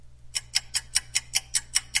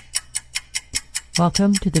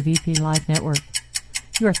Welcome to the VP Live Network.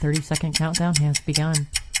 Your 30-second countdown has begun.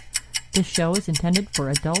 This show is intended for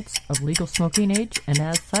adults of legal smoking age, and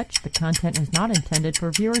as such, the content is not intended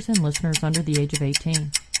for viewers and listeners under the age of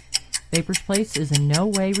 18. Vapor's Place is in no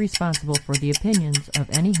way responsible for the opinions of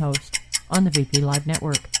any host on the VP Live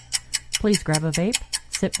Network. Please grab a vape,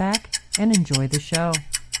 sit back, and enjoy the show.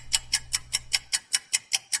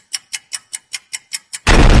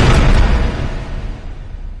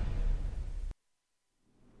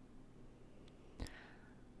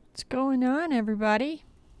 What's going on, everybody?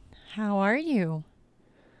 How are you?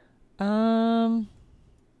 Today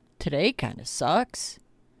kind of sucks.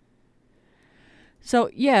 So,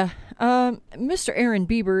 Mr. Aaron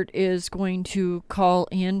Biebert is going to call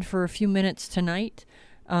in for a few minutes tonight.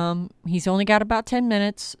 He's only got about 10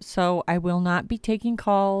 minutes, so I will not be taking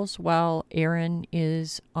calls while Aaron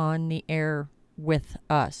is on the air with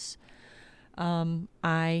us.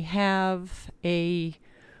 I have a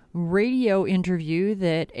radio interview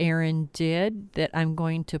that Aaron did that I'm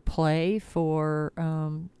going to play for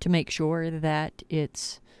to make sure that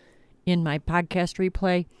it's in my podcast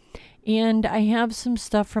replay. And I have some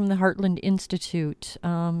stuff from the Heartland Institute.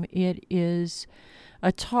 It is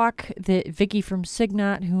a talk that Vicky from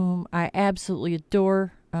Signot, whom I absolutely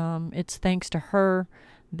adore, it's thanks to her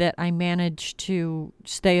that I managed to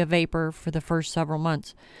stay a vapor for the first several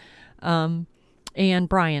months, and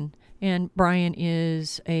Brian. And Brian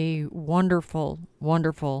is a wonderful,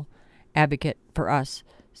 wonderful advocate for us.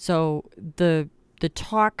 So the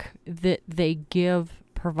talk that they give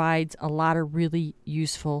provides a lot of really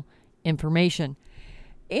useful information.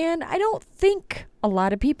 And I don't think a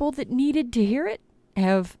lot of people that needed to hear it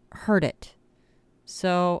have heard it.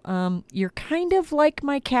 So you're kind of like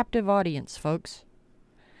my captive audience, folks.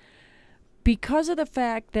 Because of the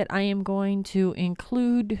fact that I am going to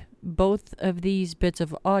include both of these bits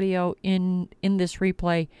of audio in this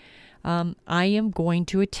replay, I am going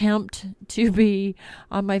to attempt to be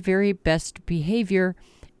on my very best behavior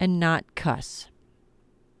and not cuss.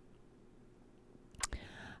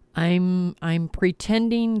 I'm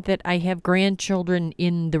pretending that I have grandchildren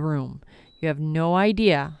in the room. You have no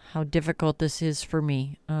idea how difficult this is for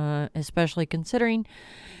me, especially considering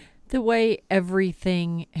the way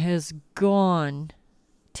everything has gone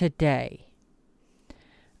today.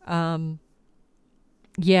 Y'all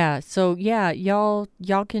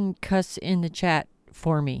can cuss in the chat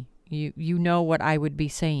for me. You know what I would be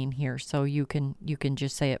saying here, so you can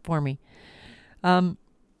just say it for me.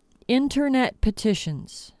 Internet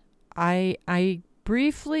petitions. I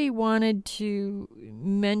briefly wanted to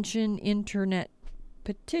mention internet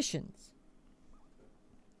petitions.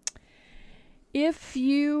 If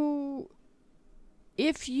you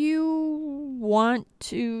want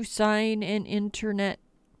to sign an internet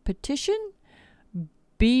petition,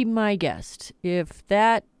 be my guest. If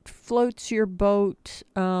that floats your boat,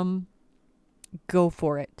 go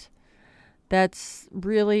for it. That's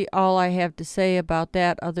really all I have to say about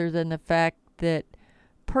that, other than the fact that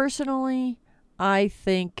personally, I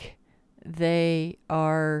think they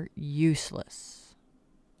are useless.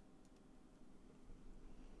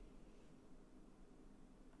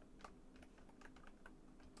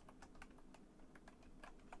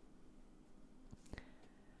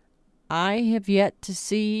 I have yet to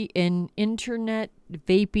see an internet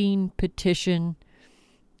vaping petition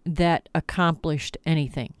that accomplished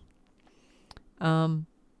anything.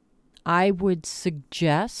 I would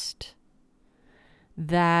suggest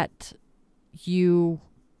that you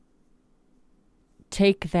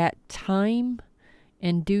take that time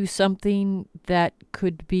and do something that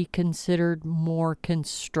could be considered more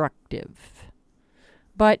constructive.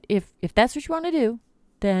 But if that's what you want to do,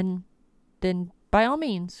 then by all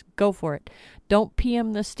means, go for it. Don't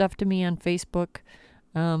PM this stuff to me on Facebook.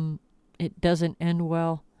 It doesn't end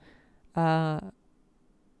well.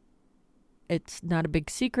 It's not a big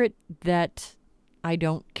secret that I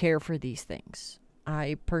don't care for these things.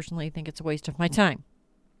 I personally think it's a waste of my time.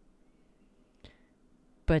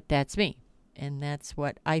 But that's me. And that's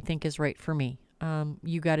what I think is right for me.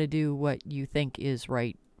 You got to do what you think is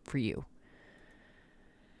right for you.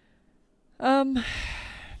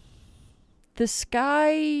 The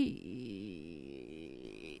sky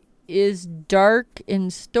is dark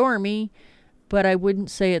and stormy, but I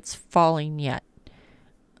wouldn't say it's falling yet.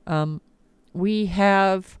 We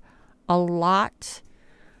have a lot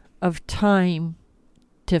of time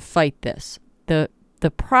to fight this. The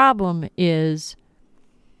problem is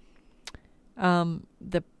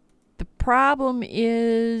the problem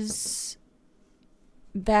is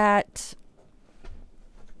that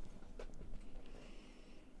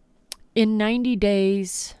in 90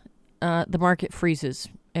 days, the market freezes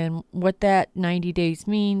And what that 90 days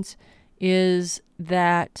means is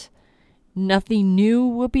that nothing new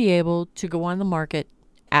will be able to go on the market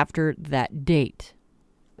after that date.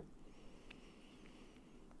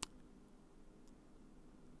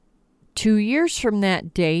 Two years from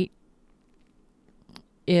that date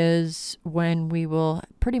is when we will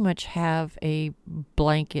pretty much have a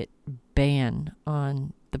blanket ban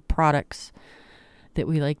on the products that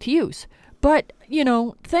we like to use. But,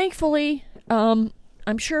 thankfully,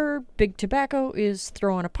 I'm sure Big Tobacco is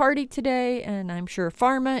throwing a party today, and I'm sure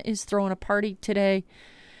Pharma is throwing a party today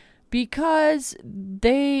because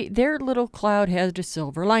their little cloud has a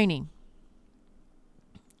silver lining.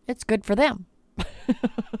 It's good for them.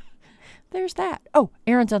 There's that. Oh,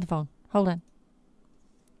 Aaron's on the phone. Hold on.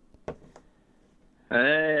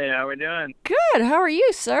 Hey, how we doing? Good. How are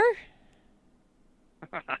you, sir?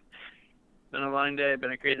 Been a long day.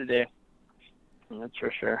 Been a crazy day. That's for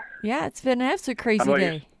sure. Yeah, it's been an absolute crazy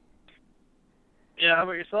day. Yeah, how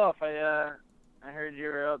about yourself? I heard you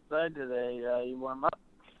were outside today. You warm up?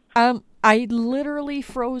 I literally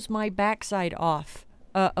froze my backside off.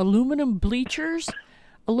 Aluminum bleachers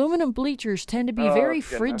tend to be very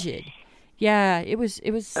frigid. Yeah, it was.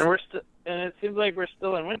 And it seems like we're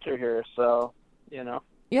still in winter here, so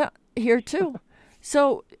Yeah, here too.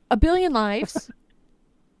 So, A Billion Lives,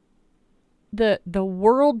 the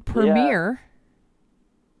world premiere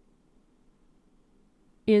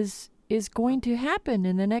is going to happen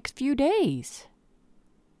in the next few days.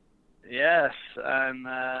 Yes, on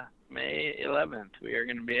May 11th, we are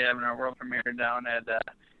going to be having our world premiere down at a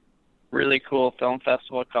really cool film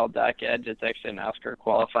festival called Doc Edge. It's actually an Oscar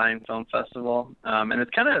qualifying film festival, and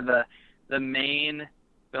it's kind of the main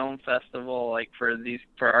film festival for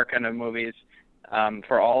our kind of movies,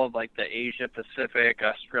 for all of the Asia Pacific,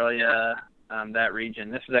 Australia, that region.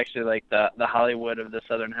 This is actually like the Hollywood of the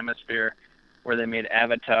Southern Hemisphere, where they made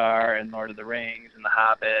Avatar and Lord of the Rings and The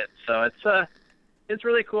Hobbit. So it's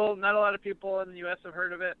really cool. Not a lot of people in the U.S. have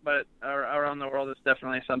heard of it, but around the world, it's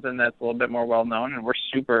definitely something that's a little bit more well known, and we're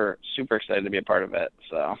super, super excited to be a part of it.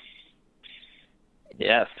 So,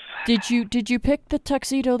 yes. Did you pick the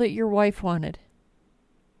tuxedo that your wife wanted?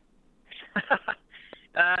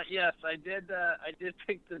 Yes, I did. I did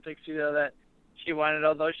pick the tuxedo that she wanted,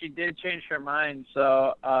 although she did change her mind.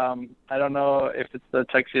 So I don't know if it's the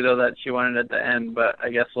tuxedo that she wanted at the end, but I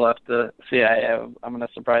guess we'll have to see. I'm going to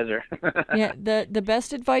surprise her. Yeah, the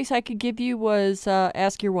best advice I could give you was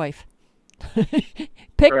ask your wife.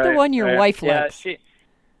 Pick the one your wife likes. Yeah,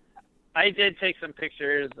 I did take some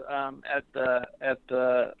pictures at the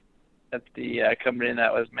company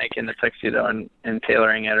that was making the tuxedo and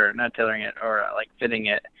tailoring it, or not tailoring it, or fitting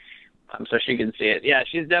it, so she can see it. Yeah,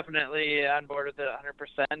 she's definitely on board with it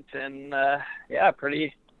 100%, and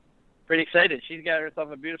pretty excited. She's got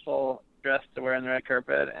herself a beautiful dress to wear on the red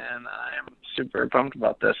carpet, and I am super pumped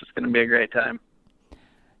about this. It's going to be a great time.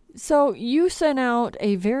 So you sent out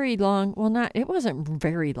a very long, it wasn't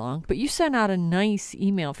very long, but you sent out a nice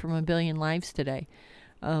email from A Billion Lives today.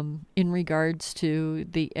 In regards to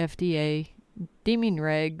the FDA deeming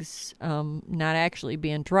regs not actually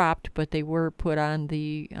being dropped, but they were put on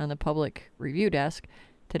the public review desk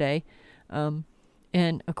today,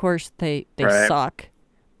 and of course they suck.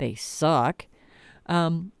 They suck.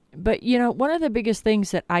 But one of the biggest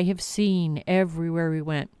things that I have seen everywhere we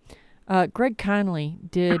went, Greg Connolly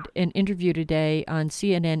did an interview today on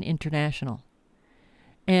CNN International,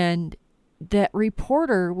 and that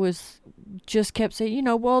reporter just kept saying,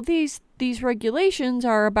 well, these regulations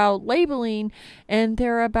are about labeling and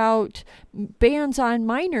they're about bans on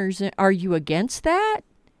minors. Are you against that?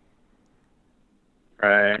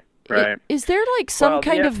 Right. Is there some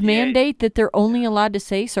kind of mandate that they're only allowed to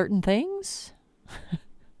say certain things?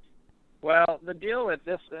 Well, the deal with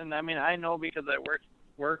this, and I mean, I know because I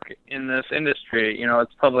work in this industry,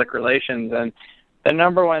 it's public relations, and the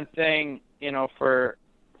number one thing,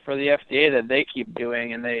 for the FDA that they keep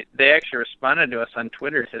doing, and they actually responded to us on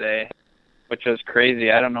Twitter today, which was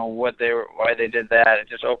crazy. I don't know why they did that. It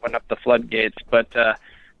just opened up the floodgates. But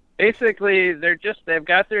basically, they've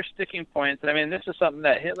got their sticking points. I mean, this is something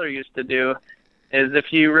that Hitler used to do, is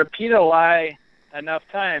if you repeat a lie enough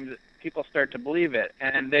times, people start to believe it.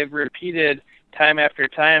 And they've repeated time after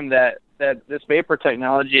time that this vapor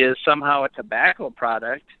technology is somehow a tobacco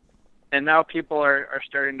product. And now people are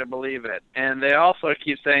starting to believe it. And they also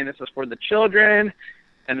keep saying this is for the children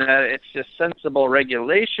and that it's just sensible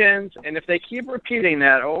regulations. And if they keep repeating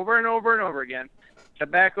that over and over and over again,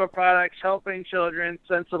 tobacco products helping children,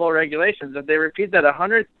 sensible regulations, if they repeat that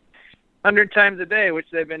 100 times a day, which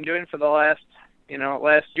they've been doing for the last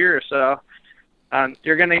year or so,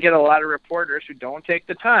 you're going to get a lot of reporters who don't take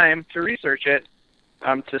the time to research it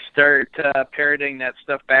to start parroting that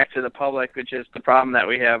stuff back to the public, which is the problem that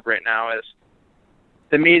we have right now. Is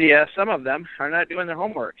the media, some of them, are not doing their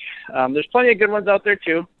homework. There's plenty of good ones out there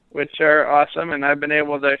too, which are awesome, and I've been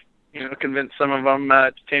able to, convince some of them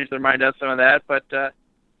to change their mind on some of that. But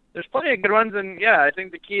there's plenty of good ones, and yeah, I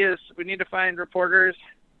think the key is we need to find reporters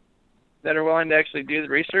that are willing to actually do the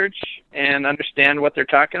research and understand what they're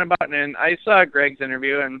talking about. And I saw Greg's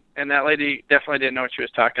interview, and that lady definitely didn't know what she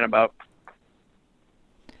was talking about.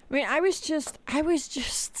 I mean, I was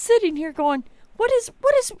just sitting here going, what is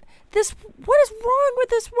wrong with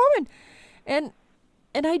this woman?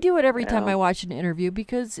 And I do it every time I watch an interview,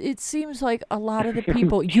 because it seems like a lot of the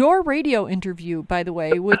people, your radio interview, by the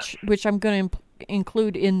way, which I'm going to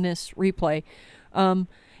include in this replay,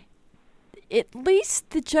 at least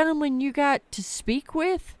the gentleman you got to speak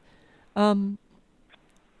with,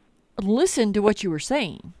 listened to what you were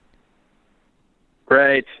saying.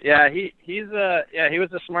 Right. Yeah. He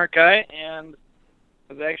was a smart guy and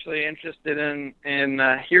was actually interested in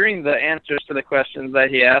hearing the answers to the questions that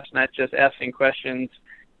he asked, not just asking questions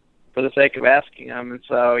for the sake of asking them. And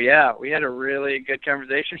so, yeah, we had a really good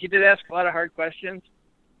conversation. He did ask a lot of hard questions,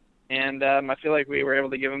 and I feel like we were able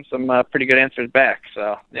to give him some pretty good answers back.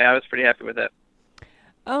 So, yeah, I was pretty happy with it.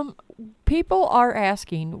 People are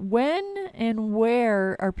asking, when and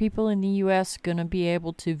where are people in the U.S. going to be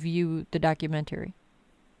able to view the documentary?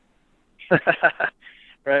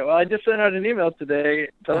 Right. Well, I just sent out an email today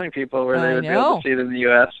telling people where they would be able to see it in the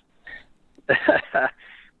U.S.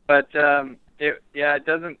 But it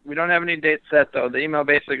doesn't. We don't have any dates set though. The email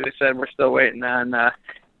basically said we're still waiting on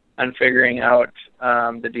figuring out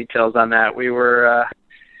the details on that.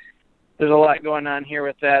 There's a lot going on here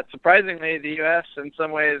with that. Surprisingly, the U.S. in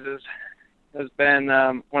some ways has been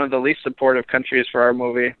one of the least supportive countries for our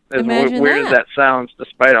movie. As weird as that sounds,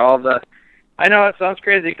 despite all the. I know it sounds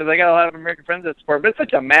crazy because I got a lot of American friends that support, but it's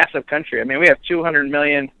such a massive country. I mean, we have 200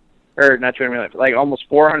 million, or not 200 million, like almost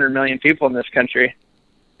 400 million people in this country.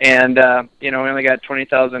 And, we only got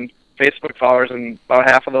 20,000 Facebook followers, and about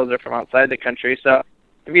half of those are from outside the country. So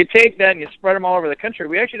if you take that and you spread them all over the country,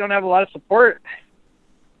 we actually don't have a lot of support,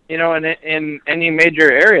 in any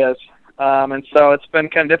major areas. And so it's been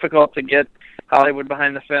kind of difficult to get Hollywood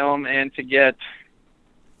behind the film and to get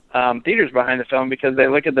theaters behind the film, because they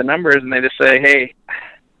look at the numbers and they just say, hey,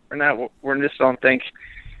 we just don't think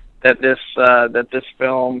that this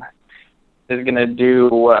film is going to do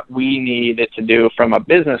what we need it to do from a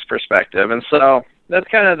business perspective. And so that's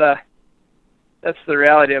kind of that's the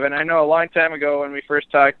reality of it. And I know a long time ago when we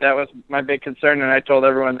first talked, that was my big concern, and I told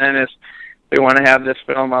everyone then is we want to have this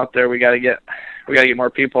film out there. We got to get more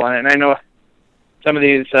people on it. And I know some of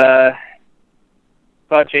these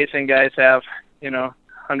cloud chasing guys have,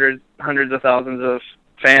 hundreds of thousands of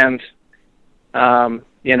fans,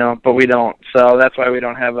 but we don't. So that's why we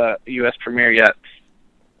don't have a U.S. premiere yet.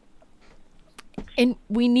 And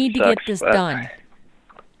we need to get this done.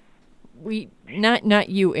 We not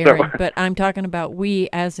you, Aaron, but I'm talking about we,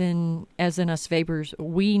 as in us vapors.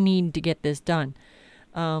 We need to get this done.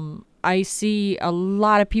 I see a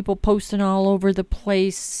lot of people posting all over the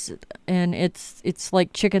place, and it's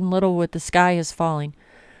like Chicken Little with the sky is falling.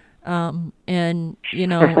 And right.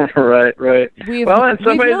 Well, in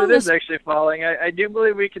some ways it is actually falling. I do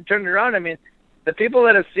believe we can turn it around. I mean, the people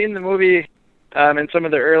that have seen the movie, in some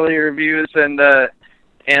of the early reviews and the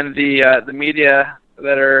media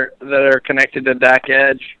that are connected to Doc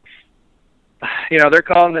Edge, they're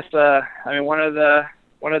calling this. One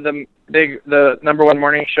of the number one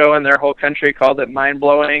morning show in their whole country called it mind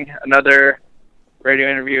blowing. Another radio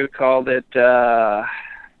interview called it.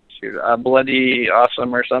 Bloody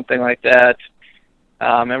awesome or something like that.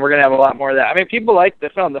 And we're going to have a lot more of that. I mean, people like the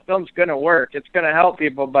film. The film's going to work. It's going to help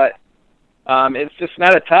people, but it's just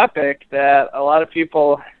not a topic that a lot of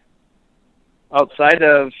people outside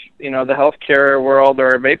of, the healthcare world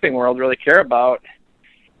or vaping world really care about.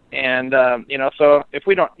 And, so if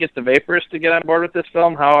we don't get the vapors to get on board with this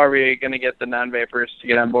film, how are we going to get the non-vapors to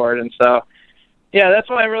get on board? And so, yeah, that's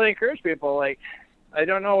why I really encourage people. Like, I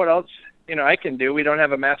don't know what else I can do. We don't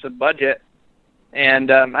have a massive budget, and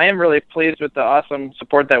I am really pleased with the awesome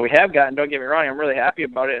support that we have gotten. Don't get me wrong, I'm really happy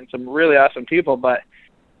about it, and some really awesome people. But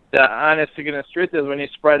the honest to goodness truth is, when you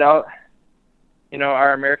spread out,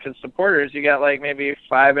 our American supporters, you got like maybe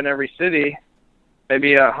 5 in every city,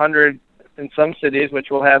 maybe 100 in some cities, which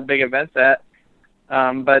will have big events at.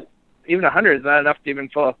 But even 100 is not enough to even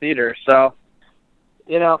fill a theater. So,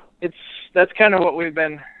 that's kind of what we've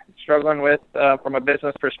been struggling with from a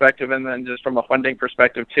business perspective, and then just from a funding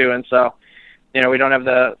perspective too. And so, we don't have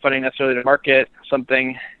the funding necessarily to market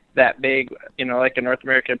something that big, like a North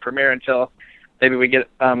American premiere until maybe we get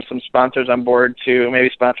some sponsors on board to maybe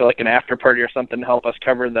sponsor like an after party or something to help us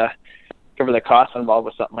cover the costs involved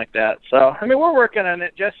with something like that. So I mean, we're working on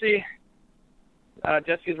it. Jesse's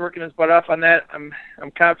working his butt off on that. I'm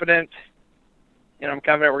confident. I'm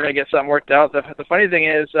confident we're gonna get something worked out. The funny thing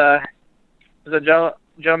is, there's a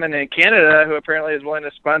gentleman in Canada who apparently is willing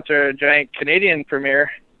to sponsor a giant Canadian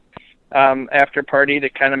premiere after party to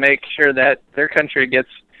kind of make sure that their country gets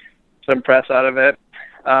some press out of it.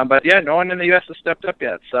 But yeah, no one in the U.S. has stepped up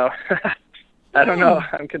yet, so I don't know.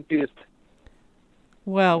 I'm confused.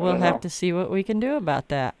 Well, we'll have to see what we can do about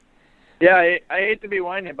that. Yeah, I hate to be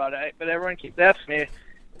whiny about it, but everyone keeps asking me,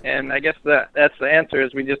 and I guess that's the answer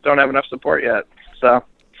is we just don't have enough support yet. So it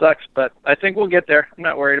sucks, but I think we'll get there. I'm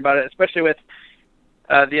not worried about it, especially with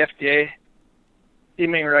the FDA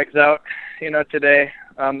deeming regs out, today.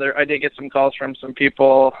 I did get some calls from some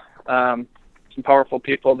people, some powerful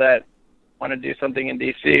people that want to do something in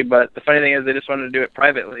DC, but the funny thing is they just wanted to do it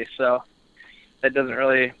privately, so that doesn't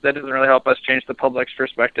really help us change the public's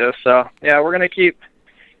perspective. So yeah, we're gonna keep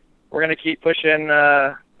pushing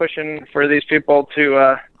for these people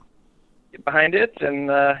to get behind it, and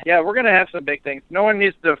yeah, we're gonna have some big things. No one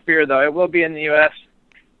needs to fear though. It will be in the U.S.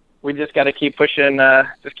 We just got to keep pushing,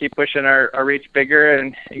 our reach bigger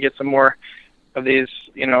and get some more of these,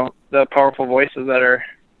 the powerful voices that are,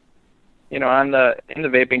 in the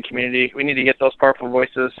vaping community. We need to get those powerful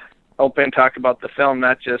voices open, talk about the film,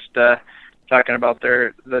 not just talking about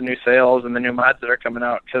the new sales and the new mods that are coming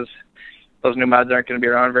out, because those new mods aren't going to be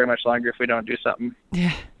around very much longer if we don't do something.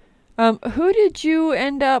 Yeah. Who did you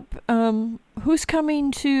end up? Who's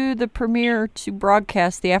coming to the premiere to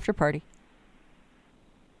broadcast the after party?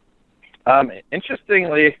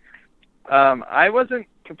 Interestingly, I wasn't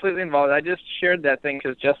completely involved. I just shared that thing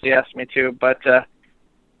because Jesse asked me to. But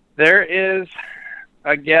there is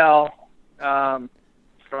a gal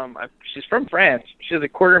she's from France. She has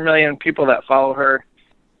 250,000 people that follow her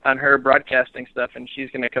on her broadcasting stuff, and she's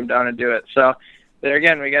going to come down and do it. So there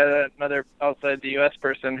again, we got another outside the U.S.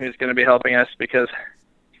 person who's going to be helping us because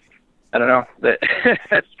I don't know,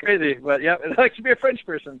 that's crazy. But yeah, it likes to be a French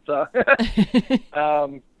person. So.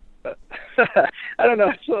 But I don't know,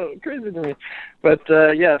 it's so crazy to me. But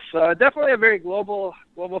yes, definitely a very global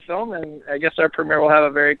film, and I guess our premiere will have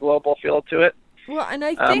a very global feel to it. Well, and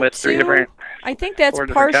I think with I think that's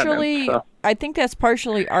partially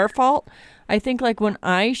our fault. I think like when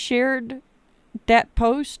I shared that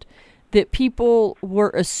post, that people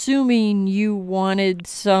were assuming you wanted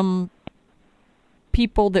some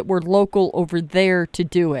people that were local over there to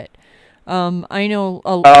do it. I know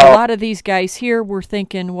a lot of these guys here were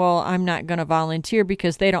thinking, well, I'm not going to volunteer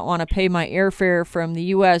because they don't want to pay my airfare from the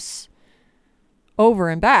U.S. over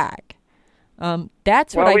and back.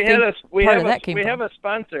 That's what I think part of that came from. We have a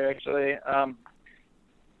sponsor, actually,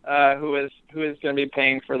 who is going to be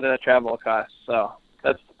paying for the travel costs. So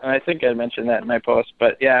and I think I mentioned that in my post.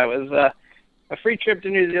 But yeah, it was a free trip to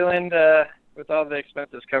New Zealand with all the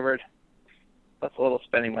expenses covered. That's a little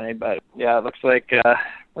spending money, but yeah, it looks like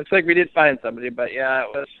we did find somebody. But yeah,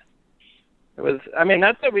 it was. I mean,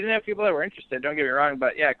 not that we didn't have people that were interested. Don't get me wrong,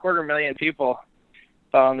 but yeah, 250,000 people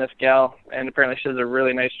following this gal, and apparently she does a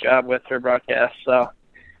really nice job with her broadcast. So,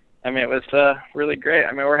 I mean, it was really great.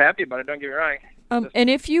 I mean, we're happy about it. Don't get me wrong. And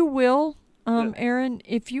if you will, Aaron,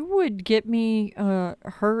 if you would get me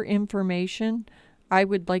her information, I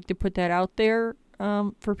would like to put that out there.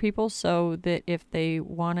 For people so that if they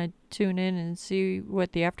want to tune in and see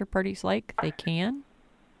what the after party's like, they can.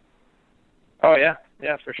 Oh, yeah,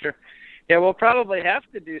 for sure. Yeah, we'll probably have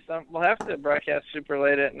to do we'll have to broadcast super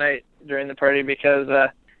late at night during the party because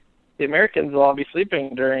the Americans will all be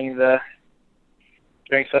sleeping during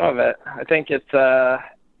some of it. I think it's,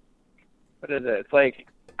 what is it? It's like,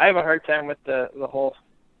 I have a hard time with the whole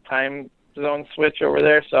time zone switch over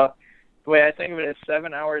there, so the way I think of it is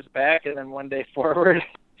 7 hours back and then 1 day forward.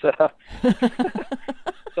 So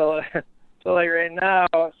like right now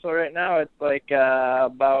it's like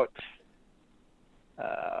about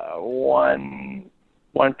 1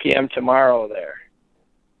 p.m. tomorrow there.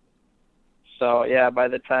 So yeah, by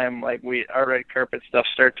the time like our red carpet stuff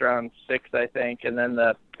starts around 6, I think, and then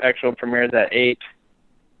the actual premiere is at 8.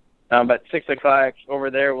 But 6 o'clock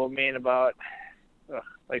over there will mean about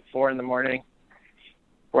like 4 in the morning.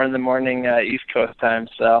 4 in the morning East Coast time.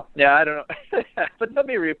 So yeah, I don't know, but there'll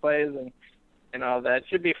be replays and all that.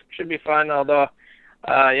 Should be fun. Although,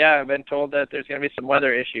 yeah, I've been told that there's going to be some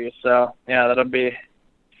weather issues. So yeah, I'll be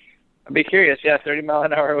curious. Yeah,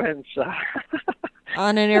 30-mile-an-hour winds. So.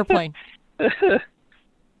 On an airplane.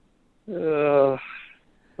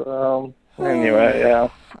 Anyway, yeah.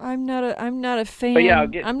 I'm not a fan. But yeah,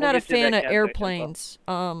 I'm not a fan of airplanes.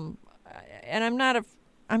 and I'm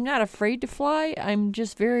not afraid to fly. I'm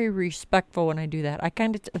just very respectful when I do that.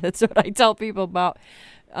 That's what I tell people about.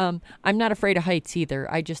 I'm not afraid of heights either.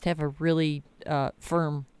 I just have a really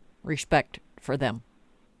firm respect for them.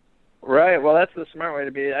 Right. Well, that's the smart way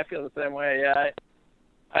to be. I feel the same way.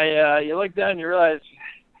 Yeah. You look down, you realize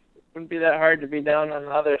it wouldn't be that hard to be down on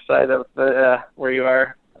the other side of the where you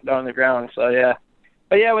are down on the ground. So yeah.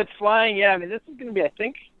 But yeah, with flying, yeah. I mean, this is going to be, I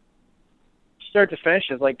think, start to finish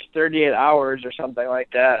is like 38 hours or something like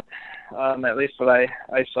that. At least what I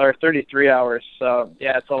saw, 33 hours. So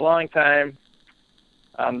yeah, it's a long time.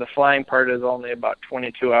 The flying part is only about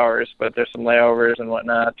 22 hours, but there's some layovers and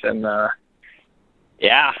whatnot. And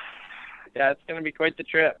yeah, it's going to be quite the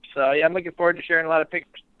trip. So yeah, I'm looking forward to sharing a lot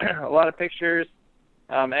of pictures.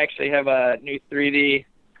 Actually have a new 3D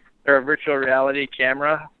or a virtual reality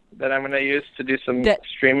camera that I'm going to use to do some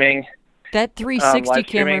streaming. That 360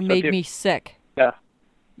 camera made me sick. Yeah.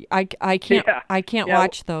 I can't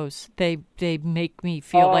watch those. They make me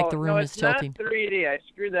feel like the room is tilting. It's not 3D. I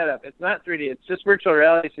screwed that up. It's not 3D. It's just virtual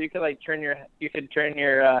reality. So you could turn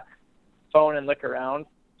your phone and look around.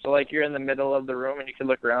 So like you're in the middle of the room and you can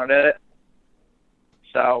look around at it.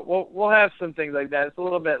 So we'll have some things like that. It's a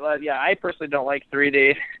little bit like, yeah, I personally don't like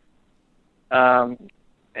 3D.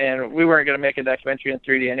 And we weren't going to make a documentary in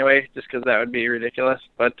 3D anyway, just because that would be ridiculous.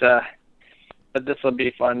 But this will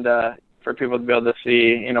be fun for people to be able to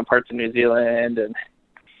see, parts of New Zealand and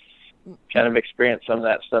kind of experience some of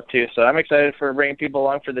that stuff too. So I'm excited for bringing people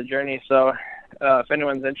along for the journey. So if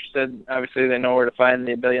anyone's interested, obviously they know where to find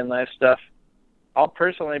the A Billion Live stuff. I'll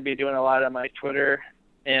personally be doing a lot on my Twitter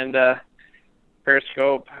and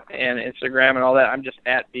Periscope and Instagram and all that. I'm just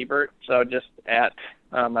at Biebert, so just at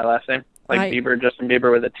my last name, Bieber, Justin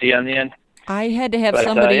Bieber with a T on the end. I had to have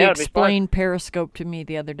somebody explain Periscope to me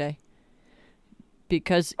the other day.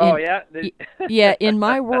 Because in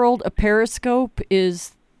my world, a periscope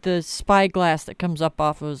is the spyglass that comes up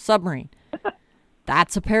off of a submarine.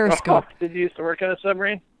 That's a periscope. Oh, did you used to work on a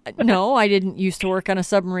submarine? No, I didn't used to work on a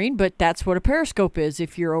submarine, but that's what a periscope is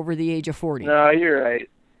if you're over the age of 40. No, you're right.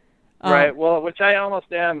 Right. Well, which I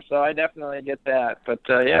almost am, so I definitely get that. But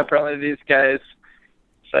apparently these guys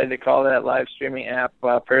decided to call that live streaming app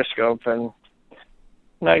Periscope, and I'm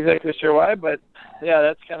not exactly sure why, but yeah,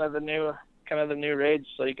 that's kind of the new rage.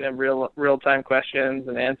 So you can have real time questions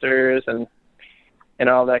and answers and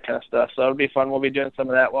all that kind of stuff. So it'll be fun. We'll be doing some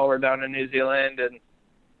of that while we're down in New Zealand,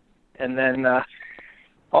 and then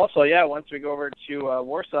also once we go over to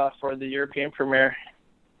Warsaw for the European premiere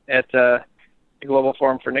at the Global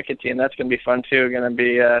Forum for Nicotine, that's going to be fun too. Going to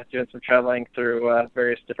be doing some traveling through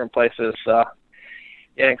various different places. So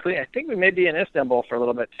yeah, including I think we may be in Istanbul for a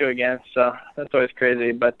little bit too again. So that's always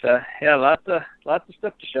crazy. But lots of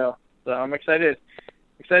stuff to show. So I'm excited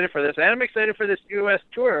for this, and I'm excited for this U.S.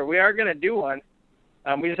 tour. We are going to do one.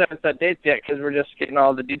 We just haven't set dates yet because we're just getting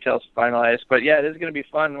all the details finalized. But yeah, it is going to be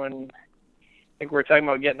fun. When I think we're talking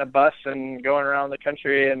about getting a bus and going around the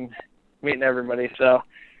country and meeting everybody. So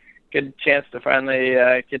good chance to finally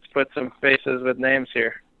get to put some faces with names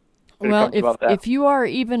here. Well, if you are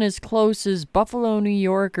even as close as Buffalo, New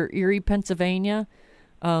York, or Erie, Pennsylvania,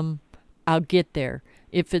 I'll get there.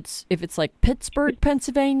 If it's like Pittsburgh,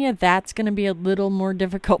 Pennsylvania, that's going to be a little more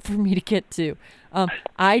difficult for me to get to.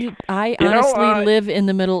 I honestly live in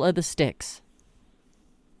the middle of the sticks.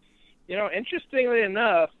 Interestingly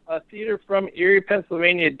enough, a theater from Erie,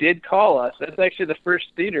 Pennsylvania did call us. That's actually the first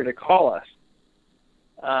theater to call us.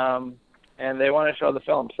 And they want to show the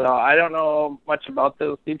film. So I don't know much about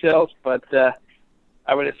those details, but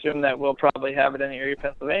I would assume that we'll probably have it in Erie,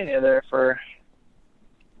 Pennsylvania there for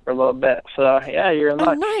a little bit. So yeah, you're in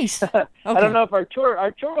luck. Oh, nice. Okay. I don't know if our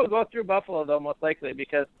tour will go through Buffalo though, most likely,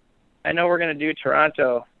 because I know we're going to do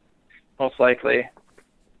Toronto most likely.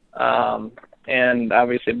 And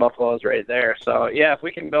obviously Buffalo is right there. So yeah, if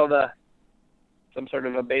we can build some sort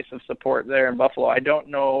of a base of support there in Buffalo. I don't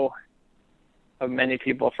know of many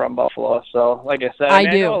people from Buffalo. So like I said, I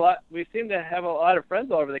do. know a lot. We seem to have a lot of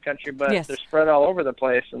friends all over the country, but they're spread all over the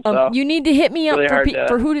place. And so you need to hit me up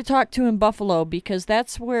for who to talk to in Buffalo, because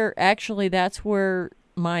that's where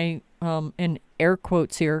my in air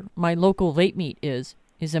quotes here, my local vape meet is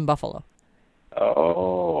in Buffalo.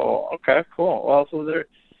 Oh, okay, cool. Well,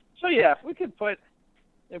 so yeah, if we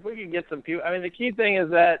could get some people. I mean, the key thing is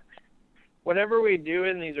that whatever we do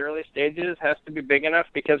in these early stages has to be big enough,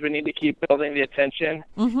 because we need to keep building the attention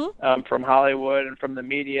from Hollywood and from the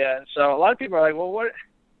media. And so a lot of people are like, well, what?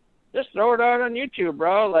 Just throw it out on YouTube,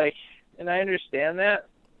 bro. Like, and I understand that.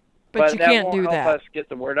 But you can't do that. That won't help us get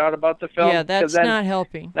the word out about the film. Yeah, that's not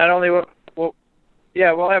helping. Not only we'll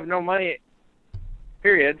have no money,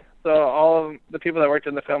 period. So all of the people that worked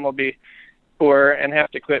in the film will be poor and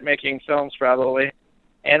have to quit making films probably,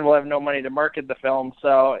 and we'll have no money to market the film,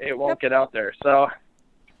 so it won't get out there. So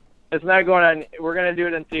it's not going on. We're going to do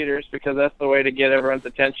it in theaters because that's the way to get everyone's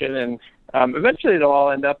attention, and eventually it'll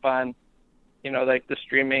all end up on, like the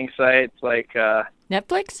streaming sites like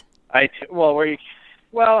Netflix.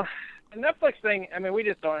 The Netflix thing. I mean, we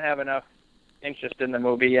just don't have enough interest in the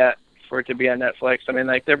movie yet for it to be on Netflix. I mean,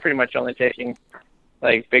 like they're pretty much only taking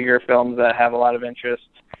like bigger films that have a lot of interest.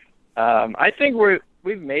 I think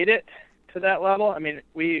we've made it to that level. I mean,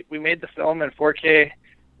 we made the film in 4K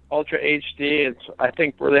Ultra HD. It's, I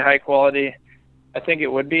think, really high quality. I think it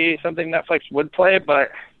would be something Netflix would play,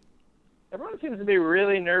 but everyone seems to be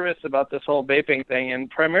really nervous about this whole vaping thing, and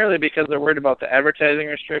primarily because they're worried about the advertising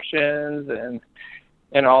restrictions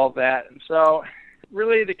and all of that. And so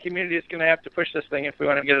really the community is going to have to push this thing if we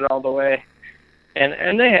want to get it all the way.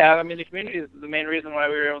 And they have. I mean, the community is the main reason why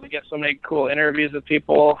we were able to get so many cool interviews with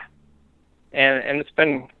people. And it's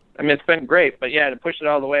been great. But yeah, to push it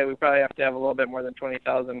all the way, we probably have to have a little bit more than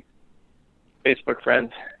 20,000 Facebook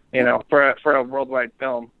friends, for a worldwide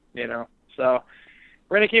film, So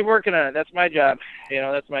we're going to keep working on it. That's my job.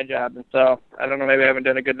 That's my job. And so I don't know, maybe I haven't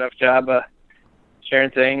done a good enough job of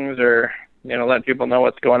sharing things or, letting people know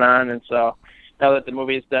what's going on. And so now that the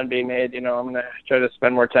movie is done being made, I'm going to try to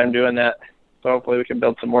spend more time doing that. So hopefully we can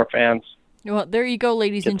build some more fans. Well, there you go,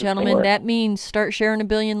 ladies and gentlemen. That means start sharing 1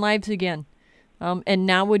 billion lives again. And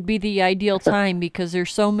now would be the ideal time because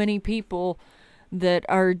there's so many people that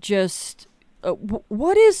are just,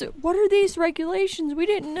 what are these regulations? We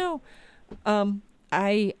didn't know. That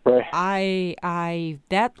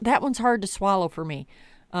one's hard to swallow for me.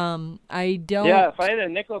 I don't. Yeah, if I had a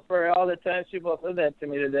nickel for all the times people said that to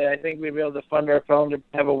me today, I think we'd be able to fund our film to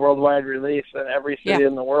have a worldwide release in every city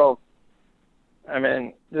in the world. I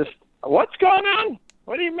mean, just what's going on?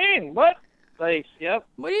 What do you mean? What? Like, yep.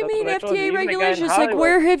 What do you mean FDA regulations? Like,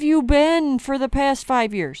 where have you been for the past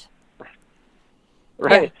 5 years?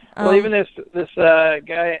 Right. Yeah. Well, even this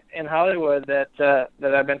guy in Hollywood that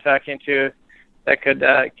I've been talking to that could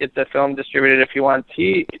get the film distributed if he wants.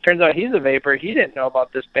 It turns out he's a vapor. He didn't know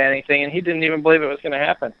about this banning thing, and he didn't even believe it was going to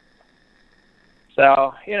happen.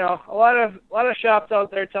 So, a lot of shops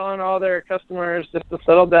out there telling all their customers just to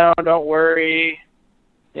settle down, don't worry.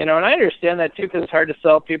 And I understand that too, because it's hard to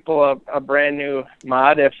sell people a brand new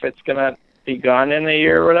mod if it's going to be gone in a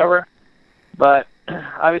year or whatever. But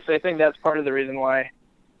obviously, I think that's part of the reason why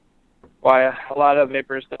a lot of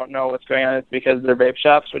vapors don't know what's going on. It's because their vape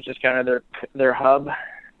shops, which is kind of their hub,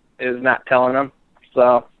 is not telling them.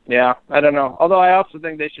 So, yeah, I don't know. Although I also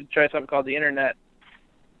think they should try something called the internet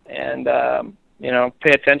and,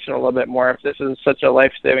 pay attention a little bit more. If this is such a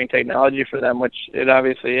life-saving technology for them, which it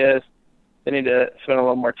obviously is, they need to spend a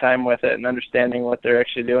little more time with it and understanding what they're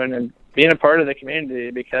actually doing and being a part of the community,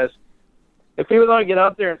 because if people don't get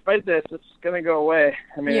out there and fight this, it's going to go away.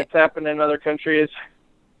 I mean, It's happened in other countries.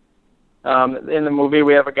 In the movie,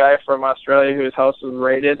 we have a guy from Australia whose house was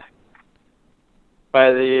raided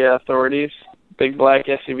by the authorities. Big black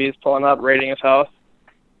SUVs pulling up, raiding his house.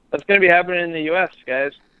 That's going to be happening in the U.S.,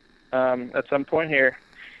 guys, at some point here,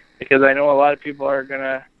 because I know a lot of people are going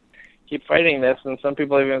to keep fighting this, and some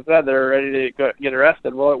people even said they're ready to get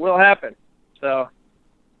arrested. Well, it will happen. So,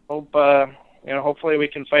 hopefully we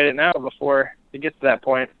can fight it now before it gets to that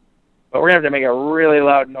point. But we're going to have to make a really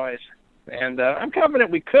loud noise. And I'm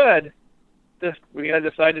confident we could. We got to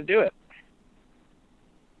decide to do it.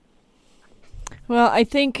 Well, I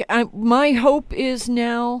think my hope is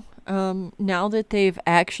now that they've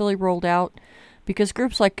actually rolled out, because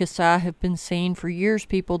groups like CASA have been saying for years,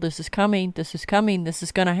 people, this is coming, this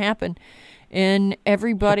is going to happen. And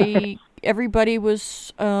everybody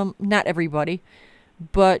was, not everybody,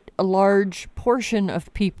 but a large portion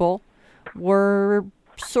of people were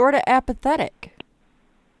sort of apathetic.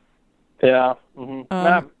 Yeah. Mm-hmm.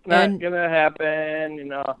 Not going to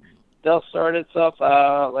happen, They'll sort itself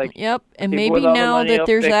out. Yep, and maybe now that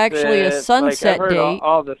there's actually a sunset date.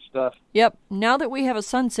 All this stuff. Yep, now that we have a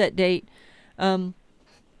sunset date,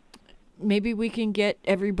 maybe we can get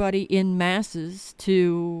everybody in masses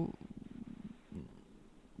to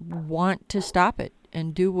want to stop it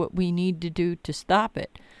and do what we need to do to stop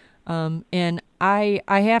it. And I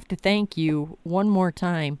have to thank you one more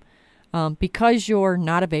time, because you're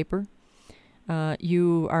not a vapor,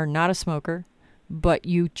 you are not a smoker, but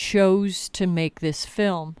you chose to make this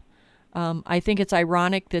film. I think it's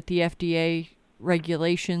ironic that the FDA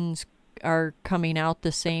regulations are coming out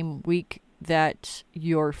the same week that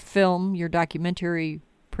your film, your documentary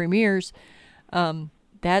premieres.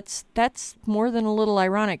 That's more than a little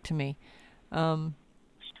ironic to me.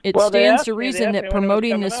 it Well, stands to they reason asked that me when it was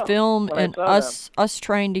promoting coming this out, film when I and saw that. us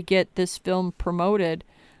trying to get this film promoted,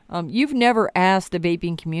 you've never asked the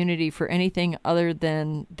vaping community for anything other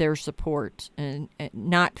than their support, and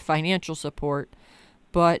not financial support,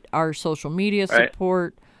 but our social media Right.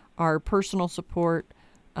 support, our personal support,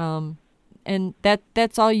 and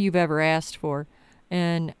that's all you've ever asked for.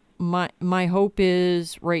 And my hope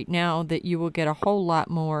is right now that you will get a whole lot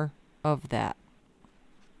more of that.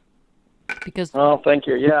 Because Oh, thank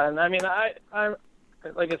you. Yeah, and I mean, I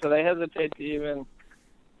like I said, I hesitate to even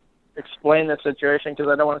explain the situation because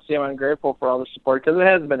I don't want to seem ungrateful for all the support, because it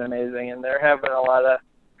has been amazing, and there have been a lot of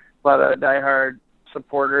diehard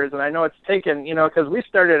supporters, and I know it's taken, because we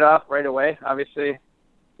started off right away, obviously,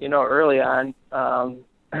 early on,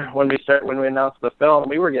 when we announced the film,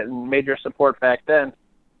 we were getting major support back then.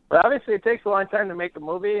 But obviously, it takes a long time to make a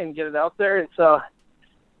movie and get it out there, and so,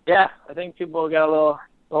 yeah, I think people got a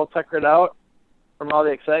little tuckered out from all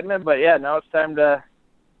the excitement. But yeah, now it's time to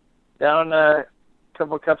down a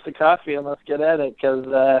couple cups of coffee and let's get at it, because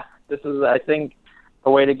this is, I think,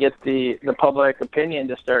 a way to get the public opinion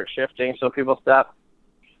to start shifting, so people stop,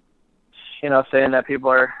 saying that people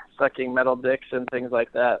are sucking metal dicks and things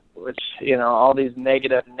like that, which, all these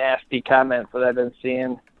negative, nasty comments that I've been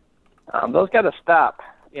seeing, those got to stop.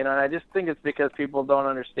 And I just think it's because people don't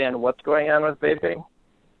understand what's going on with vaping.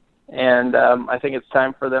 And I think it's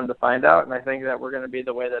time for them to find out, and I think that we're going to be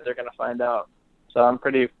the way that they're going to find out. So I'm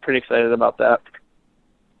pretty excited about that.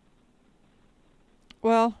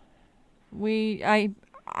 Well, I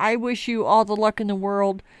wish you all the luck in the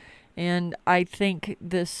world, and I think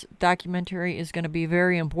this documentary is going to be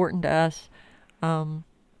very important to us.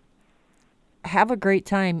 Have a great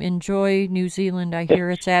time. Enjoy New Zealand. I hear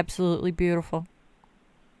it's absolutely beautiful.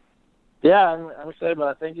 Yeah, I'm excited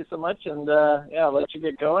about it. Thank you so much, and I'll let you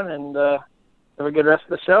get going, and have a good rest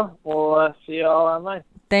of the show. We'll see you all online.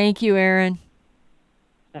 Thank you, Aaron.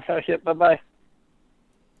 Bye-bye.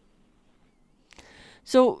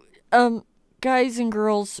 So, guys and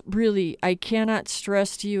girls, really, I cannot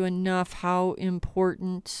stress to you enough how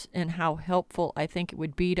important and how helpful I think it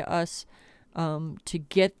would be to us to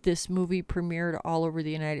get this movie premiered all over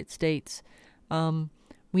the United States.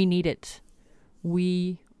 We need it.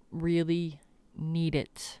 We really need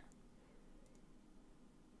it.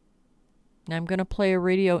 Now I'm going to play a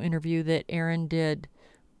radio interview that Aaron did,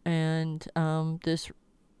 and this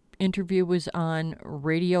interview was on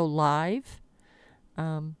Radio Live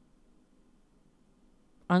on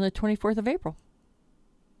the 24th of April.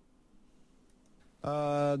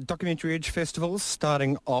 Documentary Edge Festival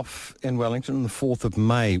starting off in Wellington on the 4th of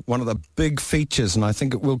May. One of the big features, and I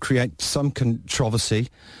think it will create some controversy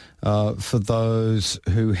for those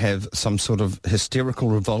who have some sort of hysterical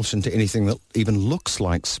revulsion to anything that even looks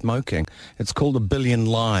like smoking. It's called 1 Billion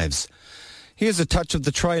Lives. Here's a touch of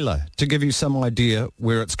the trailer to give you some idea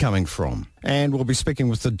where it's coming from. And we'll be speaking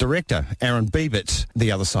with the director, Aaron Biebert,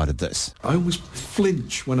 the other side of this. I always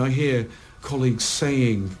flinch when I hear colleagues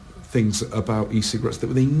saying things about e-cigarettes that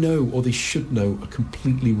they know or they should know are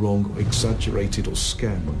completely wrong or exaggerated or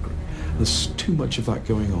scaremongering. There's too much of that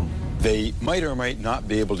going on. They might or might not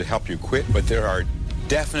be able to help you quit, but there are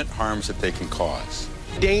definite harms that they can cause.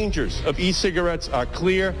 Dangers of e-cigarettes are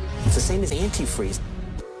clear. It's the same as antifreeze.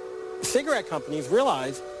 Cigarette companies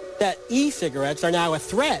realize that e-cigarettes are now a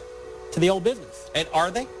threat to the old business. And are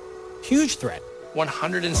they? Huge threat.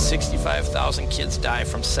 165,000 kids die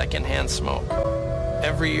from secondhand smoke.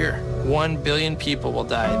 Every year, 1 billion people will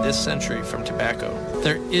die this century from tobacco.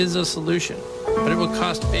 There is a solution, but it will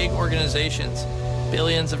cost big organizations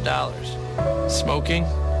billions of dollars. Smoking,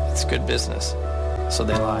 it's good business, so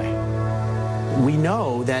they lie. We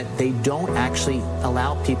know that they don't actually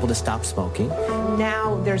allow people to stop smoking.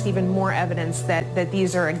 Now there's even more evidence that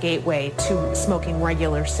these are a gateway to smoking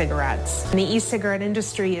regular cigarettes. And the e-cigarette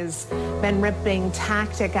industry has been ripping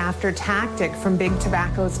tactic after tactic from Big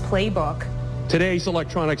Tobacco's playbook. Today's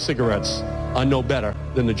electronic cigarettes are no better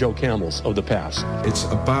than the Joe Camels of the past. It's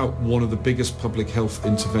about one of the biggest public health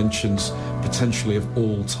interventions potentially of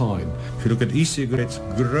all time. If you look at e-cigarettes,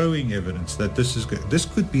 growing evidence that this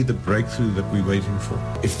could be the breakthrough that we're waiting for.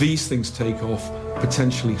 If these things take off,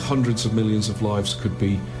 potentially hundreds of millions of lives could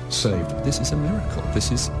be saved. This is a miracle.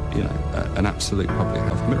 This is, an absolute public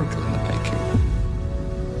health miracle in the making.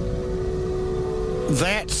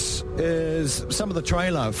 That is some of the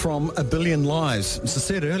trailer from A Billion Lives. As I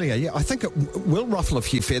said earlier, yeah, I think it will ruffle a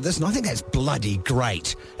few feathers, and I think that's bloody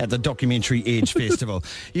great at the Documentary Edge Festival.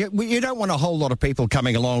 You don't want a whole lot of people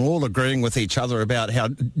coming along all agreeing with each other about how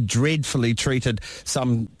dreadfully treated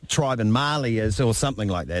some tribe in Mali is or something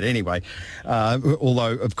like that anyway,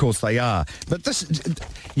 although of course they are. But this,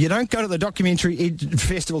 you don't go to the Documentary Edge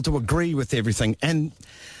Festival to agree with everything. And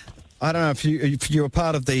I don't know if you're a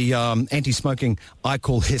part of the anti-smoking I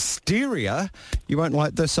call hysteria, you won't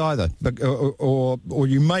like this either. But, or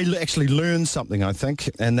you may actually learn something, I think,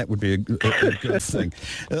 and that would be a good thing.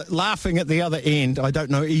 Laughing at the other end, I don't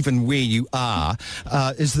know even where you are,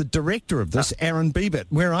 is the director of this, Aaron Biebert.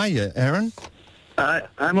 Where are you, Aaron?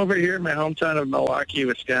 I'm over here in my hometown of Milwaukee,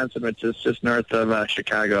 Wisconsin, which is just north of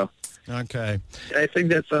Chicago. Okay. I think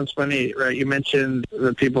that sounds funny, right? You mentioned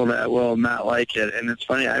the people that will not like it, and it's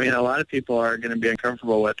funny. I mean, a lot of people are going to be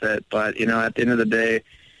uncomfortable with it, but, you know, at the end of the day,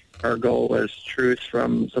 our goal was truth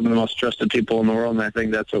from some of the most trusted people in the world, and I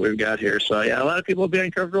think that's what we've got here. So, yeah, a lot of people will be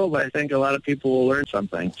uncomfortable, but I think a lot of people will learn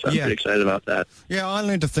something, so I'm pretty excited about that. Yeah, I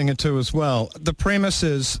learned a thing or two as well. The premise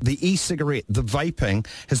is the e-cigarette, the vaping,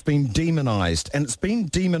 has been demonized, and it's been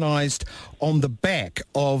demonized on the back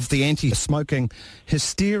of the anti-smoking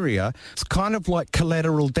hysteria. It's kind of like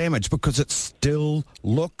collateral damage because it still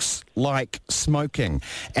looks like smoking,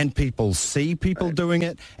 and people see people doing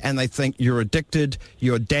it, and they think you're addicted,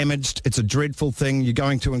 you're damaged, it's a dreadful thing, you're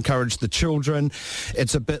going to encourage the children.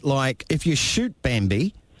 It's a bit like if you shoot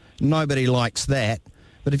Bambi, nobody likes that,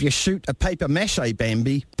 but if you shoot a paper mache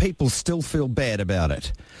Bambi, people still feel bad about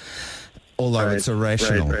it, although it's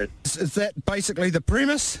irrational. Right. Is that basically the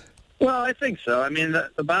premise? Well, I think so. I mean,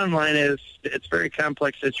 the bottom line is it's a very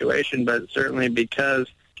complex situation, but certainly because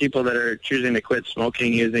people that are choosing to quit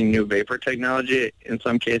smoking using new vapor technology, in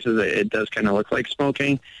some cases it does kind of look like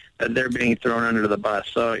smoking, that they're being thrown under the bus.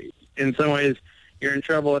 So in some ways, you're in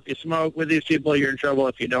trouble if you smoke with these people, you're in trouble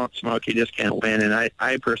if you don't smoke, you just can't win. And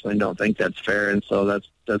I personally don't think that's fair, and so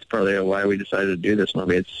that's partly why we decided to do this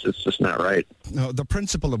movie. It's just not right. No, the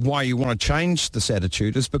principle of why you want to change this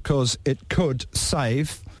attitude is because it could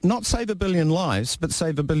not save a billion lives, but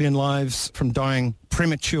save a billion lives from dying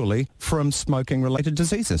prematurely from smoking-related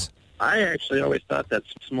diseases. I actually always thought that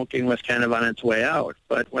smoking was kind of on its way out.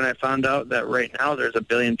 But when I found out that right now there's 1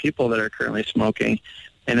 billion people that are currently smoking,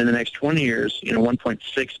 and in the next 20 years,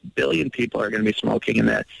 1.6 billion people are going to be smoking, and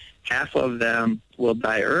that half of them will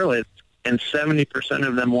die early, and 70%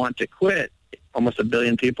 of them want to quit, almost 1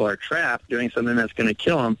 billion people are trapped doing something that's going to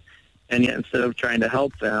kill them. And yet instead of trying to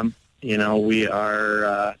help them, we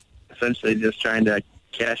are essentially just trying to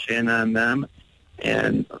cash in on them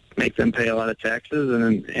and make them pay a lot of taxes.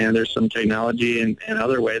 And there's some technology and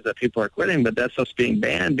other ways that people are quitting, but that's just being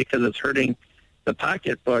banned because it's hurting the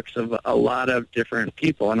pocketbooks of a lot of different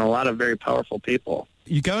people and a lot of very powerful people.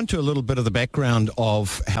 You go into a little bit of the background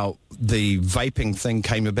of how the vaping thing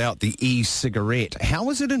came about, the e-cigarette. How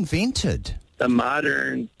was it invented? The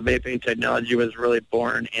modern vaping technology was really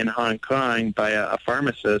born in Hong Kong by a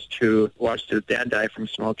pharmacist who watched his dad die from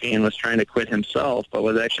smoking and was trying to quit himself, but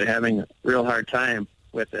was actually having a real hard time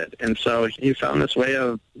with it. And so he found this way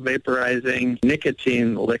of vaporizing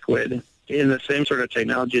nicotine liquid in the same sort of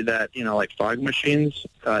technology that, like fog machines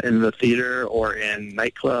in the theater or in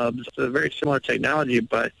nightclubs. It's a very similar technology,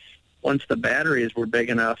 but once the batteries were big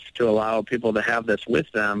enough to allow people to have this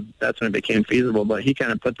with them, that's when it became feasible. But he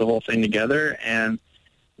kind of put the whole thing together, and,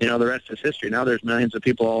 the rest is history. Now there's millions of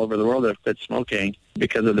people all over the world that have quit smoking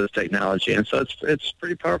because of this technology. And so it's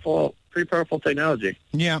pretty powerful technology.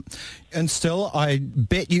 Yeah, and still, I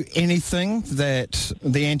bet you anything that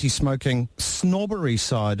the anti-smoking snobbery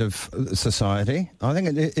side of society, I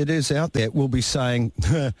think it is out there, will be saying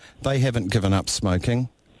they haven't given up smoking.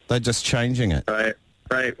 They're just changing it.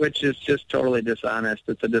 Right, which is just totally dishonest.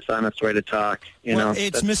 It's a dishonest way to talk.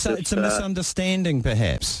 It's a misunderstanding,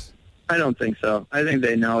 perhaps. I don't think so. I think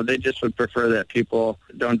they know. They just would prefer that people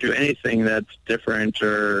don't do anything that's different,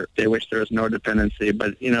 or they wish there was no dependency.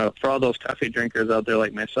 But, for all those coffee drinkers out there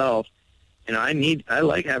like myself, I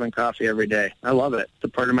like having coffee every day. I love it. It's a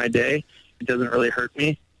part of my day. It doesn't really hurt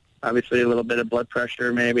me. Obviously, a little bit of blood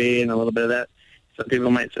pressure maybe and a little bit of that. Some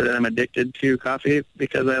people might say that I'm addicted to coffee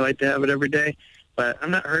because I like to have it every day. But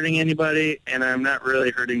I'm not hurting anybody, and I'm not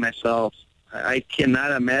really hurting myself. I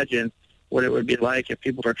cannot imagine what it would be like if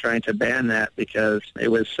people were trying to ban that because it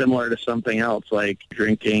was similar to something else, like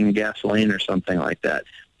drinking gasoline or something like that.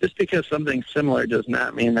 Just because something similar does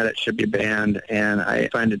not mean that it should be banned, and I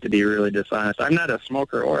find it to be really dishonest. I'm not a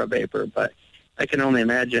smoker or a vapor, but I can only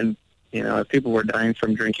imagine, if people were dying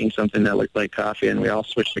from drinking something that looked like coffee and we all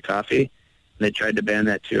switched to coffee, they tried to ban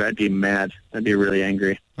that too, I'd be mad. I'd be really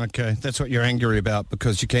angry. Okay, that's what you're angry about,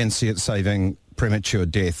 because you can see it saving premature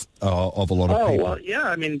death of a lot of people. Oh, well, yeah,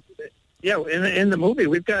 I mean, yeah, in the movie,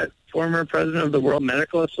 we've got former president of the World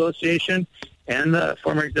Medical Association and the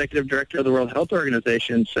former executive director of the World Health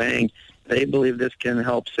Organization saying they believe this can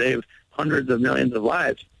help save hundreds of millions of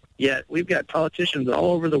lives. Yet we've got politicians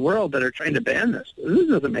all over the world that are trying to ban this. This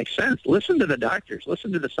doesn't make sense. Listen to the doctors.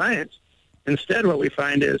 Listen to the science. Instead, what we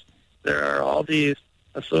find is there are all these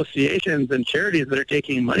associations and charities that are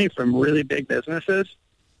taking money from really big businesses,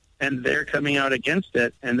 and they're coming out against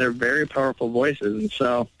it, and they're very powerful voices. And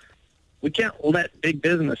so we can't let big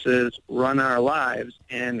businesses run our lives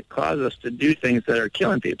and cause us to do things that are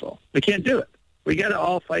killing people. We can't do it. We got to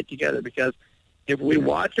all fight together, because if we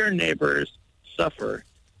watch our neighbors suffer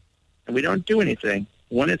and we don't do anything,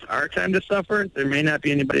 when it's our time to suffer, there may not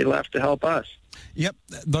be anybody left to help us. Yep,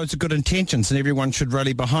 those are good intentions, and everyone should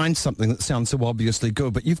rally behind something that sounds so obviously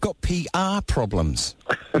good, but you've got PR problems.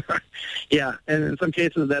 Yeah, and in some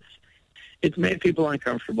cases it's made people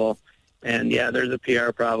uncomfortable. And yeah, there's a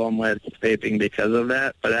PR problem with vaping because of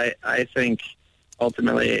that, but I think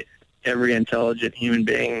ultimately every intelligent human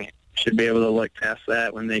being should be able to look past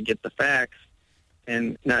that when they get the facts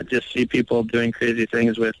and not just see people doing crazy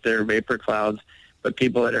things with their vapor clouds, but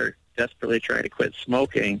people that are desperately trying to quit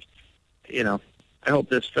smoking. You know, I hope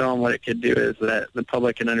this film, what it could do is that the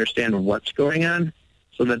public can understand what's going on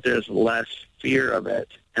so that there's less fear of it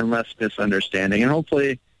and less misunderstanding. And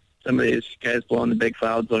hopefully some of these guys blowing the big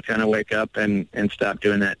clouds will kind of wake up and stop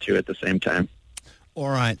doing that too at the same time. All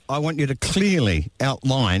right. I want you to clearly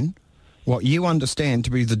outline what you understand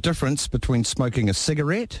to be the difference between smoking a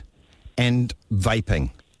cigarette and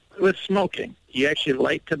vaping. With smoking, you actually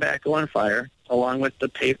light tobacco on fire along with the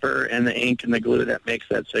paper and the ink and the glue that makes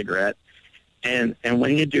that cigarette. And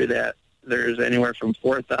when you do that, there's anywhere from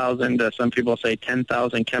 4,000 to some people say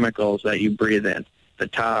 10,000 chemicals that you breathe in. The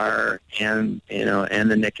tar and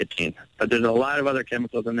the nicotine. But there's a lot of other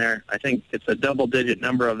chemicals in there. I think it's a double-digit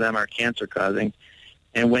number of them are cancer-causing.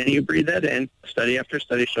 And when you breathe that in, study after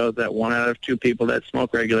study shows that 1 out of 2 people that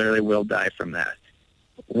smoke regularly will die from that.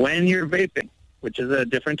 When you're vaping, which is a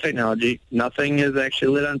different technology, nothing is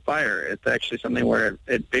actually lit on fire. It's actually something where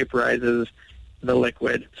it vaporizes the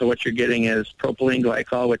liquid. So what you're getting is propylene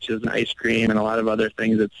glycol, which is an ice cream and a lot of other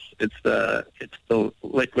things. It's the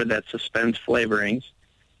liquid that suspends flavorings,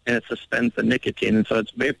 and it suspends the nicotine, and so it's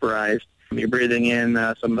vaporized. You're breathing in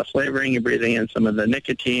some of the flavoring, you're breathing in some of the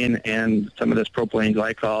nicotine and some of this propylene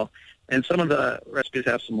glycol, and some of the recipes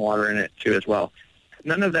have some water in it too as well.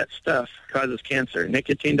 None of that stuff causes cancer.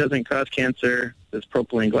 Nicotine doesn't cause cancer. This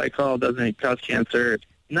propylene glycol doesn't cause cancer.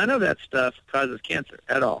 None of that stuff causes cancer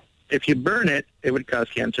at all. If you burn it, it would cause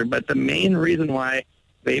cancer. But the main reason why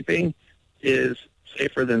vaping is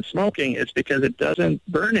safer than smoking is because it doesn't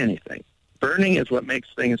burn anything. Burning is what makes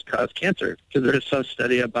things cause cancer, because there's some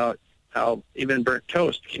study about how even burnt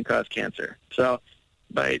toast can cause cancer. So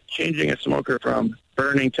by changing a smoker from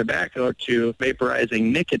burning tobacco to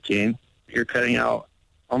vaporizing nicotine, you're cutting out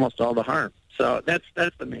almost all the harm. So that's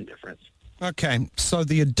the main difference. Okay, so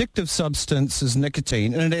the addictive substance is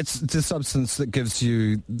nicotine, and it's the substance that gives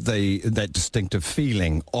you that distinctive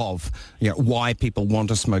feeling of why people want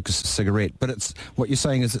to smoke a cigarette. But it's what you're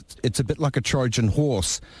saying is it's a bit like a Trojan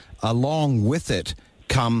horse. Along with it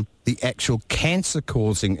come the actual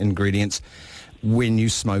cancer-causing ingredients when you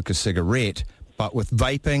smoke a cigarette. But with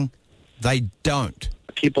vaping, they don't.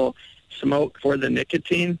 People smoke for the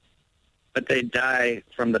nicotine, but they die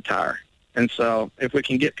from the tar. And so if we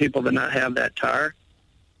can get people to not have that tar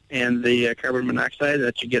and the carbon monoxide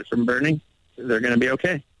that you get from burning, they're going to be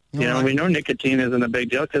okay. We know nicotine isn't a big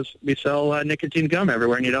deal because we sell nicotine gum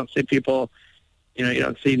everywhere, and you don't see people, you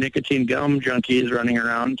don't see nicotine gum junkies running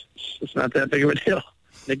around. It's not that big of a deal.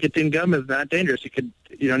 Nicotine gum is not dangerous.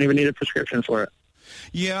 You don't even need a prescription for it.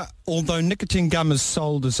 Yeah, although nicotine gum is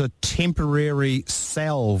sold as a temporary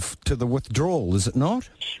salve to the withdrawal, is it not?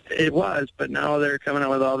 It was, but now they're coming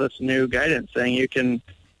out with all this new guidance saying you can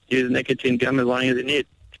use nicotine gum as long as you need.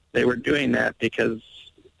 They were doing that because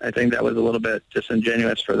I think that was a little bit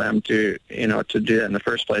disingenuous for them to do that in the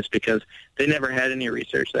first place, because they never had any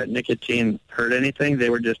research that nicotine hurt anything. They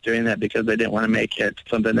were just doing that because they didn't want to make it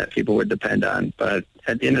something that people would depend on. But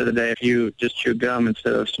at the end of the day, if you just chew gum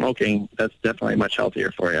instead of smoking, that's definitely much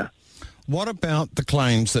healthier for you. What about the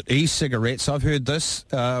claims that e-cigarettes, I've heard this,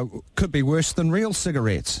 could be worse than real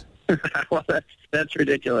cigarettes? Well, that's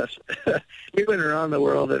ridiculous. We went around the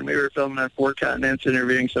world and we were filming on 4 continents,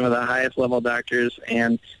 interviewing some of the highest level doctors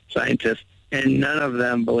and scientists, and none of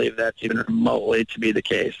them believe that's even remotely to be the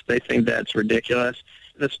case. They think that's ridiculous.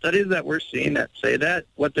 the studies that we're seeing that say that,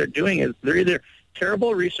 what they're doing is they're either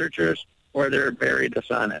terrible researchers or they're very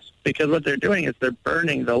dishonest, because what they're doing is they're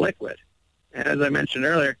burning the liquid. And as I mentioned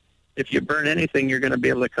earlier, if you burn anything, you're going to be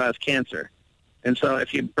able to cause cancer. And so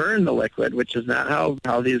if you burn the liquid, which is not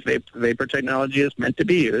how these vapor technology is meant to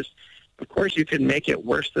be used, of course you can make it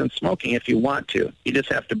worse than smoking if you want to. You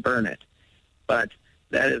just have to burn it. But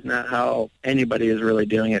that is not how anybody is really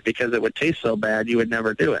doing it, because it would taste so bad you would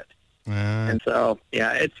never do it. And so,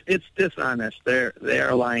 yeah, it's dishonest. They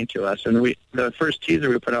are lying to us. And the first teaser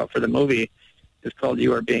we put out for the movie is called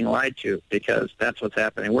 "You Are Being Lied To," because that's what's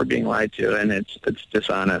happening. We're being lied to, and it's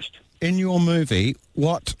dishonest. In your movie,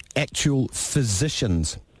 what actual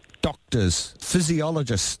physicians, doctors,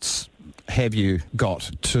 physiologists have you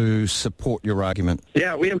got to support your argument?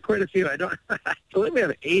 Yeah, we have quite a few. I believe we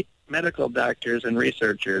have 8 medical doctors and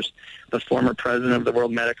researchers, the former president of the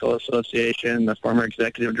World Medical Association, the former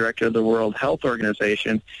executive director of the World Health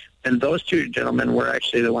Organization, and those 2 gentlemen were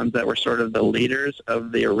actually the ones that were sort of the leaders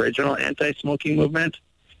of the original anti-smoking movement.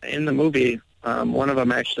 In the movie, one of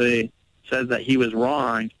them actually says that he was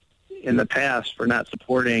wrong in the past for not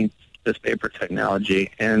supporting this vapor technology,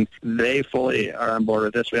 and they fully are on board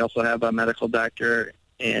with this. We also have a medical doctor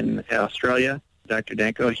in Australia, Dr.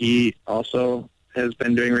 Danko. He also has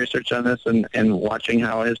been doing research on this and watching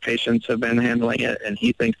how his patients have been handling it, and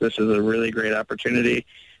he thinks this is a really great opportunity.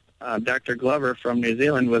 Dr. Glover from New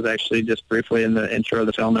Zealand was actually just briefly in the intro of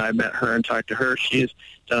the film, and I met her and talked to her. She's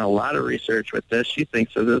done a lot of research with this. She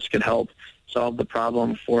thinks that this could help solve the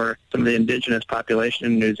problem for some of the indigenous population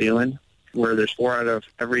in New Zealand, where there's 4 out of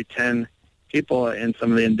every 10 people in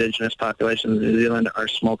some of the indigenous populations in New Zealand are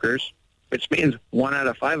smokers, which means 1 out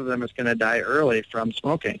of 5 of them is going to die early from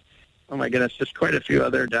smoking. Oh my goodness, just quite a few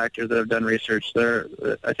other doctors that have done research.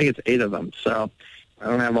 I think it's 8 of them. So I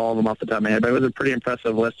don't have all of them off the top of my head, but it was a pretty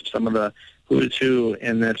impressive list of some of the who's who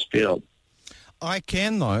in this field. I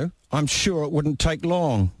can, though. I'm sure it wouldn't take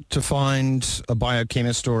long to find a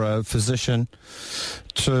biochemist or a physician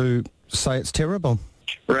to say it's terrible.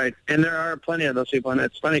 Right, and there are plenty of those people, and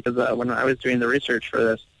it's funny because when I was doing the research for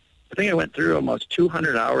this, I think I went through almost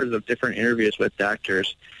 200 hours of different interviews with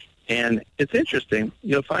doctors, and it's interesting.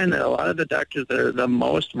 You'll find that a lot of the doctors that are the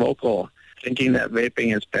most vocal thinking that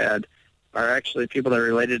vaping is bad are actually people that are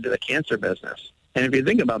related to the cancer business. And if you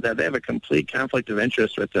think about that, they have a complete conflict of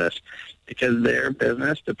interest with this, because their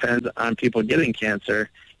business depends on people getting cancer.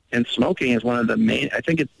 And smoking is one of the main, I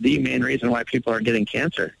think it's the main reason why people are getting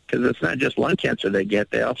cancer, because it's not just lung cancer they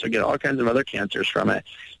get. They also get all kinds of other cancers from it.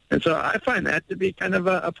 And so I find that to be kind of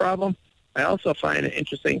a problem. I also find it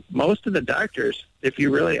interesting, most of the doctors, if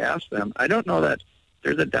you really ask them, I don't know that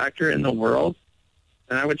there's a doctor in the world,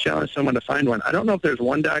 and I would challenge someone to find one. I don't know if there's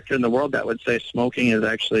one doctor in the world that would say smoking is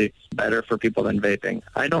actually better for people than vaping.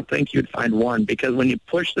 I don't think you'd find one, because when you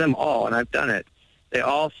push them all, and I've done it, they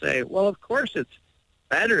all say, well, of course it's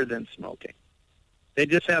better than smoking. They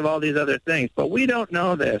just have all these other things. But we don't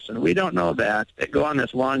know this and we don't know that. They go on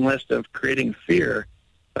this long list of creating fear.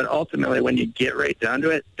 But ultimately, when you get right down to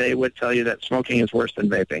it, they would tell you that smoking is worse than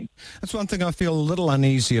vaping. That's one thing I feel a little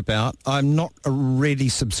uneasy about. I'm not really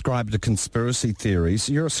subscribed to conspiracy theories.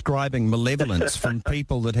 You're ascribing malevolence from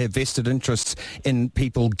people that have vested interests in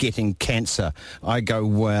people getting cancer. I go,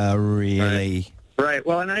 well, really? Right.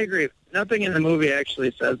 Well, and I agree. Nothing in the movie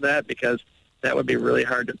actually says that, because that would be really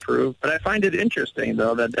hard to prove. But I find it interesting,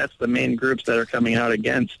 though, that that's the main groups that are coming out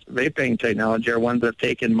against vaping technology are ones that have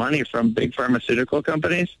taken money from big pharmaceutical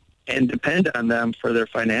companies and depend on them for their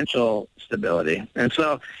financial stability. And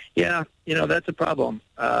so, yeah, that's a problem.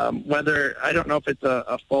 Whether, I don't know if it's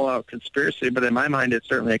a full-out conspiracy, but in my mind, it's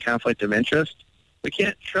certainly a conflict of interest. We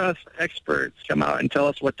can't trust experts come out and tell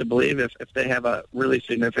us what to believe if they have a really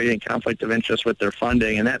significant conflict of interest with their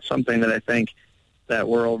funding. And that's something that I think that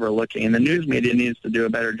we're overlooking. And the news media needs to do a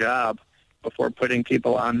better job before putting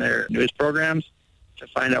people on their news programs to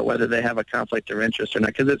find out whether they have a conflict of interest or not,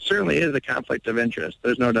 because it certainly is a conflict of interest.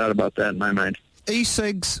 There's no doubt about that in my mind.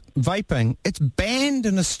 E-cigs, vaping, it's banned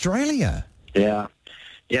in Australia. Yeah.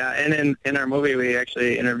 Yeah, and in our movie, we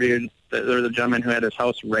actually interviewed, there was a gentleman who had his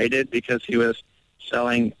house raided because he was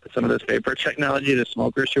selling some of this vapor technology to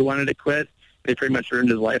smokers who wanted to quit. They pretty much ruined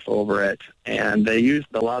his life over it, and they used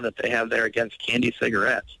the law that they have there against candy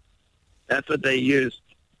cigarettes. That's what they used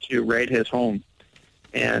to raid his home,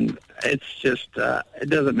 and it's just,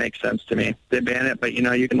 it doesn't make sense to me. They ban it, but,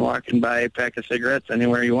 you can walk and buy a pack of cigarettes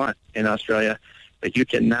anywhere you want in Australia, but you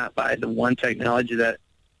cannot buy the one technology that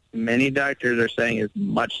many doctors are saying is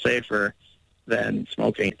much safer than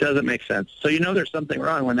smoking. It doesn't make sense. So there's something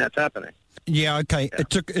wrong when that's happening. Yeah, okay.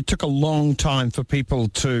 Yeah. It took a long time for people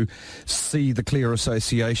to see the clear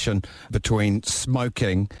association between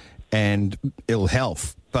smoking and ill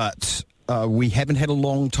health, but we haven't had a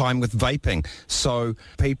long time with vaping. So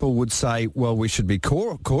people would say, well, we should be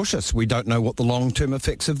cautious. We don't know what the long-term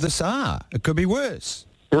effects of this are. It could be worse.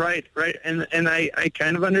 Right. And I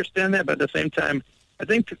kind of understand that, but at the same time, I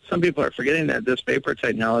think some people are forgetting that this vapor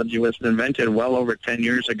technology was invented well over 10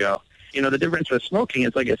 years ago. You know, the difference with smoking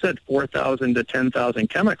is, like I said, 4,000 to 10,000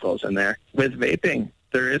 chemicals in there. With vaping,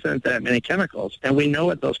 there isn't that many chemicals. And we know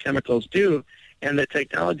what those chemicals do. And the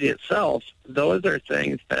technology itself, those are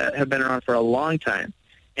things that have been around for a long time.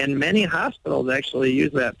 And many hospitals actually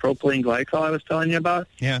use that propylene glycol I was telling you about.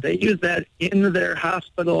 Yeah. They use that in their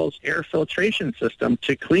hospital's air filtration system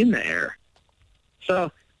to clean the air.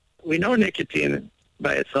 So we know nicotine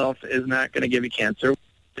by itself is not going to give you cancer.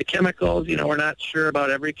 The chemicals, you know, we're not sure about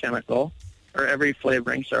every chemical or every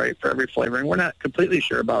flavoring, for every flavoring. We're not completely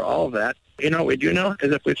sure about all of that. You know, what we do know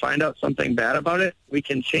is if we find out something bad about it, we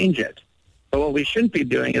can change it. But what we shouldn't be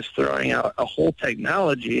doing is throwing out a whole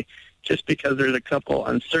technology just because there's a couple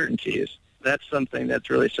uncertainties. That's something that's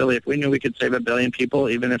really silly. If we knew we could save 1 billion people,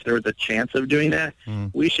 even if there was a chance of doing that,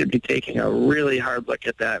 we should be taking a really hard look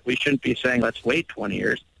at that. We shouldn't be saying, let's wait 20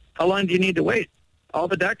 years. How long do you need to wait? All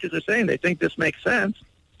the doctors are saying they think this makes sense.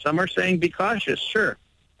 Some are saying be cautious, sure.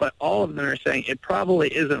 But all of them are saying it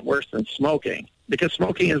probably isn't worse than smoking, because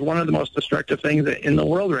smoking is one of the most destructive things in the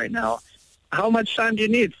world right now. How much time do you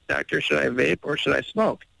need, doctor? Should I vape or should I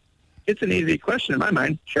smoke? It's an easy question in my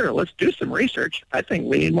mind. Sure, let's do some research. I think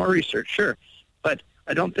we need more research, sure. But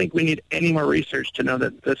I don't think we need any more research to know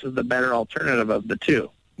that this is the better alternative of the two.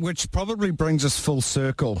 Which probably brings us full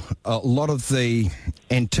circle. A lot of the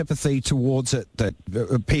antipathy towards it that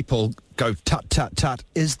people go tut, tut, tut,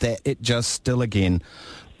 is that it just still again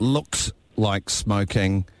looks like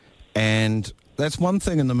smoking. And that's one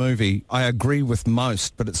thing in the movie I agree with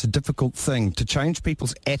most, but it's a difficult thing to change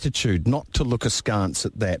people's attitude, not to look askance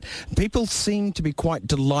at that. People seem to be quite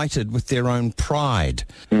delighted with their own pride,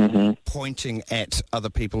 pointing at other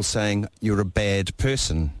people saying you're a bad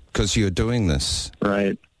person because you're doing this.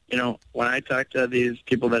 Right. You know, when I talk to these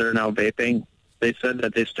people that are now vaping, they said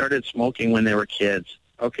that they started smoking when they were kids.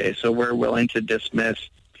 Okay, so we're willing to dismiss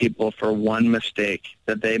people for one mistake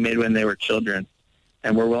that they made when they were children,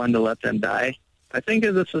 and we're willing to let them die. I think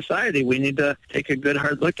as a society, we need to take a good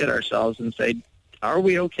hard look at ourselves and say, are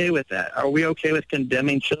we okay with that? Are we okay with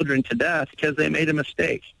condemning children to death because they made a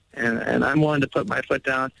mistake? And I'm willing to put my foot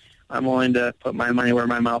down. I'm willing to put my money where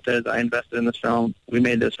my mouth is. I invested in this film. We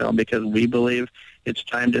made this film because we believe it's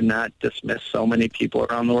time to not dismiss so many people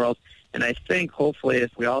around the world. And I think, hopefully,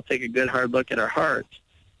 if we all take a good hard look at our hearts,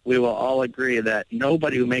 we will all agree that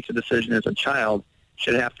nobody who makes a decision as a child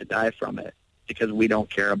should have to die from it because we don't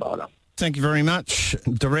care about them. Thank you very much,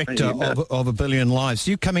 Director of A Billion Lives.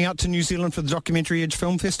 You coming out to New Zealand for the Documentary Edge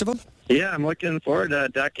Film Festival? Yeah, I'm looking forward.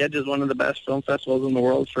 Doc Edge is one of the best film festivals in the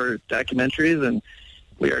world for documentaries, and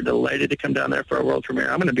we are delighted to come down there for our world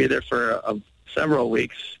premiere. I'm going to be there for several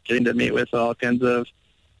weeks, getting to meet with all kinds of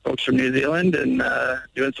folks from New Zealand and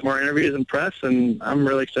doing some more interviews and press, and I'm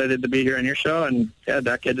really excited to be here on your show, and yeah,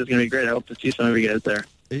 Doc Edge is going to be great. I hope to see some of you guys there.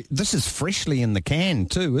 This is freshly in the can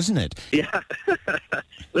too, isn't it? Yeah.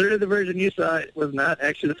 Literally the version you saw was not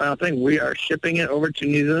actually the final thing. We are shipping it over to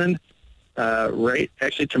New Zealand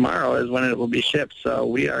actually tomorrow is when it will be shipped. So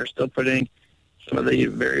we are still putting some of the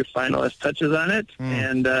very finalist touches on it,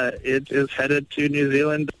 and it is headed to New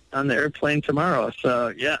Zealand on the airplane tomorrow.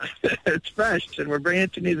 So, yeah, it's fresh, and we're bringing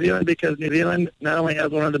it to New Zealand because New Zealand not only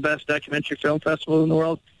has one of the best documentary film festivals in the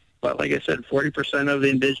world, but like I said, 40% of the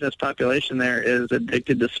indigenous population there is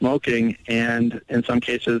addicted to smoking, and in some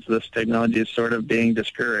cases this technology is sort of being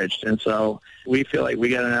discouraged. And so we feel like we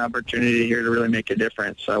got an opportunity here to really make a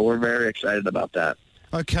difference. So we're very excited about that.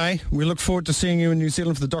 Okay, we look forward to seeing you in New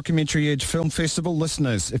Zealand for the Documentary Edge Film Festival.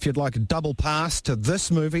 Listeners, if you'd like a double pass to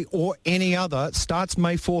this movie or any other, it starts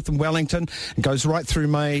May 4th in Wellington and goes right through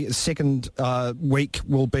May. Second week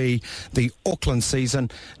will be the Auckland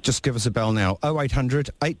season. Just give us a bell now, 0800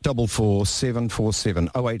 844 747,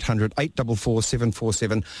 0800 844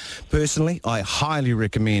 747. Personally, I highly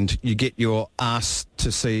recommend you get your ass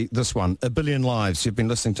to see this one, A Billion Lives. You've been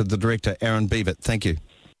listening to the director, Aaron Beaver. Thank you.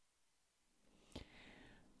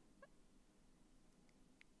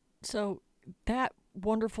 So that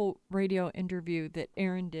wonderful radio interview that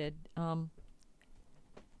Aaron did, I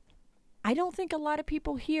don't think a lot of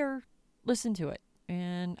people here listen to it,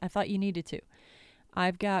 and I thought you needed to.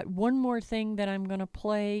 I've got one more thing that I'm going to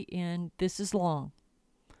play, and this is long.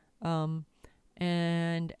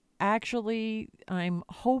 And actually, I'm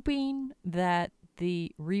hoping that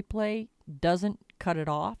the replay doesn't cut it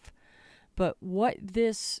off. But what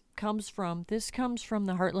this comes from the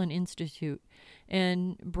Heartland Institute.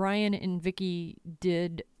 And Brian and Vicky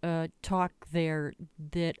did a talk there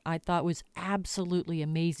that I thought was absolutely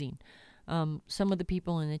amazing. Some of the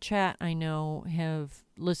people in the chat I know have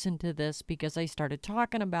listened to this because I started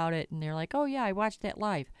talking about it, and they're like, oh yeah, I watched that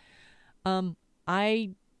live.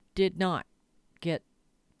 I did not get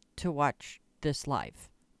to watch this live.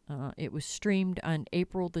 It was streamed on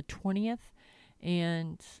April the 20th,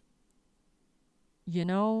 and you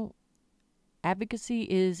know, advocacy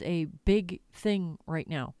is a big thing right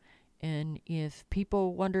now. And if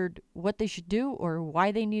people wondered what they should do or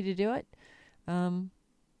why they need to do it,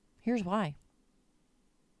 here's why.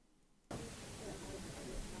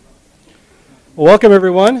 Welcome,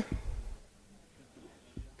 everyone.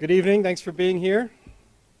 Good evening. Thanks for being here.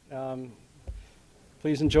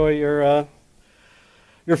 Please enjoy your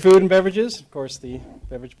food and beverages. Of course, the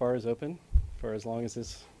beverage bar is open for as long as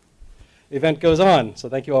this event goes on. So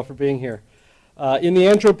thank you all for being here. In the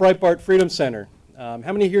Andrew Breitbart Freedom Center. How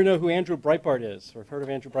many here know who Andrew Breitbart is or have heard of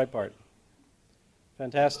Andrew Breitbart?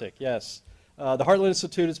 Fantastic, yes. The Heartland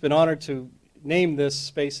Institute has been honored to name this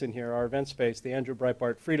space in here, our event space, the Andrew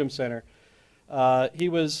Breitbart Freedom Center. He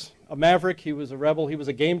was a maverick, he was a rebel, he was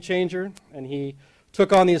a game changer, and he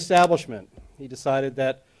took on the establishment. He decided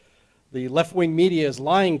that the left-wing media is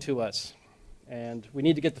lying to us, and we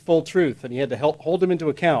need to get the full truth, and he had to hold him into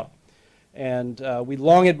account. And we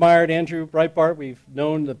long admired Andrew Breitbart. We've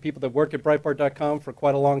known the people that work at Breitbart.com for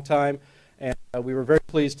quite a long time, and we were very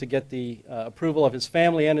pleased to get the approval of his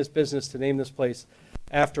family and his business to name this place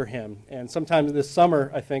after him. And sometime this summer,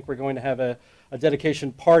 I think, we're going to have a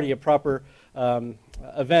dedication party, a proper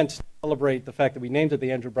event to celebrate the fact that we named it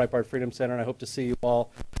the Andrew Breitbart Freedom Center, and I hope to see you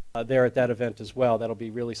all there at that event as well. That'll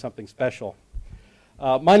be really something special.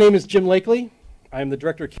 My name is Jim Lakely. I'm the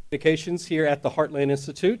Director of Communications here at the Heartland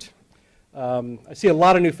Institute. I see a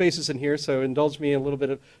lot of new faces in here, so indulge me a little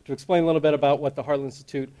bit to explain a little bit about what the Heartland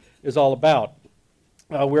Institute is all about.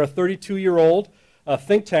 We're a 32-year-old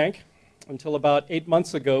think tank. Until about 8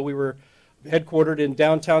 months ago, we were headquartered in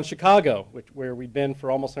downtown Chicago, where we've been for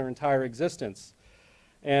almost our entire existence.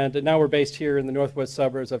 And now we're based here in the northwest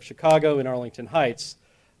suburbs of Chicago in Arlington Heights.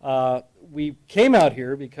 We came out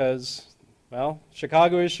here because, well,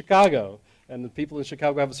 Chicago is Chicago, and the people in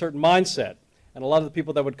Chicago have a certain mindset. And a lot of the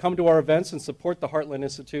people that would come to our events and support the Heartland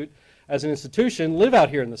Institute as an institution live out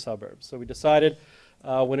here in the suburbs. So we decided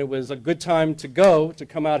when it was a good time to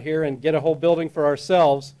come out here and get a whole building for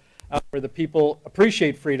ourselves where the people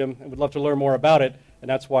appreciate freedom and would love to learn more about it, and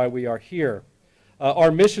that's why we are here.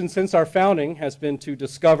 Our mission since our founding has been to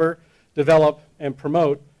discover, develop, and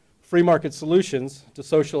promote free market solutions to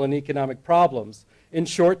social and economic problems. In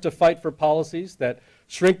short, to fight for policies that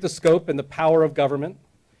shrink the scope and the power of government,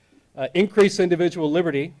 increase individual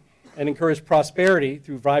liberty, and encourage prosperity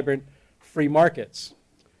through vibrant free markets.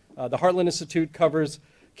 The Heartland Institute covers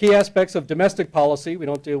key aspects of domestic policy. We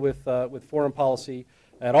don't deal with foreign policy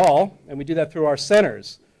at all, and we do that through our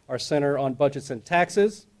centers. Our Center on Budgets and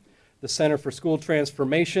Taxes, the Center for School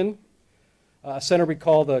Transformation, a center we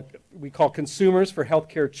call Consumers for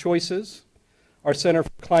Healthcare Choices, our Center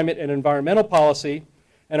for Climate and Environmental Policy,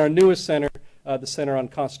 and our newest center, the Center on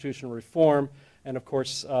Constitutional Reform. And of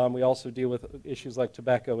course, we also deal with issues like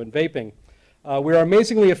tobacco and vaping. We are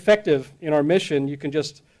amazingly effective in our mission. You can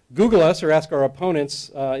just Google us or ask our opponents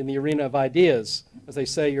in the arena of ideas. As they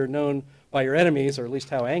say, you're known by your enemies, or at least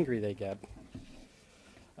how angry they get.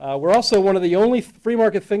 We're also one of the only free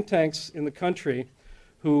market think tanks in the country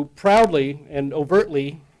who proudly and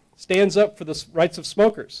overtly stands up for the rights of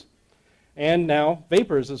smokers, and now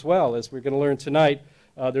vapers as well. As we're going to learn tonight,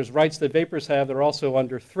 there's rights that vapers have that are also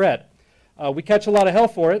under threat. We catch a lot of hell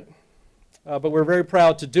for it, but we're very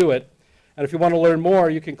proud to do it. And if you want to learn more,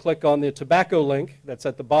 you can click on the tobacco link that's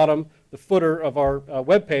at the bottom, the footer of our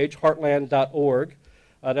webpage, heartland.org.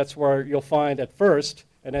 That's where you'll find at first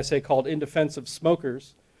an essay called In Defense of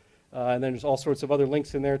Smokers. And then there's all sorts of other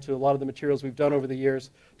links in there to a lot of the materials we've done over the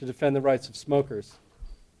years to defend the rights of smokers.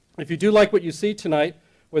 If you do like what you see tonight,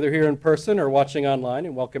 whether here in person or watching online,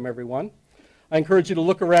 and welcome everyone, I encourage you to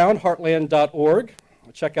look around heartland.org,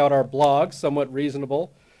 check out our blog, Somewhat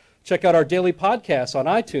Reasonable, check out our daily podcast on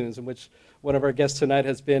iTunes, in which one of our guests tonight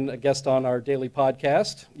has been a guest on our daily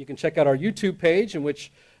podcast. You can check out our YouTube page, in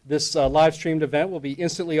which this live-streamed event will be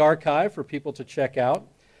instantly archived for people to check out.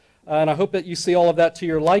 And I hope that you see all of that to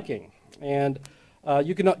your liking. And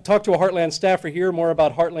you can talk to a Heartland staffer here more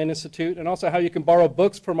about Heartland Institute, and also how you can borrow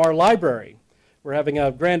books from our library. We're having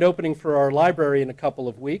a grand opening for our library in a couple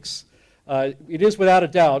of weeks. It is without a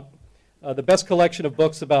doubt the best collection of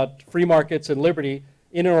books about free markets and liberty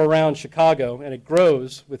in or around Chicago, and it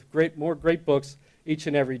grows with more great books each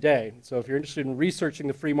and every day. So if you're interested in researching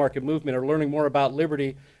the free market movement or learning more about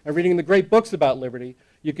liberty and reading the great books about liberty,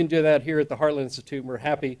 you can do that here at the Heartland Institute, and we're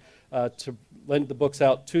happy to lend the books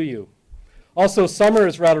out to you. Also, summer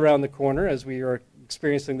is right around the corner as we are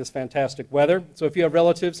experiencing this fantastic weather. So if you have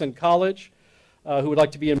relatives in college who would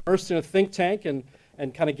like to be immersed in a think tank and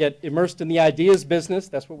kind of get immersed in the ideas business,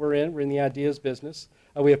 that's what we're in. We're in the ideas business.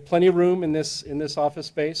 We have plenty of room in this office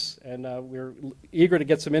space, and we're eager to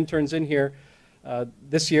get some interns in here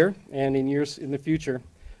this year and in years in the future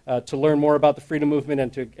to learn more about the freedom movement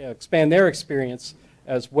and to expand their experience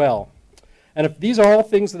as well. And if these are all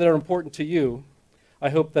things that are important to you, I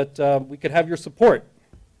hope that we could have your support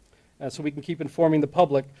so we can keep informing the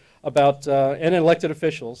public about, and elected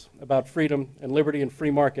officials, about freedom and liberty and free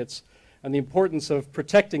markets and the importance of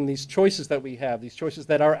protecting these choices that we have, these choices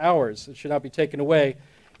that are ours. It should not be taken away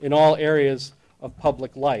in all areas of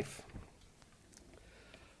public life.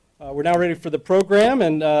 We're now ready for the program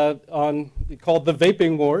and called The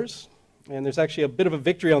Vaping Wars. And there's actually a bit of a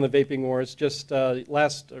victory on the Vaping Wars. Just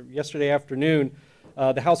yesterday afternoon,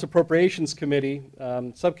 the House Appropriations Committee,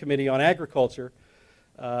 Subcommittee on Agriculture,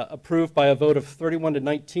 approved by a vote of 31 to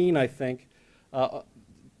 19, I think,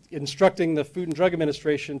 instructing the Food and Drug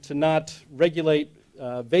Administration to not regulate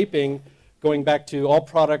vaping going back to all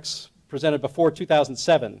products presented before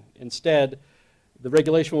 2007. Instead, the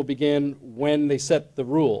regulation will begin when they set the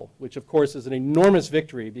rule, which of course is an enormous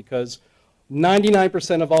victory because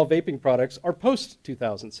 99% of all vaping products are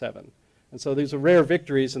post-2007. And so these are rare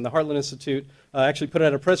victories, and the Heartland Institute actually put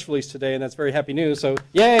out a press release today, and that's very happy news. So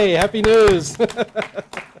yay, happy news!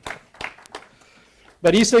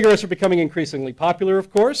 But e-cigarettes are becoming increasingly popular, of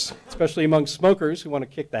course, especially among smokers who want to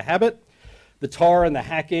kick the habit, the tar and the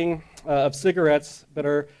hacking of cigarettes, but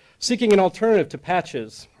are seeking an alternative to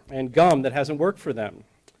patches and gum that hasn't worked for them.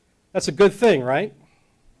 That's a good thing, right?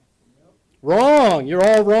 Yep. Wrong. You're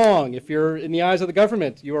all wrong. If you're in the eyes of the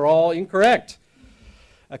government, you are all incorrect.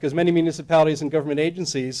 Because many municipalities and government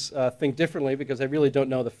agencies think differently because they really don't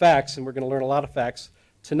know the facts, and we're going to learn a lot of facts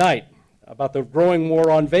tonight about the growing war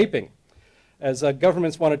on vaping. As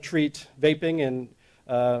governments want to treat vaping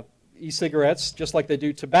and e-cigarettes just like they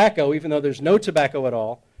do tobacco, even though there's no tobacco at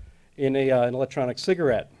all in an electronic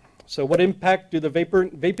cigarette. So what impact do the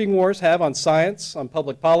vaping wars have on science, on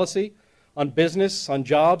public policy, on business, on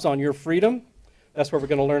jobs, on your freedom? That's what we're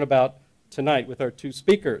going to learn about tonight with our two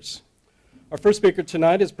speakers. Our first speaker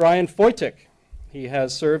tonight is Brian Foytik. He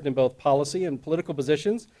has served in both policy and political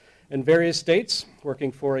positions in various states,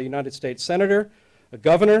 working for a United States Senator, a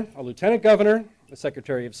governor, a lieutenant governor, a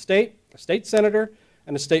secretary of state, a state senator,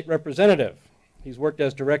 and a state representative. He's worked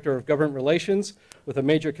as director of government relations with a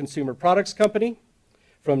major consumer products company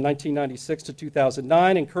from 1996 to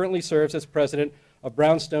 2009 and currently serves as president of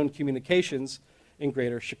Brownstone Communications in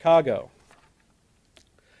Greater Chicago.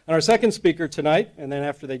 And our second speaker tonight, and then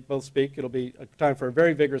after they both speak, it'll be a time for a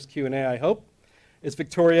very vigorous Q&A, I hope, is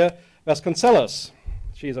Victoria Vasconcelos.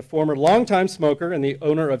 She is a former longtime smoker and the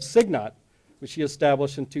owner of Signot, which she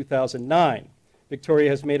established in 2009. Victoria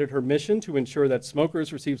has made it her mission to ensure that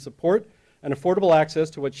smokers receive support and affordable access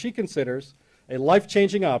to what she considers a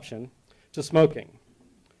life-changing option to smoking.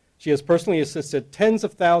 She has personally assisted tens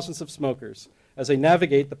of thousands of smokers as they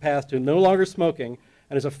navigate the path to no longer smoking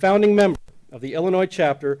and is a founding member of the Illinois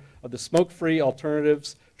chapter of the Smoke-Free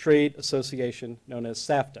Alternatives Trade Association, known as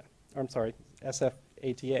SAFTA. I'm sorry,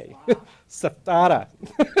 SFATA. SAFTA.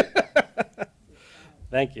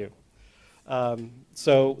 Thank you.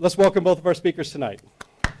 So let's welcome both of our speakers tonight.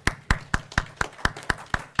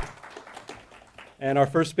 And our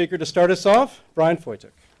first speaker to start us off, Brian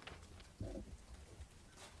Foytik.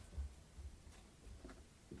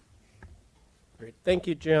 Great. Thank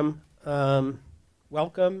you, Jim.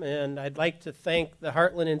 Welcome, and I'd like to thank the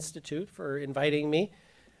Heartland Institute for inviting me.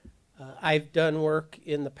 I've done work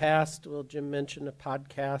in the past. Well, Jim mentioned a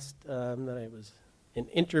podcast that I was an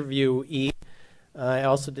interviewee. I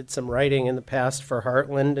also did some writing in the past for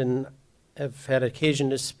Heartland and have had occasion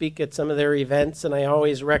to speak at some of their events, and I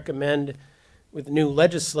always recommend with new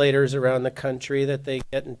legislators around the country that they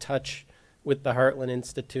get in touch with the Heartland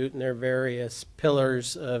Institute and their various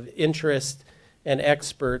pillars of interest and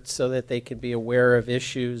experts so that they can be aware of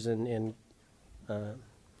issues, and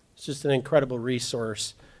it's just an incredible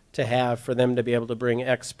resource to have for them to be able to bring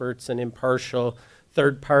experts and impartial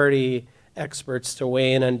third-party experts to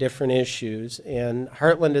weigh in on different issues. And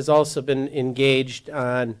Heartland has also been engaged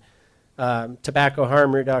on tobacco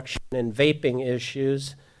harm reduction and vaping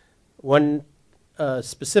issues. One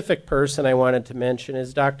specific person I wanted to mention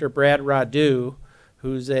is Dr. Brad Radu,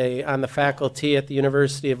 who's on the faculty at the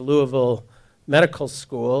University of Louisville medical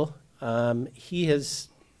school. He is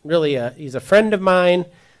really he's a friend of mine,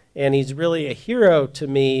 and he's really a hero to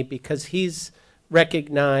me because he's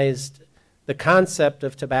recognized the concept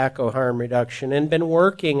of tobacco harm reduction and been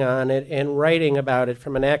working on it and writing about it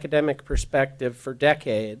from an academic perspective for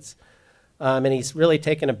decades. And he's really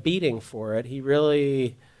taken a beating for it. He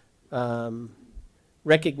really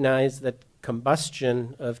recognized that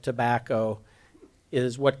combustion of tobacco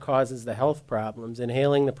is what causes the health problems.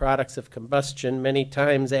 Inhaling the products of combustion many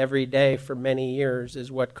times every day for many years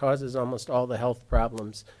is what causes almost all the health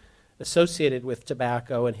problems associated with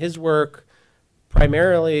tobacco. And his work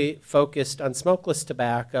primarily focused on smokeless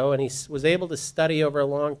tobacco, and he was able to study over a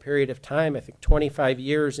long period of time, I think 25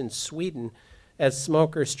 years in Sweden, as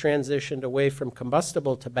smokers transitioned away from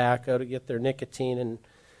combustible tobacco to get their nicotine and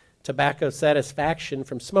tobacco satisfaction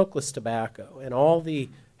from smokeless tobacco. And all the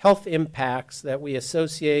health impacts that we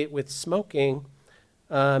associate with smoking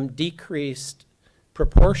decreased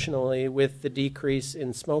proportionally with the decrease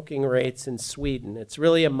in smoking rates in Sweden. It's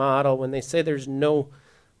really a model. When they say there's no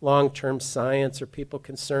long-term science or people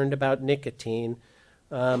concerned about nicotine,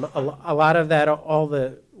 a lot of that, all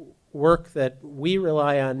the work that we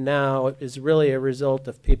rely on now is really a result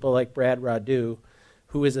of people like Brad Radu,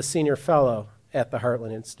 who is a senior fellow at the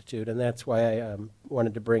Heartland Institute, and that's why I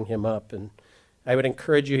wanted to bring him up. And I would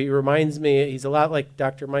encourage you, he reminds me, he's a lot like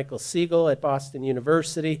Dr. Michael Siegel at Boston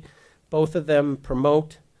University. Both of them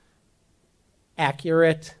promote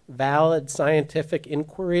accurate, valid scientific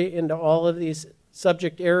inquiry into all of these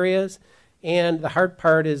subject areas, and the hard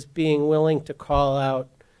part is being willing to call out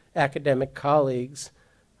academic colleagues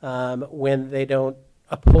when they don't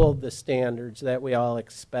uphold the standards that we all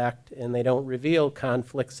expect and they don't reveal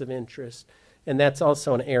conflicts of interest. And that's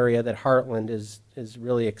also an area that Heartland is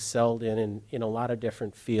really excelled in a lot of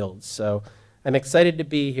different fields. So I'm excited to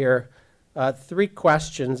be here. 3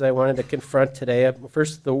 questions I wanted to confront today.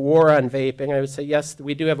 First, the war on vaping. I would say, yes,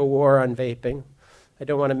 we do have a war on vaping. I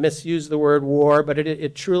don't want to misuse the word war, but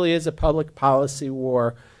it truly is a public policy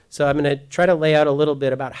war. So I'm going to try to lay out a little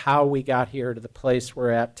bit about how we got here to the place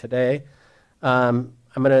we're at today. I'm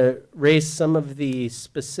going to raise some of the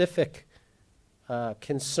specific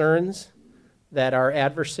concerns that our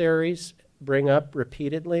adversaries bring up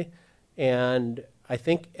repeatedly. And I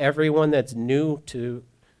think everyone that's new to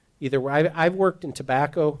either, I've worked in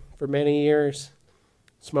tobacco for many years,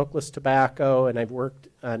 smokeless tobacco, and I've worked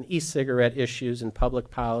on e-cigarette issues and public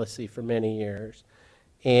policy for many years.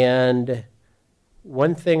 And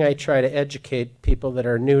one thing I try to educate people that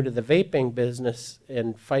are new to the vaping business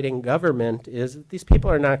and fighting government is that these people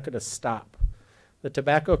are not going to stop. The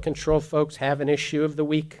tobacco control folks have an issue of the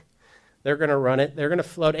week. They're going to run it. They're going to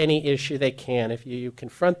float any issue they can. If you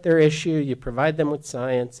confront their issue, you provide them with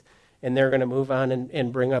science, and they're going to move on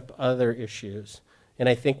and bring up other issues. And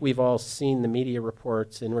I think we've all seen the media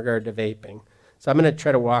reports in regard to vaping. So I'm going to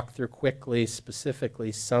try to walk through quickly,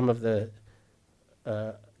 specifically, some of the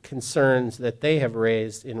concerns that they have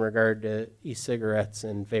raised in regard to e-cigarettes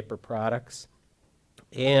and vapor products.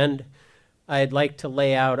 And I'd like to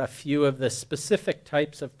lay out a few of the specific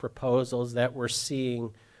types of proposals that we're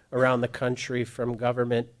seeing around the country from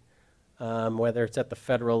government, whether it's at the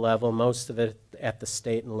federal level, most of it at the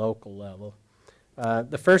state and local level.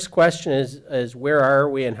 The first question is where are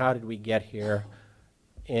we and how did we get here?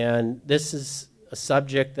 And this is a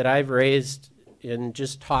subject that I've raised in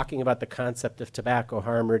just talking about the concept of tobacco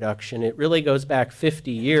harm reduction. It really goes back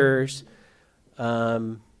 50 years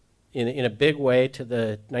in a big way to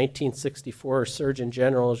the 1964 Surgeon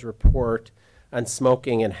General's report on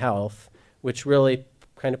smoking and health, which really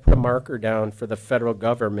kind of put a marker down for the federal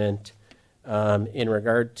government in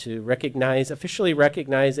regard to officially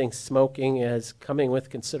recognizing smoking as coming with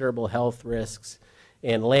considerable health risks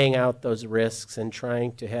and laying out those risks and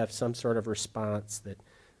trying to have some sort of response that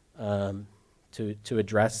to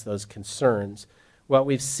address those concerns. What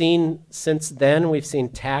we've seen since then, we've seen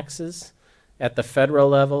taxes at the federal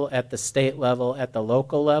level, at the state level, at the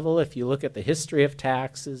local level. If you look at the history of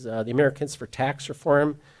taxes, the Americans for Tax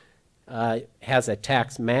Reform has a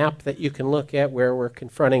tax map that you can look at where we're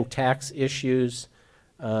confronting tax issues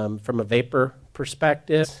from a vapor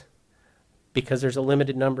perspective because there's a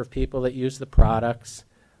limited number of people that use the products,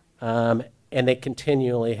 and they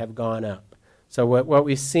continually have gone up. So what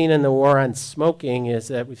we've seen in the war on smoking is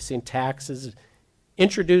that we've seen taxes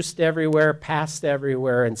introduced everywhere, passed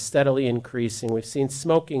everywhere, and steadily increasing. We've seen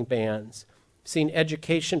smoking bans. We've seen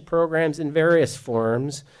education programs in various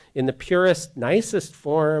forms. In the purest, nicest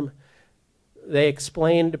form, they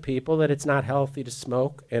explain to people that it's not healthy to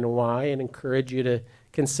smoke and why, and encourage you to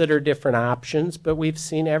consider different options. But we've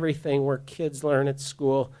seen everything where kids learn at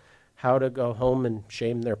school how to go home and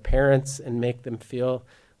shame their parents and make them feel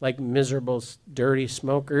like miserable, dirty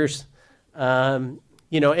smokers. And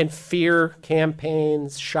fear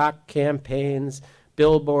campaigns, shock campaigns,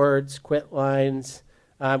 billboards, quit lines.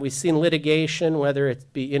 We've seen litigation, whether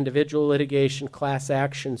it be individual litigation, class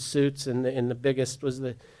action suits, and the biggest was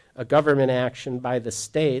a government action by the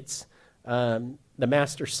states. The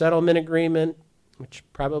Master Settlement Agreement, which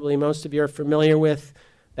probably most of you are familiar with,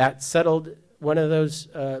 that settled one of those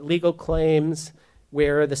legal claims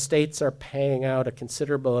where the states are paying out a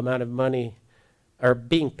considerable amount of money, are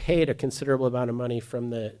being paid a considerable amount of money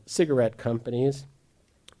from the cigarette companies.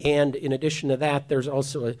 And in addition to that, there's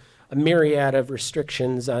also a myriad of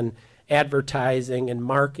restrictions on advertising and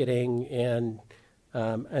marketing and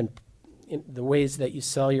the ways that you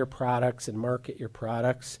sell your products and market your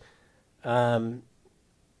products. And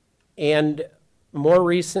more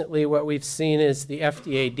recently, what we've seen is the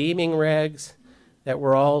FDA deeming regs that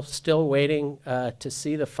we're all still waiting to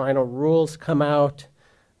see the final rules come out.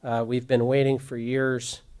 We've been waiting for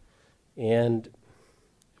years, and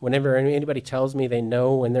whenever anybody tells me they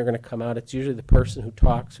know when they're going to come out, it's usually the person who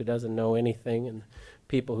talks who doesn't know anything, and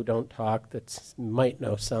people who don't talk that might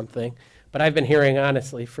know something. But I've been hearing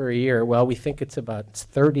honestly for a year, well, we think it's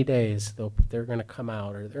 30 days they're going to come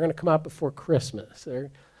out, or they're going to come out before Christmas.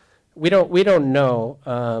 We don't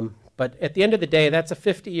know, but at the end of the day, that's a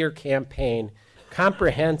 50-year campaign,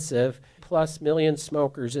 comprehensive, plus million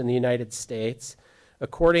smokers in the United States.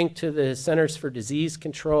 According to the Centers for Disease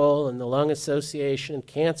Control and the Lung Association and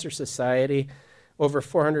Cancer Society, over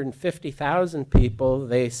 450,000 people,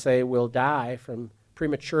 they say, will die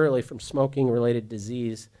prematurely from smoking-related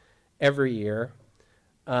disease every year.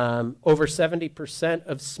 Over 70%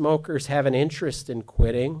 of smokers have an interest in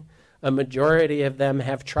quitting. A majority of them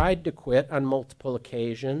have tried to quit on multiple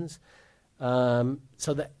occasions. So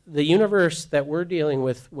the universe that we're dealing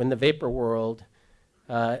with when the vapor world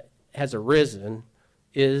has arisen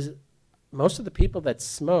is most of the people that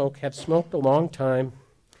smoke have smoked a long time,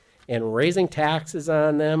 and raising taxes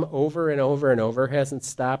on them over and over and over hasn't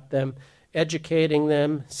stopped them. Educating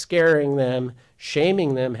them, scaring them,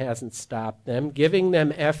 shaming them hasn't stopped them. Giving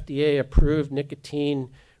them FDA-approved nicotine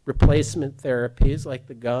replacement therapies like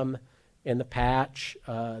the gum and the patch,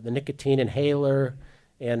 the nicotine inhaler,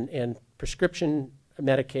 and prescription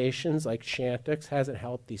medications like Chantix hasn't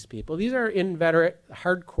helped these people. These are inveterate,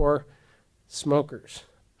 hardcore smokers.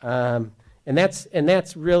 And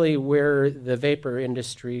that's really where the vapor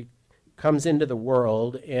industry comes into the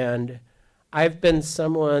world. And I've been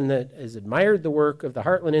someone that has admired the work of the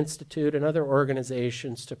Heartland Institute and other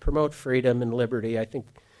organizations to promote freedom and liberty. I think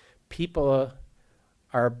people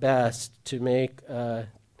are best to make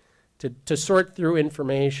to sort through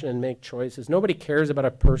information and make choices. Nobody cares about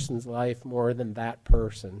a person's life more than that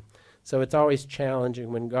person. So it's always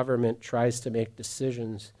challenging when government tries to make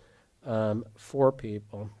decisions for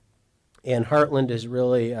people. And Heartland has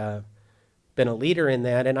really been a leader in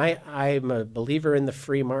that. And I'm a believer in the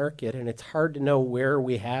free market, and it's hard to know where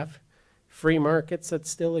we have free markets that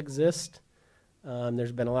still exist.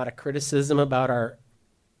 There's been a lot of criticism about our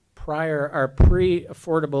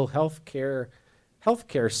pre-affordable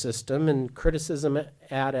healthcare system, and criticism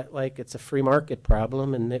at it like it's a free market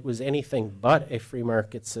problem, and it was anything but a free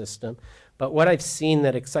market system. But what I've seen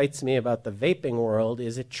that excites me about the vaping world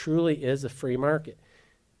is it truly is a free market.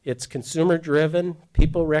 It's consumer driven.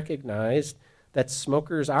 People recognize that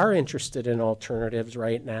smokers are interested in alternatives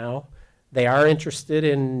right now. They are interested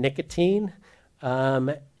in nicotine,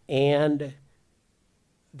 and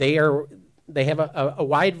they have a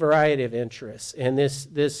wide variety of interests. And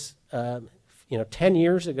this 10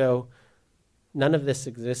 years ago, none of this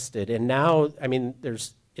existed. And now,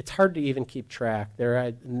 it's hard to even keep track. There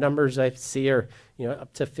are numbers I see are,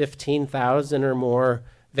 up to 15,000 or more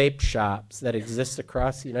vape shops that exist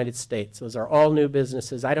across the United States. Those are all new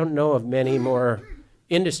businesses. I don't know of many more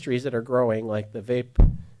industries that are growing like the vape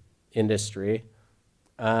industry.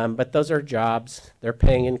 But those are jobs. They're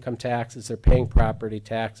paying income taxes. They're paying property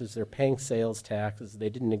taxes. They're paying sales taxes. They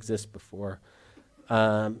didn't exist before.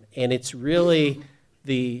 And it's really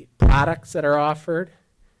the products that are offered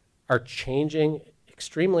are changing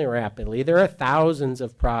extremely rapidly. There are thousands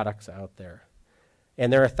of products out there,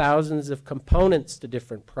 and there are thousands of components to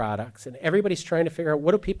different products, and everybody's trying to figure out,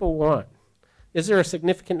 what do people want? Is there a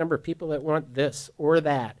significant number of people that want this or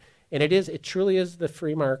that? And it truly is the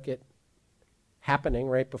free market happening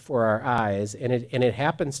right before our eyes, and it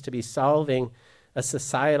happens to be solving a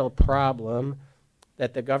societal problem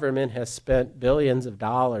that the government has spent billions of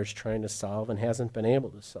dollars trying to solve and hasn't been able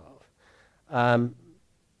to solve.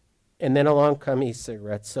 And then along come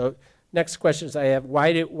e-cigarettes. So next questions I have,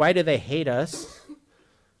 why do they hate us?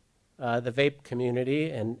 the vape community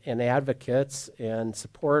and advocates and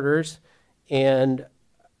supporters. And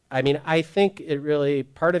I mean, I think it really,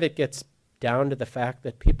 part of it gets down to the fact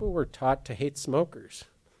that people were taught to hate smokers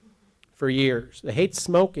for years. They hate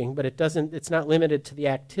smoking, but it's not limited to the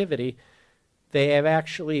activity. They have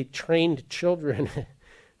actually trained children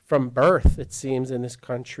from birth, it seems, in this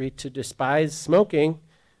country to despise smoking.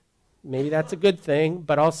 Maybe that's a good thing,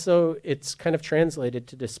 but also it's kind of translated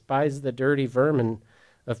to despise the dirty vermin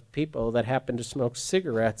of people that happen to smoke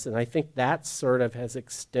cigarettes. And I think that sort of has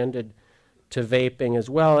extended to vaping as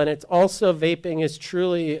well. And it's also, vaping is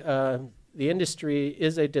truly, the industry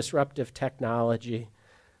is a disruptive technology.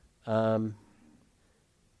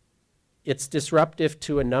 It's disruptive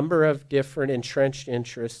to a number of different entrenched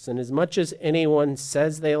interests. And as much as anyone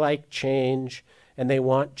says they like change and they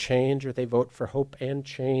want change, or they vote for hope and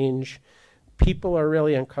change, people are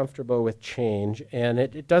really uncomfortable with change. And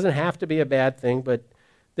it doesn't have to be a bad thing, but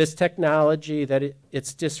this technology that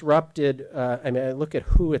it's disrupted, I mean, I look at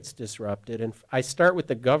who it's disrupted, and I start with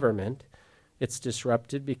the government. It's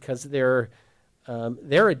disrupted because they're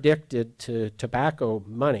addicted to tobacco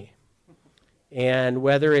money. And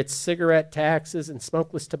whether it's cigarette taxes and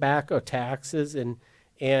smokeless tobacco taxes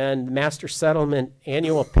and master settlement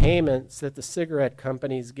annual payments that the cigarette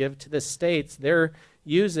companies give to the states, they're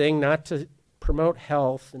using not to promote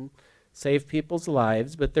health and save people's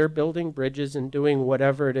lives, but they're building bridges and doing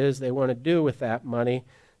whatever it is they want to do with that money.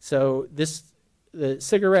 So the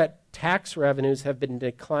cigarette tax revenues have been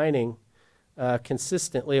declining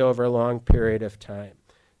consistently over a long period of time.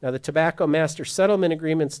 Now, the tobacco master settlement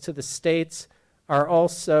agreements to the states are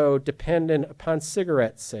also dependent upon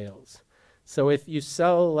cigarette sales. So if you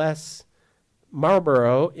sell less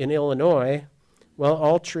Marlboro in Illinois, well,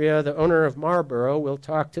 Altria, the owner of Marlboro, will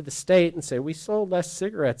talk to the state and say, we sold less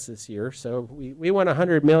cigarettes this year, so we want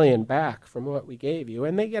 $100 million back from what we gave you,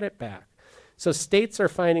 and they get it back. So states are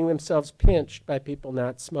finding themselves pinched by people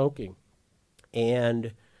not smoking,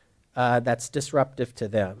 and that's disruptive to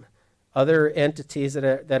them. Other entities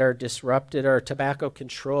that are disrupted are tobacco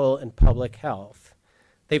control and public health.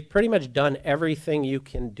 They've pretty much done everything you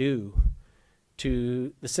can do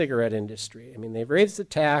to the cigarette industry. I mean, they've raised the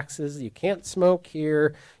taxes. You can't smoke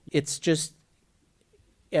here. It's just,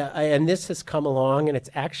 and this has come along, and it's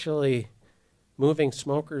actually moving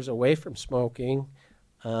smokers away from smoking.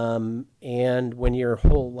 And when your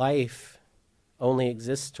whole life only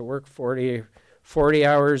exists to work 40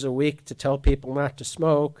 hours a week to tell people not to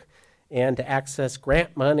smoke, and to access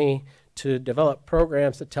grant money to develop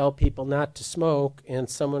programs to tell people not to smoke, and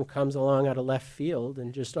someone comes along out of left field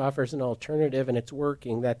and just offers an alternative and it's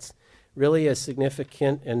working, that's really a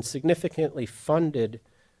significant and significantly funded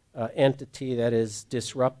entity that is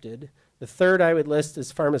disrupted. The third I would list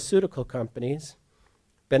is pharmaceutical companies.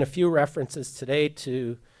 Been a few references today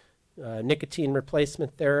to nicotine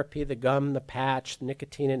replacement therapy, the gum, the patch, the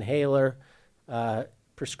nicotine inhaler,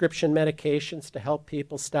 prescription medications to help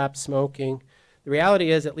people stop smoking. The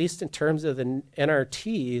reality is, at least in terms of the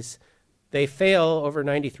NRTs, they fail over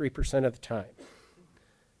 93% of the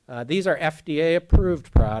time. These are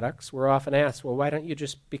FDA-approved products. We're often asked, well, why don't you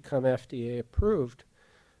just become FDA-approved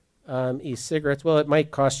e-cigarettes? Well, it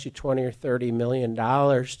might cost you $20 or $30 million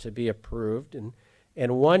to be approved. And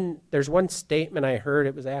there's one statement I heard,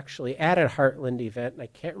 it was actually at a Heartland event, and I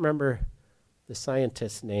can't remember the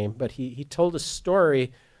scientist's name, but he told a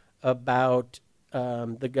story about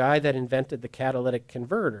the guy that invented the catalytic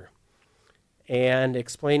converter and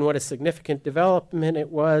explained what a significant development it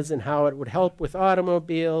was and how it would help with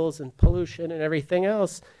automobiles and pollution and everything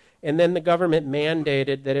else. And then the government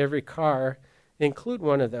mandated that every car include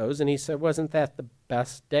one of those. And he said, wasn't that the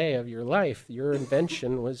best day of your life? Your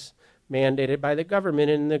invention was mandated by the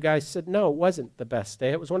government. And the guy said, no, it wasn't the best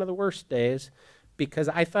day. It was one of the worst days, because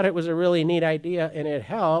I thought it was a really neat idea and it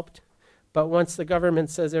helped, but once the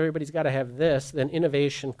government says everybody's got to have this, then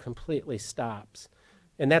innovation completely stops.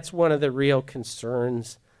 And that's one of the real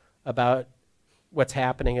concerns about what's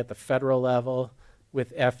happening at the federal level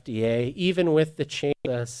with FDA, even with the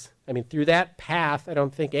changes. I mean, through that path, I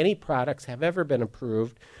don't think any products have ever been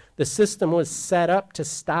approved. The system was set up to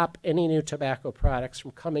stop any new tobacco products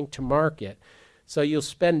from coming to market. So you'll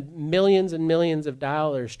spend millions and millions of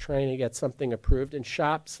dollars trying to get something approved. And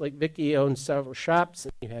shops, like Vicky owns several shops,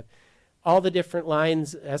 and you have all the different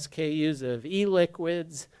lines, SKUs of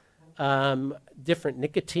e-liquids, different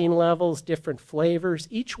nicotine levels, different flavors.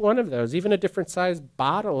 Each one of those, even a different size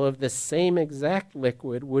bottle of the same exact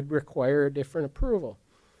liquid, would require a different approval.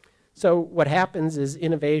 So what happens is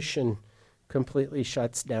innovation completely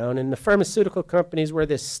shuts down. And the pharmaceutical companies where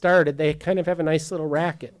this started, they kind of have a nice little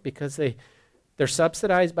racket because they They're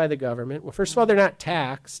subsidized by the government. Well, first of all, they're not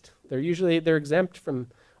taxed. They're exempt from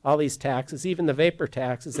all these taxes, even the vapor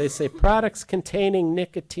taxes. They say products containing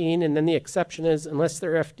nicotine, and then the exception is unless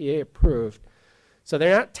they're FDA approved. So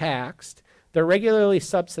they're not taxed. They're regularly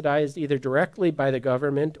subsidized either directly by the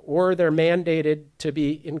government, or they're mandated to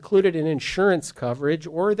be included in insurance coverage,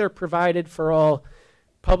 or they're provided for all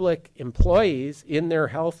public employees in their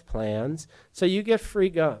health plans. So you get free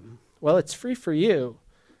gum. Well, it's free for you,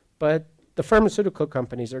 but the pharmaceutical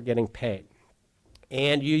companies are getting paid.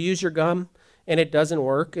 And you use your gum and it doesn't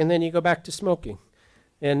work, and then you go back to smoking.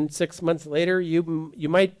 And 6 months later, you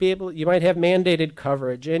might have mandated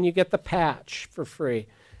coverage, and you get the patch for free.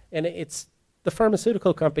 And it's the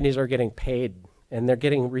pharmaceutical companies are getting paid, and they're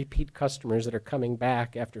getting repeat customers that are coming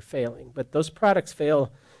back after failing. But those products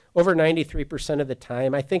fail over 93% of the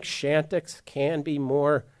time. I think Chantix can be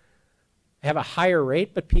have a higher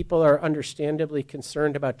rate, but people are understandably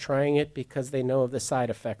concerned about trying it because they know of the side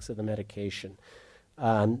effects of the medication.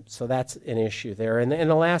 So that's an issue there. And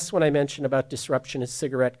the last one I mentioned about disruption is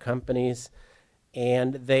cigarette companies.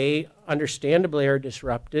 And they understandably are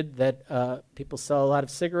disrupted that people sell a lot of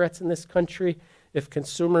cigarettes in this country. If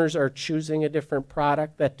consumers are choosing a different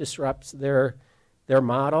product, that disrupts their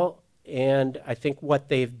model. And I think what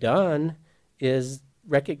they've done is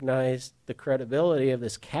recognized the credibility of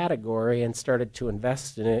this category and started to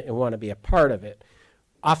invest in it and want to be a part of it.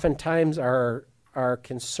 Oftentimes our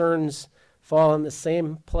concerns fall in the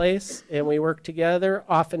same place and we work together.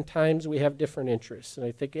 Oftentimes we have different interests, and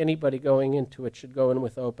I think anybody going into it should go in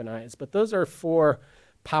with open eyes. But those are 4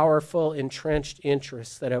 powerful, entrenched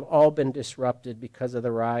interests that have all been disrupted because of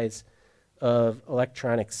the rise of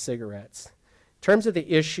electronic cigarettes. In terms of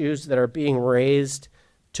the issues that are being raised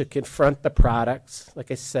to confront the products, like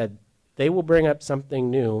I said, they will bring up something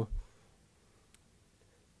new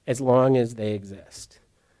as long as they exist.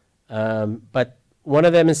 But one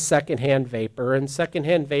of them is secondhand vapor, and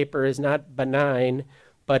secondhand vapor is not benign,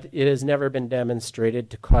 but it has never been demonstrated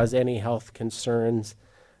to cause any health concerns.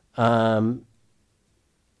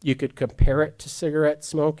 You could compare it to cigarette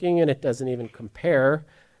smoking, and it doesn't even compare.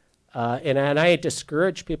 And I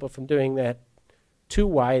discourage people from doing that too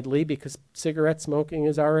widely because cigarette smoking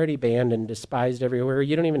is already banned and despised everywhere.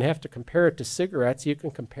 You don't even have to compare it to cigarettes. You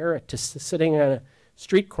can compare it to sitting on a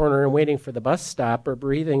street corner and waiting for the bus stop or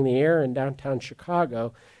breathing the air in downtown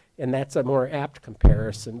Chicago, and that's a more apt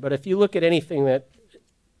comparison. But if you look at anything that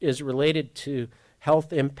is related to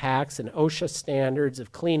health impacts and OSHA standards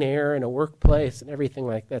of clean air in a workplace and everything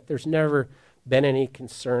like that, there's never been any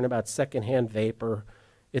concern about secondhand vapor.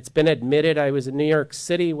 It's been admitted. I was in New York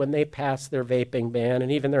City when they passed their vaping ban, and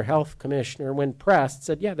even their health commissioner, when pressed,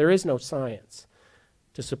 said, yeah, there is no science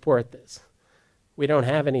to support this. We don't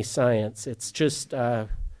have any science. It's just,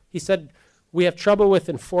 he said, we have trouble with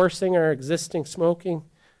enforcing our existing smoking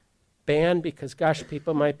ban because, gosh,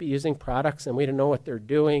 people might be using products and we don't know what they're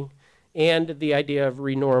doing. And the idea of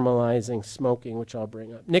renormalizing smoking, which I'll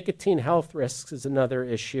bring up. Nicotine health risks is another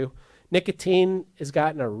issue. Nicotine has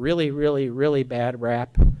gotten a really, really, really bad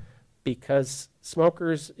rap because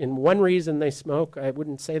smokers, in one reason they smoke, I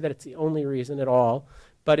wouldn't say that it's the only reason at all,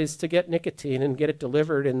 but is to get nicotine and get it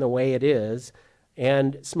delivered in the way it is.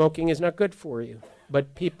 And smoking is not good for you.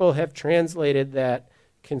 But people have translated that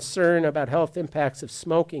concern about health impacts of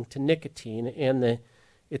smoking to nicotine, and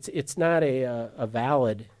it's not a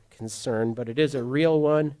valid concern, but it is a real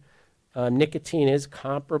one. Nicotine is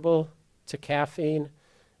comparable to caffeine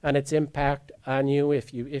on its impact on you.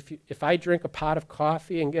 If I drink a pot of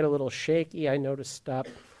coffee and get a little shaky, I know to stop,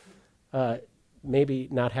 maybe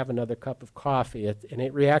not have another cup of coffee, and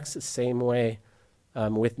it reacts the same way.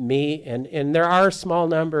 With me, and there are a small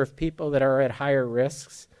number of people that are at higher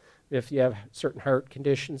risks if you have certain heart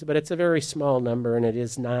conditions, but it's a very small number, and it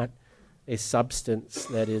is not a substance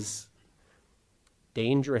that is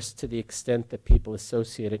dangerous to the extent that people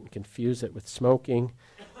associate it and confuse it with smoking.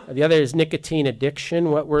 The other is nicotine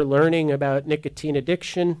addiction. What we're learning about nicotine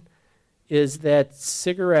addiction is that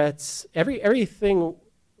cigarettes, everything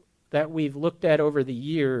that we've looked at over the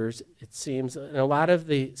years, it seems, and a lot of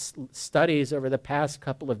the studies over the past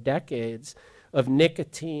couple of decades of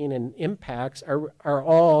nicotine and impacts are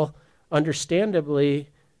all understandably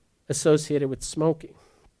associated with smoking.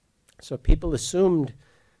 So people assumed,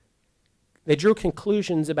 they drew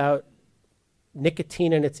conclusions about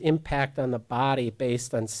nicotine and its impact on the body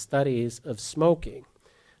based on studies of smoking.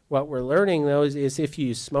 What we're learning, though, is if you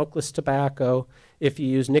use smokeless tobacco, if you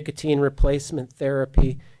use nicotine replacement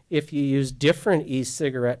therapy, if you use different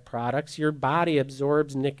e-cigarette products, your body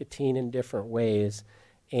absorbs nicotine in different ways.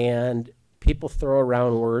 And people throw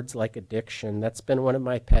around words like addiction. That's been one of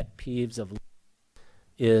my pet peeves of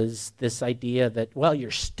is this idea that, well,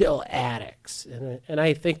 you're still addicts. And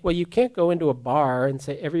I think, well, you can't go into a bar and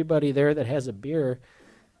say everybody there that has a beer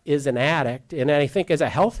is an addict. And I think as a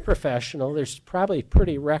health professional, there's probably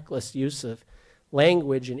pretty reckless use of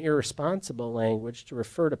language and irresponsible language to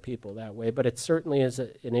refer to people that way, but it certainly is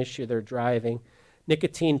an issue they're driving.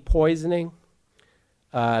 Nicotine poisoning.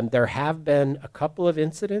 There have been a couple of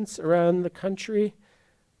incidents around the country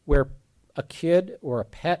where a kid or a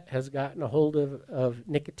pet has gotten a hold of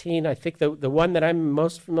nicotine. I think the one that I'm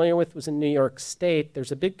most familiar with was in New York State.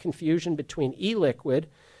 There's a big confusion between e-liquid,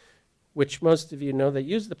 which most of you know, that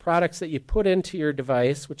use the products that you put into your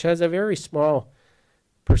device, which has a very small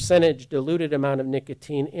percentage diluted amount of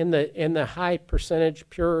nicotine, in the high percentage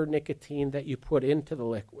pure nicotine that you put into the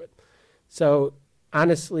liquid. So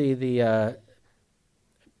honestly, the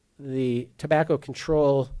tobacco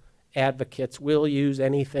control advocates will use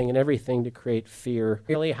anything and everything to create fear.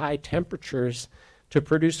 Really high temperatures to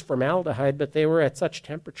produce formaldehyde, but they were at such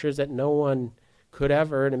temperatures that no one could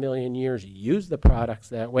ever in a million years use the products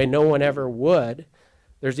that way. No one ever would.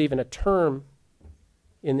 There's even a term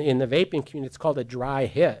in the vaping community, it's called a dry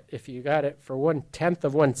hit. If you got it for 1/10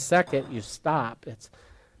 of 1 second, you stop. It's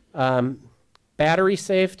battery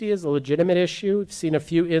safety is a legitimate issue. We've seen a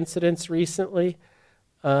few incidents recently,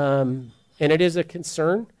 and it is a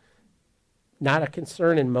concern. Not a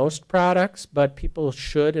concern in most products, but people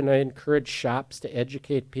should, and I encourage shops to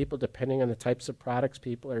educate people depending on the types of products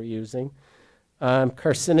people are using.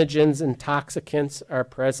 Carcinogens and toxicants are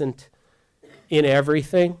present in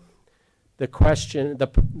everything. The question,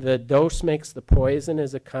 the dose makes the poison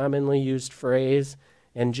is a commonly used phrase,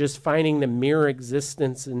 and just finding the mere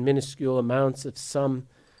existence in minuscule amounts of some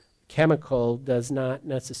chemical does not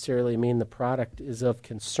necessarily mean the product is of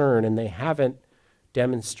concern, and they haven't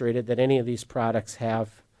demonstrated that any of these products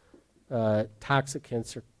have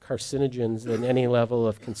toxicants or carcinogens in any level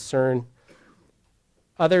of concern.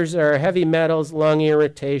 Others are heavy metals, lung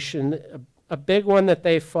irritation. A big one that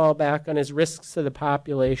they fall back on is risks to the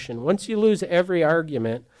population. Once you lose every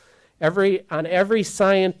argument, on every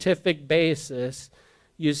scientific basis,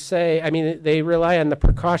 you say, I mean, they rely on the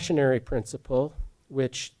precautionary principle,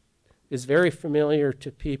 which is very familiar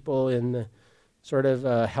to people in the sort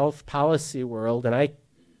of health policy world, and I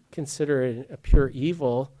consider it a pure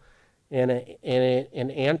evil and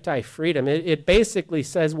an anti-freedom. It basically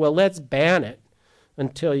says, well, let's ban it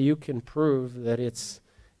until you can prove that it's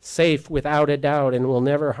safe without a doubt and will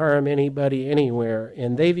never harm anybody anywhere.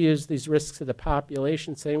 And they've used these risks to the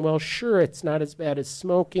population saying, well, sure, it's not as bad as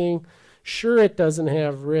smoking. Sure, it doesn't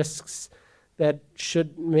have risks that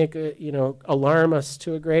should make alarm us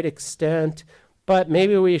to a great extent, but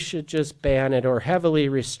maybe we should just ban it or heavily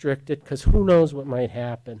restrict it, because who knows what might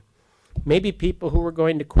happen. Maybe people who are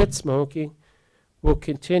going to quit smoking will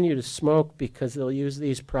continue to smoke because they'll use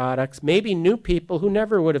these products. Maybe new people who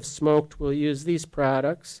never would have smoked will use these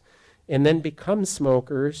products and then become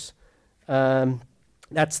smokers.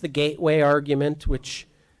 That's the gateway argument, which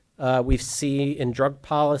we see in drug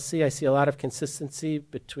policy. I see a lot of consistency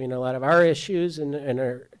between a lot of our issues and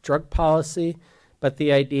our drug policy. But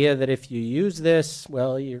the idea that if you use this,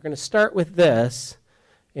 well, you're going to start with this,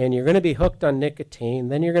 and you're going to be hooked on nicotine,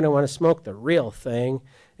 then you're going to want to smoke the real thing,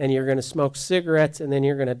 and you're going to smoke cigarettes, and then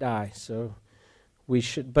you're going to die. So we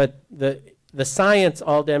should, but the science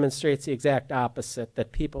all demonstrates the exact opposite,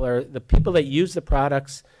 that the people that use the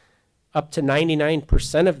products, up to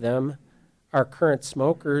 99% of them are current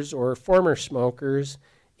smokers or former smokers,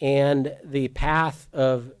 and the path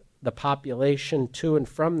of the population to and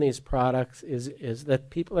from these products is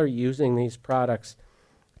that people are using these products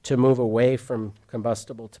to move away from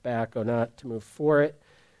combustible tobacco, not to move for it.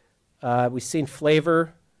 We've seen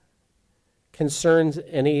flavor concerns,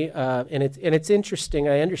 and it's interesting.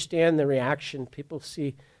 I understand the reaction. People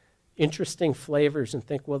see interesting flavors and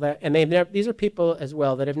think, well, these are people as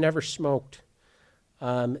well that have never smoked.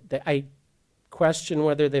 I question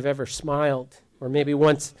whether they've ever smiled, or maybe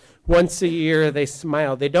once a year they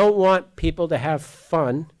smile. They don't want people to have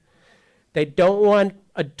fun. They don't want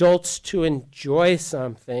adults to enjoy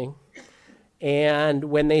something. And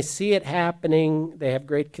when they see it happening, they have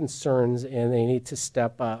great concerns and they need to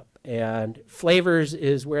step up. And flavors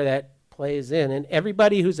is where that plays in. And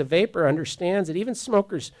everybody who's a vapor understands it, even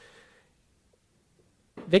smokers.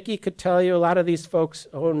 Vicki could tell you, a lot of these folks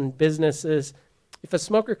own businesses. If a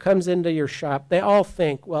smoker comes into your shop, they all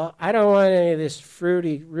think, well, I don't want any of this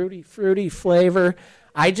fruity flavor.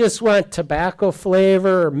 I just want tobacco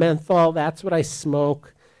flavor or menthol. That's what I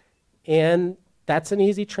smoke. And that's an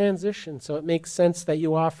easy transition. So it makes sense that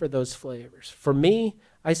you offer those flavors. For me,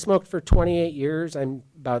 I smoked for 28 years. I'm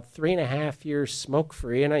about 3.5 years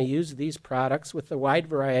smoke-free, and I use these products with a wide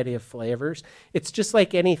variety of flavors. It's just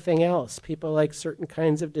like anything else. People like certain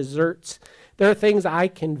kinds of desserts. There are things I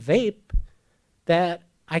can vape that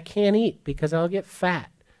I can't eat because I'll get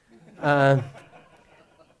fat. But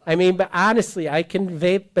honestly, I can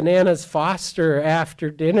vape Bananas Foster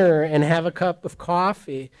after dinner and have a cup of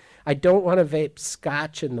coffee. I don't want to vape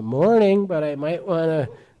scotch in the morning, but I might want to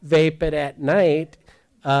vape it at night.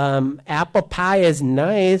 Apple pie is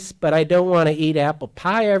nice, but I don't want to eat apple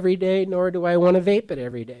pie every day, nor do I want to vape it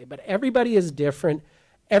every day. But everybody is different.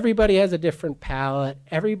 Everybody has a different palate.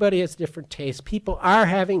 Everybody has different tastes. People are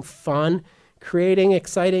having fun, creating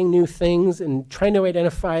exciting new things and trying to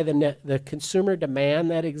identify the consumer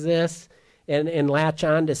demand that exists and latch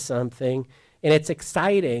onto something. And it's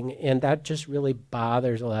exciting, and that just really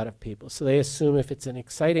bothers a lot of people. So they assume if it's an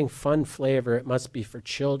exciting, fun flavor, it must be for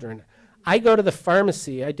children. I go to the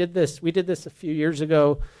pharmacy. We did this a few years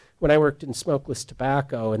ago when I worked in smokeless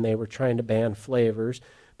tobacco, and they were trying to ban flavors.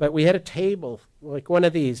 But we had a table, like one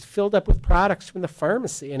of these, filled up with products from the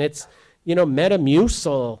pharmacy, and it's,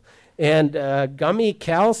 Metamucil and gummy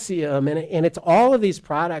calcium, and it's all of these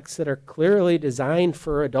products that are clearly designed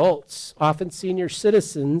for adults, often senior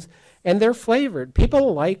citizens, and they're flavored.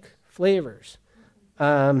 People like flavors.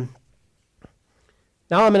 Now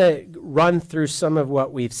I'm going to run through some of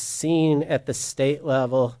what we've seen at the state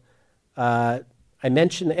level. I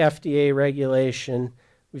mentioned the FDA regulation.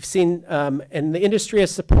 We've seen, and the industry has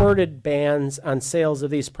supported bans on sales of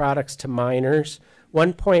these products to minors.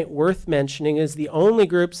 One point worth mentioning is the only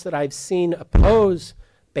groups that I've seen oppose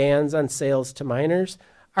bans on sales to minors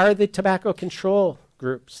are the tobacco control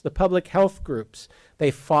groups, the public health groups. They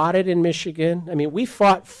fought it in Michigan. We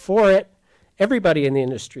fought for it. Everybody in the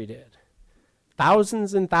industry did.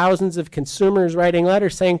 Thousands and thousands of consumers writing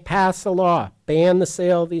letters saying, pass a law, ban the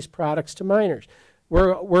sale of these products to minors.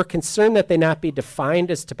 We're concerned that they not be defined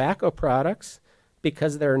as tobacco products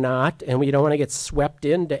because they're not, and we don't want to get swept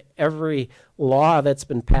into every law that's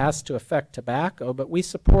been passed to affect tobacco, but we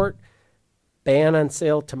support ban on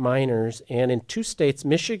sale to minors. And in 2 states,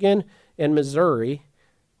 Michigan and Missouri,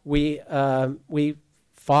 we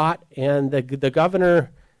fought, and the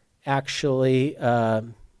governor actually,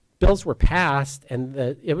 bills were passed, and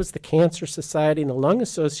it was the Cancer Society and the Lung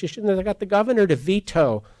Association that got the governor to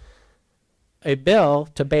veto a bill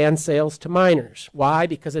to ban sales to minors. Why?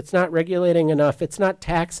 Because it's not regulating enough. It's not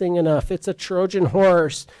taxing enough. It's a Trojan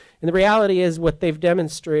horse. And the reality is what they've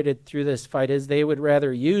demonstrated through this fight is they would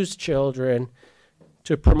rather use children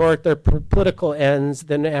to promote their political ends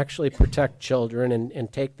than actually protect children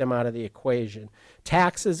and take them out of the equation.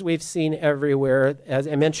 Taxes we've seen everywhere. As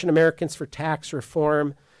I mentioned, Americans for Tax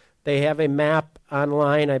Reform, they have a map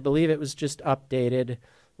online. I believe it was just updated.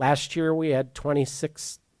 Last year we had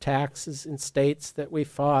 26 taxes in states that we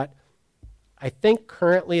fought. I think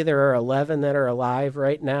currently there are 11 that are alive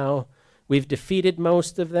right now. We've defeated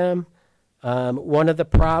most of them. One of the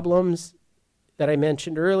problems that I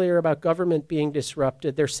mentioned earlier about government being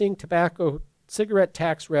disrupted, they're seeing cigarette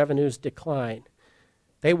tax revenues decline.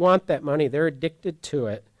 They want that money. They're addicted to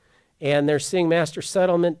it. And they're seeing master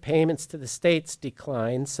settlement payments to the states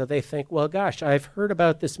decline. So they think, well, gosh, I've heard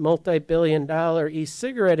about this multi-billion-dollar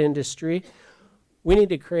e-cigarette industry. We need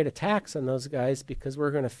to create a tax on those guys because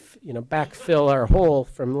we're going to, backfill our hole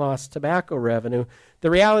from lost tobacco revenue.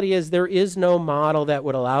 The reality is there is no model that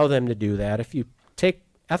would allow them to do that. If you take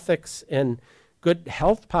ethics and good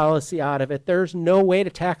health policy out of it, there's no way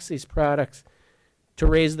to tax these products to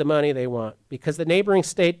raise the money they want because the neighboring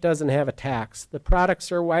state doesn't have a tax. The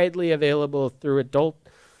products are widely available through adult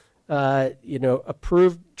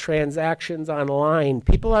approved transactions online.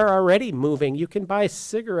 People are already moving. You can buy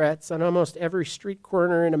cigarettes on almost every street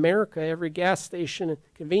corner in America, every gas station,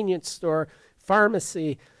 convenience store,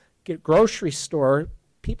 pharmacy, grocery store.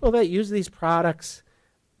 People that use these products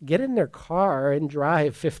get in their car and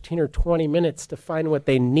drive 15 or 20 minutes to find what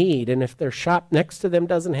they need. And if their shop next to them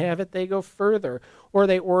doesn't have it, they go further, or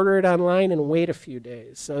they order it online and wait a few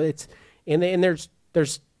days. So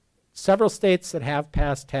there's several states that have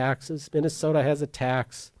passed taxes. Minnesota has a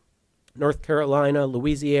tax. North Carolina,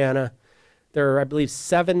 Louisiana. There are, I believe,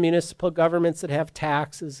 7 municipal governments that have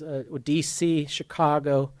taxes. D.C.,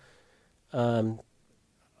 Chicago, a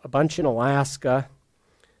bunch in Alaska.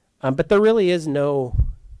 But there really is no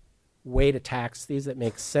way to tax these that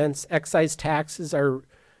makes sense. Excise taxes are,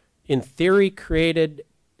 in theory, created,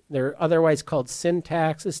 they're otherwise called sin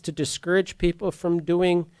taxes, to discourage people from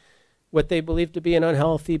doing what they believe to be an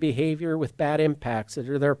unhealthy behavior with bad impacts.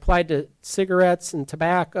 They're applied to cigarettes and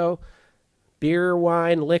tobacco, beer,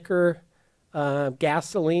 wine, liquor,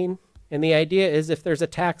 gasoline. And the idea is if there's a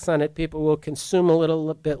tax on it, people will consume a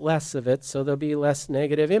little bit less of it, so there'll be less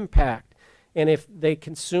negative impact. And if they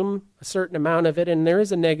consume a certain amount of it and there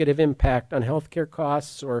is a negative impact on healthcare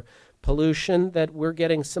costs or pollution, that we're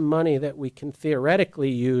getting some money that we can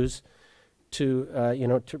theoretically use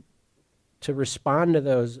to respond to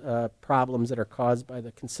those problems that are caused by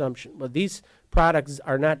the consumption. Well, these products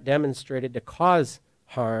are not demonstrated to cause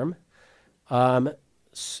harm.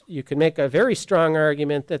 You can make a very strong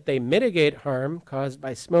argument that they mitigate harm caused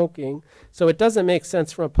by smoking. So it doesn't make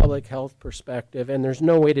sense from a public health perspective, and there's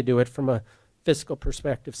no way to do it from a fiscal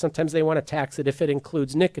perspective. Sometimes they want to tax it if it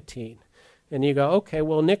includes nicotine. And you go, okay,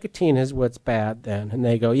 well, nicotine is what's bad then. And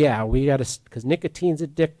they go, yeah, we got to, because nicotine's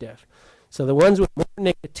addictive. So the ones with more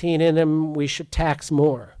nicotine in them, we should tax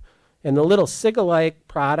more. And the little cig-alike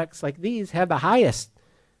products like these have the highest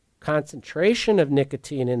concentration of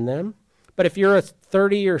nicotine in them. But if you're a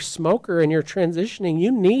 30-year smoker and you're transitioning,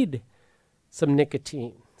 you need some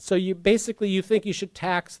nicotine. So you think you should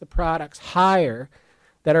tax the products higher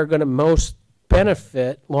that are going to most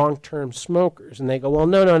benefit long-term smokers. And they go, well,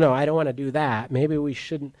 no, I don't want to do that. Maybe we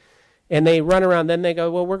shouldn't. And they run around, then they go,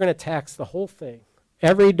 well, we're going to tax the whole thing,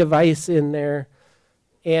 every device in there.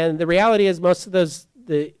 And the reality is most of those,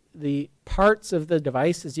 the parts of the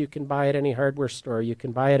devices you can buy at any hardware store. You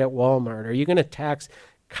can buy it at Walmart. Are you going to tax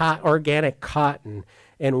organic cotton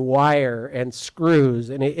and wire and screws?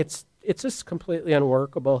 And it's just completely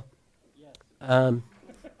unworkable.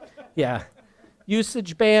 Yeah.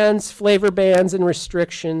 Usage bans, flavor bans, and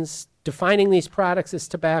restrictions, defining these products as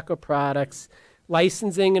tobacco products,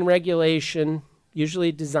 licensing and regulation,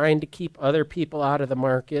 usually designed to keep other people out of the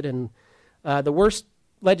market. And the worst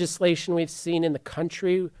legislation we've seen in the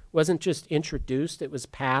country wasn't just introduced, it was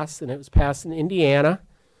passed, and it was passed in Indiana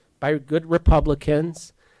by good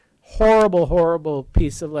Republicans. Horrible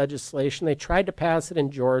piece of legislation. They tried to pass it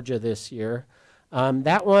in Georgia this year.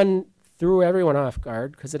 That one threw everyone off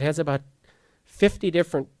guard because it has about 50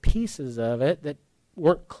 different pieces of it that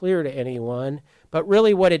weren't clear to anyone. But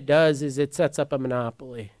really what it does is it sets up a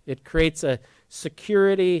monopoly. It creates a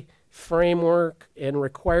security framework and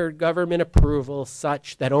required government approval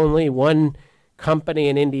such that only one company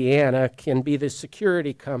in Indiana can be the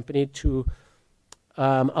security company to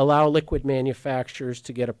allow liquid manufacturers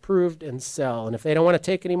to get approved and sell. And if they don't want to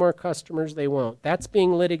take any more customers, they won't. That's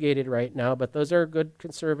being litigated right now, but those are good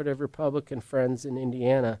conservative Republican friends in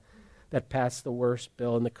Indiana that passed the worst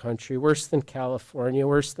bill in the country, worse than California,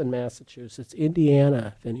 worse than Massachusetts,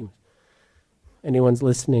 Indiana, if anyone's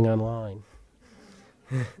listening online.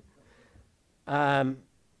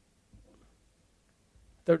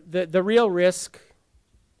 The real risk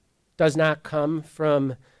does not come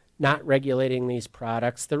from not regulating these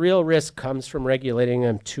products. The real risk comes from regulating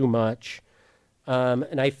them too much.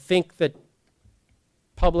 And I think that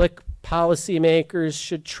public policymakers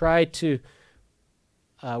should try to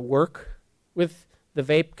work with the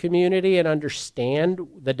vape community and understand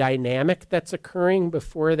the dynamic that's occurring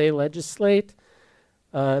before they legislate.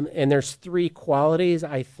 And there's three qualities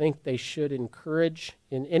I think they should encourage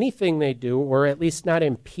in anything they do, or at least not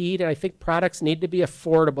impede. And I think products need to be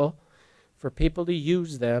affordable for people to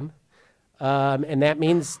use them. And that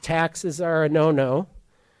means taxes are a no-no.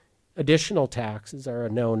 Additional taxes are a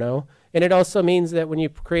no-no. And it also means that when you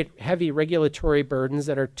create heavy regulatory burdens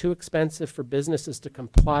that are too expensive for businesses to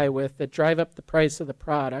comply with, that drive up the price of the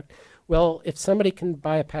product, well, if somebody can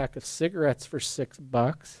buy a pack of cigarettes for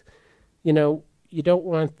 $6, you don't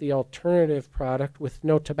want the alternative product with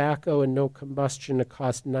no tobacco and no combustion to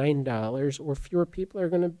cost $9, or fewer people are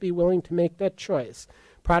going to be willing to make that choice.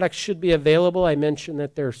 Products should be available. I mentioned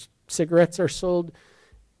that cigarettes are sold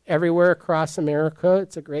everywhere across America.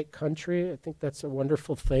 It's a great country. I think that's a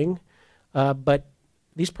wonderful thing. But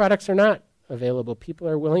these products are not available. People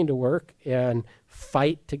are willing to work and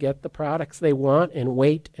fight to get the products they want and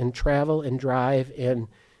wait and travel and drive. And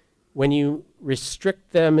when you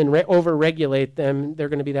restrict them and over-regulate them, they're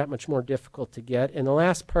going to be that much more difficult to get. And the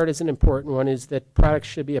last part is an important one, is that products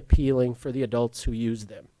should be appealing for the adults who use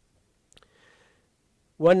them.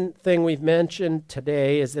 One thing we've mentioned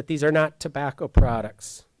today is that these are not tobacco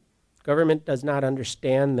products. Government does not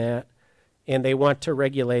understand that, and they want to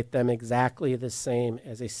regulate them exactly the same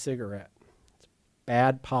as a cigarette. It's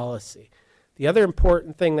bad policy. The other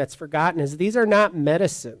important thing that's forgotten is these are not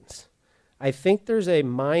medicines. I think there's a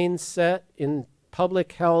mindset in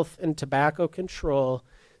public health and tobacco control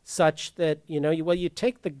such that, you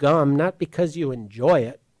take the gum not because you enjoy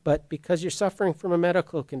it, but because you're suffering from a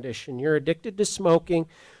medical condition. You're addicted to smoking.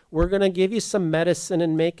 We're going to give you some medicine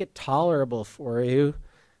and make it tolerable for you,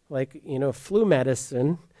 like, flu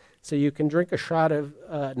medicine, so you can drink a shot of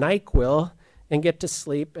NyQuil and get to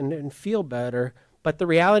sleep and feel better. But the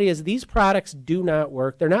reality is these products do not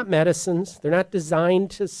work. They're not medicines. They're not designed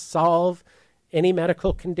to solve any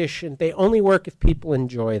medical condition. They only work if people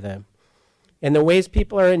enjoy them. And the ways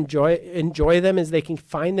people enjoy them is they can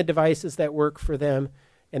find the devices that work for them,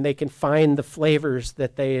 and they can find the flavors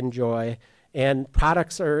that they enjoy. And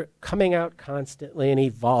products are coming out constantly and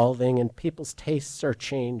evolving, and people's tastes are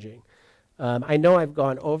changing. I know I've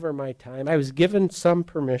gone over my time. I was given some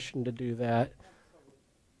permission to do that.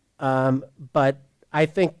 But I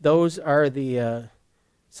think those are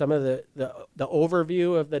some of the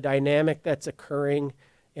overview of the dynamic that's occurring.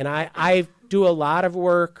 And I do a lot of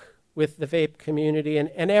work with the vape community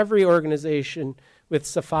and every organization with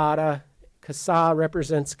SAFADA. CASA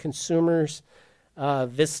represents consumers.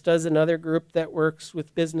 Vista's another group that works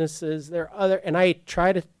with businesses. And I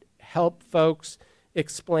try to help folks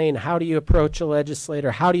explain, how do you approach a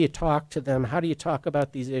legislator? How do you talk to them? How do you talk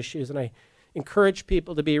about these issues? And I encourage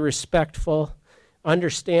people to be respectful,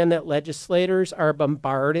 understand that legislators are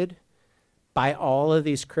bombarded by all of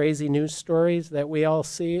these crazy news stories that we all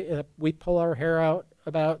see. We pull our hair out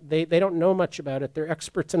about. They don't know much about it. They're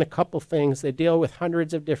experts in a couple things. They deal with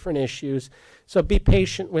hundreds of different issues. So be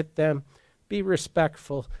patient with them. Be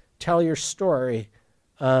respectful. Tell your story.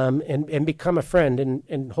 And become a friend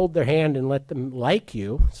and hold their hand and let them like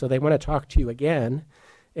you so they want to talk to you again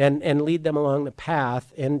and lead them along the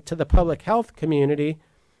path. And to the public health community,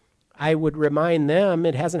 I would remind them,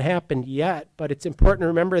 it hasn't happened yet, but it's important to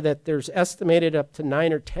remember that there's estimated up to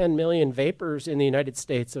 9 or 10 million vapors in the United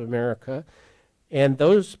States of America, and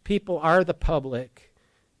those people are the public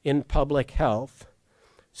in public health.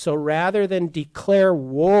 So rather than declare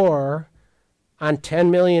war on 10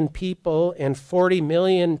 million people and 40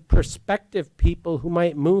 million prospective people who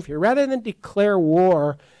might move here, rather than declare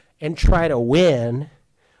war and try to win,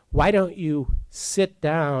 why don't you sit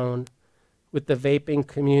down with the vaping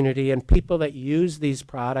community and people that use these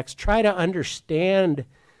products, try to understand,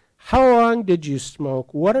 how long did you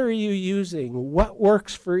smoke? What are you using? What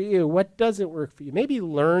works for you? What doesn't work for you? Maybe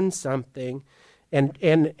learn something. And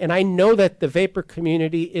I know that the vapor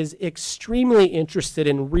community is extremely interested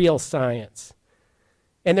in real science.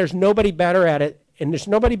 And there's nobody better at it. And there's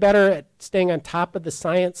nobody better at staying on top of the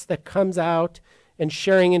science that comes out and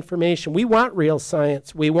sharing information. We want real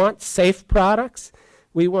science. We want safe products.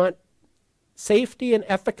 We want safety and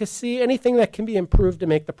efficacy, anything that can be improved to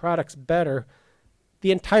make the products better.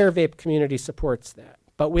 The entire vape community supports that.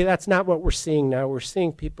 But that's not what we're seeing now. We're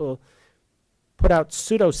seeing people put out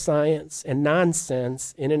pseudoscience and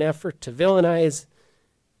nonsense in an effort to villainize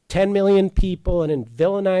 10 million people and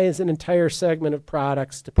villainize an entire segment of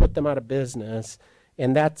products to put them out of business.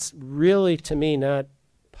 And that's really, to me, not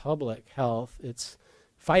public health. It's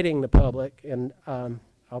fighting the public. And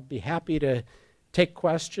I'll be happy to take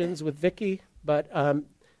questions with Vicki. But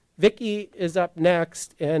Vicki is up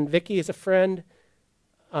next, and Vicki is a friend.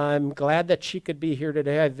 I'm glad that she could be here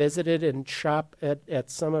today. I visited and shopped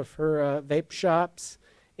at some of her vape shops,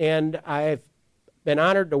 and I've been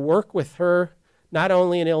honored to work with her, not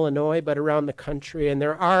only in Illinois, but around the country. And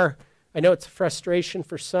I know it's a frustration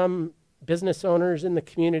for some business owners in the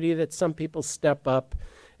community that some people step up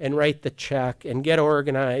and write the check and get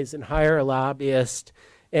organized and hire a lobbyist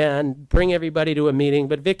and bring everybody to a meeting.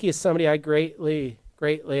 But Vicki is somebody I greatly,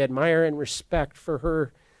 greatly admire and respect for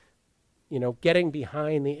her, getting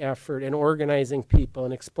behind the effort and organizing people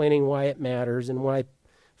and explaining why it matters and why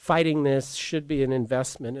fighting this should be an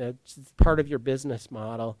investment. It's part of your business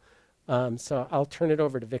model. So I'll turn it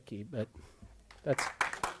over to Vicki, but that's...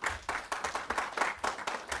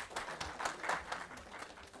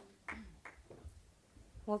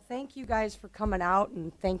 Well, thank you guys for coming out,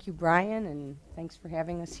 and thank you, Brian, and thanks for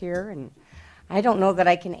having us here. And I don't know that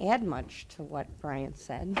I can add much to what Brian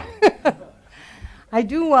said.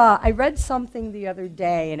 I read something the other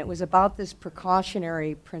day, and it was about this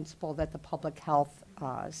precautionary principle that the public health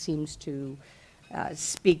seems to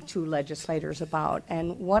speak to legislators about.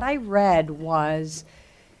 And what I read was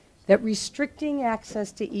that restricting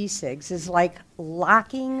access to e-cigs is like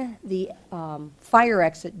locking the fire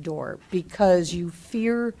exit door because you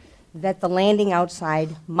fear that the landing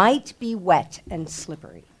outside might be wet and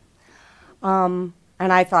slippery. And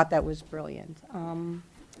I thought that was brilliant.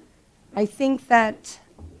 I think that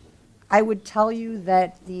I would tell you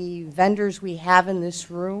that the vendors we have in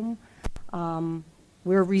this room,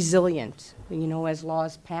 we're resilient. As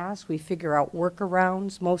laws pass, we figure out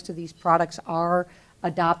workarounds. Most of these products are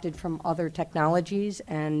adopted from other technologies,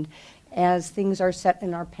 and as things are set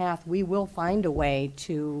in our path, we will find a way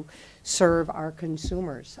to serve our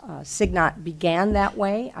consumers. Signot began that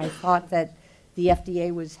way. I thought that the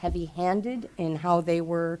FDA was heavy-handed in how they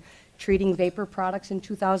were treating vapor products in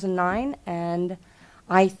 2009, and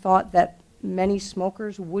I thought that many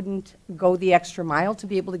smokers wouldn't go the extra mile to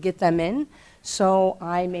be able to get them in, so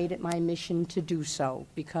I made it my mission to do so,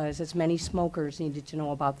 because as many smokers needed to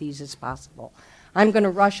know about these as possible. I'm going to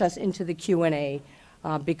rush us into the Q&A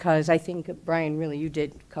because I think, Brian, really, you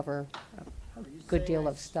did cover a good deal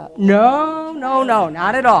of stuff. No,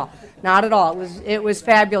 not at all. Not at all. It was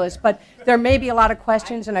fabulous, but there may be a lot of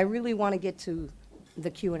questions, and I really want to get to the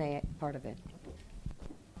Q&A part of it.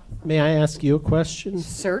 May I ask you a question?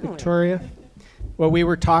 Certainly. Victoria? Well, we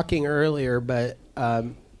were talking earlier, but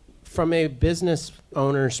from a business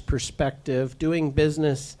owner's perspective, doing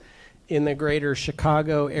business in the greater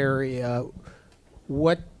Chicago area,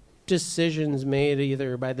 what decisions made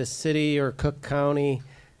either by the city or Cook County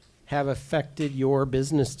have affected your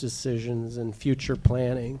business decisions and future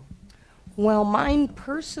planning? Well, mine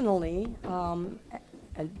personally,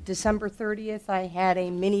 December 30th, I had a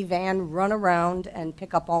minivan run around and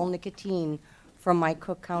pick up all nicotine from my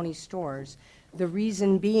Cook County stores. The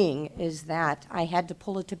reason being is that I had to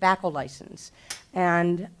pull a tobacco license.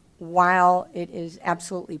 And while it is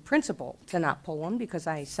absolutely principle to not pull one because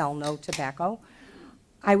I sell no tobacco,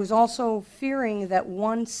 I was also fearing that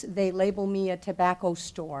once they label me a tobacco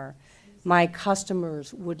store, my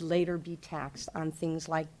customers would later be taxed on things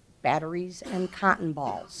like batteries and cotton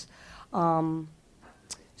balls.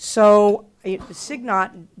 So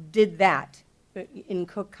Signot did that in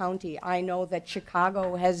Cook County. I know that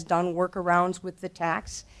Chicago has done workarounds with the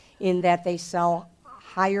tax in that they sell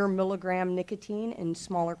higher milligram nicotine in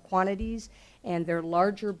smaller quantities, and their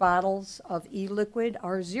larger bottles of e-liquid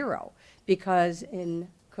are zero, because in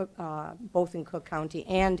both in Cook County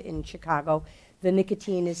and in Chicago, the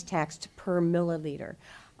nicotine is taxed per milliliter.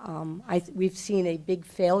 We've seen a big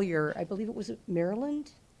failure, I believe it was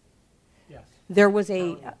Maryland? Yes. There was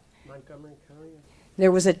a Montgomery County?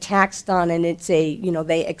 There was a tax done, and it's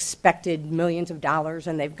they expected millions of dollars,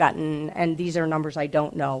 and they've gotten, and these are numbers I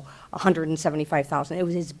don't know, 175,000.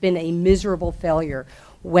 It's been a miserable failure.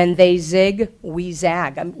 When they zig, we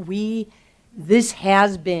zag. This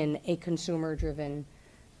has been a consumer-driven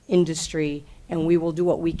industry, and we will do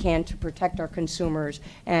what we can to protect our consumers.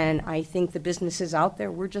 And I think the businesses out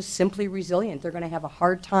there, we're just simply resilient. They're going to have a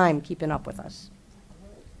hard time keeping up with us.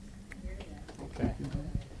 Okay.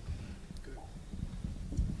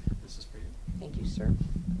 Thank you, sir.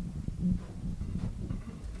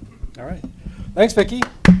 All right. Thanks, Vicki.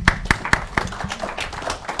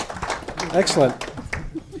 Excellent.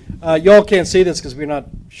 You all can't see this because we're not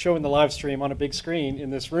showing the live stream on a big screen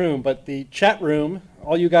in this room, but the chat room,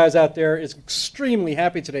 all you guys out there, is extremely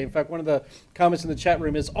happy today. In fact, one of the comments in the chat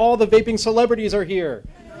room is, all the vaping celebrities are here.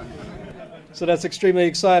 So that's extremely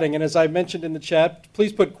exciting. And as I mentioned in the chat,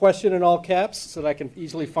 please put question in all caps so that I can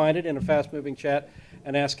easily find it in a fast-moving chat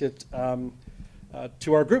and ask it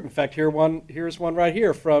to our group. In fact, here's one right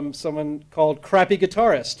here from someone called Crappy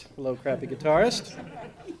Guitarist. Hello, Crappy Guitarist.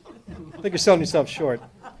 I think you're selling yourself short,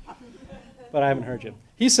 but I haven't heard you.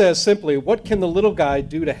 He says simply, what can the little guy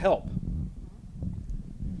do to help?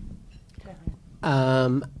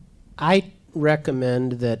 I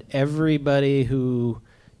recommend that everybody who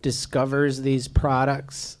discovers these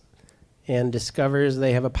products and discovers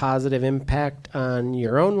they have a positive impact on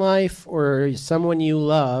your own life or someone you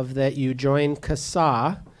love, that you join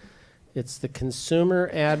CASA. It's the Consumer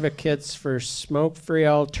Advocates for Smoke-Free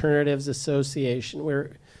Alternatives Association.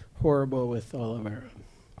 We're horrible with all of our...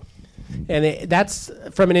 And that's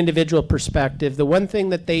from an individual perspective. The one thing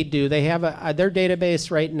that they do, they have their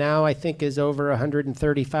database right now, I think, is over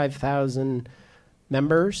 135,000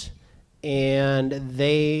 members. And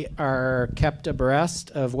they are kept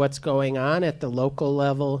abreast of what's going on at the local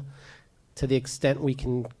level to the extent we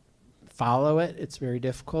can follow it. It's very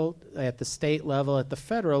difficult at the state level, at the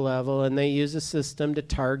federal level, and they use a system to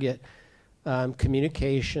target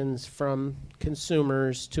communications from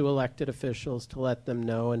consumers to elected officials to let them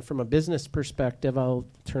know. And from a business perspective, I'll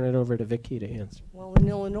turn it over to Vicki to answer. Well, in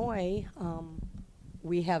Illinois,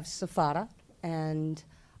 we have SFATA, and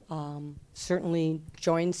certainly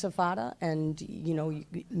join SFATA and,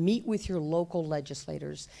 meet with your local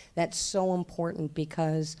legislators. That's so important,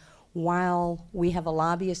 because while we have a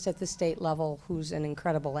lobbyist at the state level who's an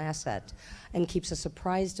incredible asset and keeps us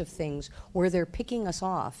apprised of things, where they're picking us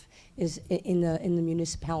off is in the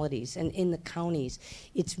municipalities and in the counties.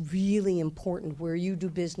 It's really important where you do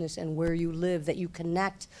business and where you live that you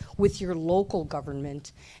connect with your local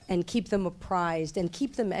government and keep them apprised and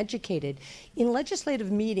keep them educated. In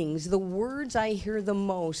legislative meetings, the words I hear the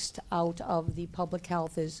most out of the public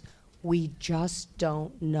health is, we just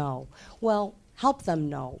don't know. Well, help them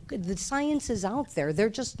know. The science is out there. They're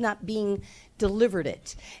just not being delivered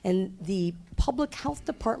it. And the public health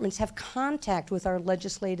departments have contact with our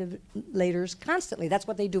legislators constantly. That's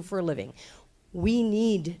what they do for a living. We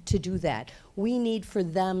need to do that. We need for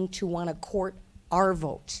them to want to court our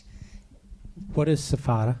vote. What is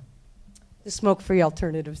SAFATA? The Smoke-Free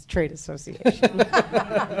Alternatives Trade Association.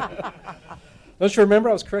 Don't you remember?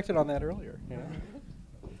 I was corrected on that earlier. Yeah.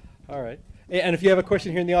 All right. And if you have a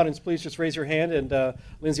question here in the audience, please just raise your hand, and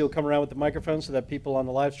Lindsay will come around with the microphone so that people on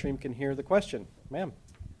the live stream can hear the question. Ma'am.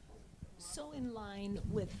 So in line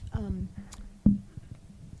with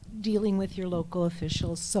dealing with your local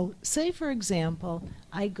officials. So say, for example,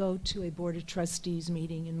 I go to a Board of Trustees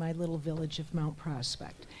meeting in my little village of Mount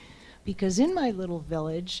Prospect. Because in my little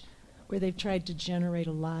village, where they've tried to generate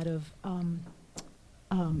a lot of,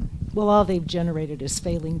 all they've generated is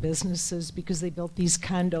failing businesses because they built these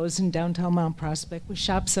condos in downtown Mount Prospect with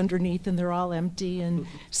shops underneath and they're all empty and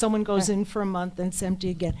someone goes in for a month and it's empty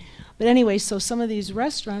again. But anyway, so some of these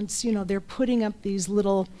restaurants, they're putting up these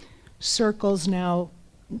little circles now.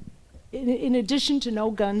 In addition to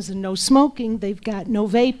no guns and no smoking, they've got no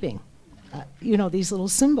vaping, these little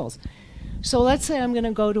symbols. So let's say I'm going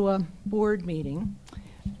to go to a board meeting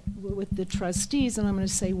with the trustees and I'm going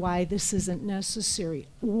to say why this isn't necessary.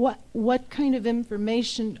 What kind of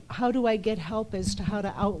information, how do I get help as to how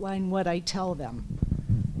to outline what I tell them?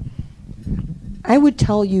 I would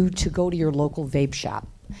tell you to go to your local vape shop.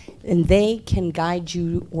 And they can guide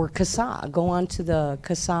you, or CASA, go on to the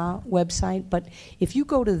CASA website. But if you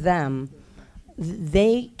go to them,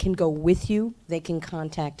 they can go with you. They can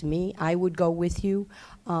contact me. I would go with you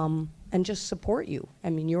and just support you.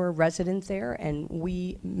 I mean, you're a resident there, and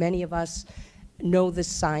many of us know the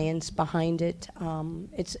science behind it.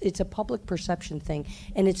 It's a public perception thing,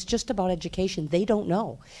 and it's just about education. They don't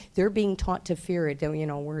know. They're being taught to fear it.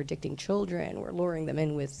 We're addicting children. We're luring them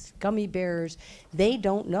in with gummy bears. They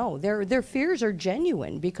don't know. Their fears are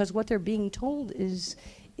genuine because what they're being told is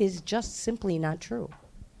just simply not true.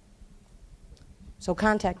 So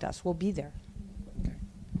contact us. We'll be there. Okay.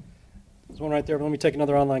 There's one right there. Let me take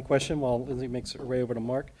another online question while Lindsay makes her way over to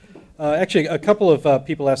Mark. Actually, a couple of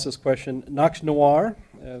people asked this question. Nox Noir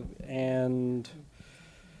and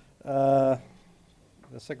the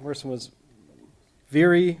second person was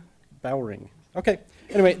Viri Bowring. Okay.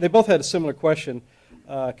 Anyway, they both had a similar question.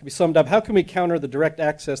 It can be summed up. How can we counter the direct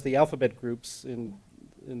access the alphabet groups in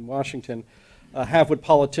Washington have with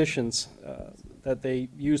politicians that they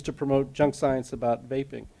use to promote junk science about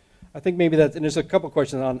vaping? I think maybe that, and there's a couple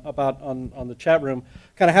questions on the chat room,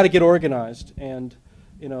 kind of how to get organized and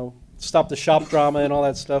stop the shop drama and all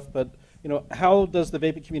that stuff. But how does the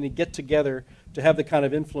vaping community get together to have the kind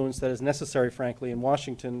of influence that is necessary, frankly, in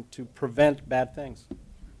Washington to prevent bad things?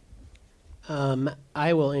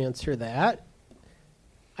 I will answer that.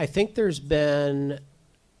 I think there's been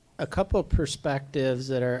a couple of perspectives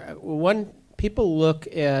that are, one, people look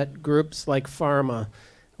at groups like Pharma,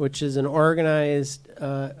 which is an organization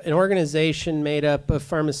made up of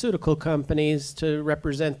pharmaceutical companies to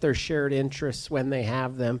represent their shared interests when they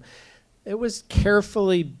have them. It was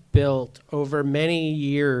carefully built over many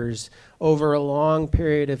years, over a long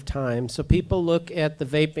period of time. So people look at the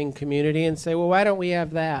vaping community and say, well, why don't we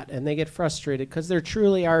have that? And they get frustrated because there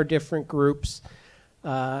truly are different groups.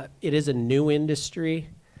 It is a new industry.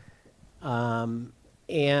 And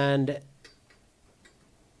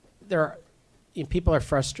people are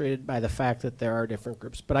frustrated by the fact that there are different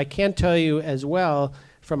groups. But I can tell you as well,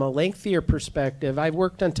 from a lengthier perspective, I've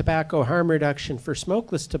worked on tobacco harm reduction for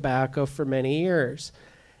smokeless tobacco for many years.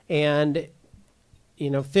 And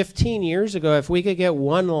 15 years ago, if we could get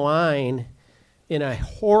one line in a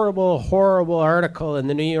horrible, horrible article in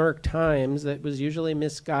the New York Times that was usually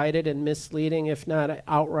misguided and misleading, if not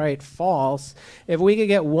outright false, if we could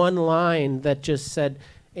get one line that just said,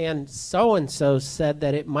 and so said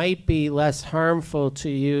that it might be less harmful to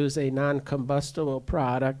use a non-combustible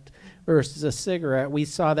product versus a cigarette, we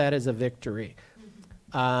saw that as a victory.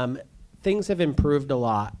 Things have improved a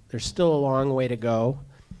lot. There's still a long way to go.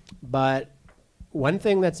 But one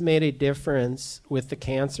thing that's made a difference with the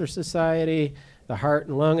Cancer Society, the Heart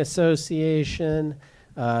and Lung Association,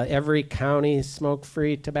 every county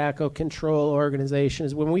smoke-free tobacco control organization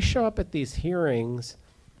is when we show up at these hearings,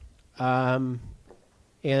 and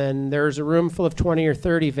there's a room full of 20 or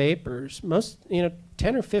 30 vapors,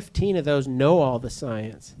 10 or 15 of those know all the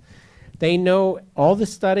science. They know all the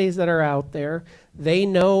studies that are out there. They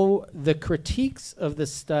know the critiques of the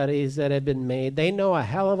studies that have been made. They know a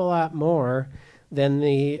hell of a lot more than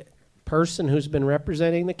the person who's been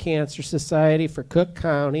representing the Cancer Society for Cook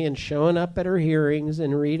County and showing up at her hearings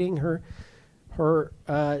and reading her her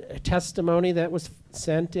testimony that was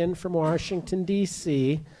sent in from Washington,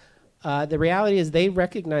 D.C., the reality is they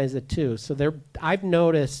recognize it too. So I've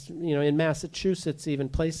noticed, in Massachusetts, even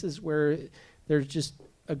places where there's just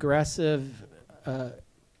aggressive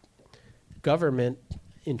government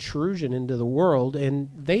intrusion into the world, and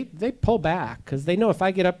they pull back because they know if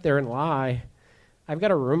I get up there and lie, I've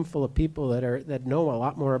got a room full of people that know a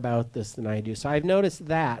lot more about this than I do. So I've noticed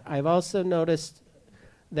that. I've also noticed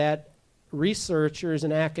that researchers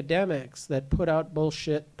and academics that put out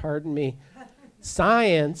bullshit, pardon me,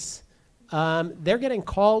 science, they're getting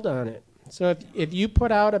called on it. So if you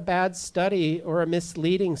put out a bad study or a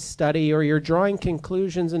misleading study, or you're drawing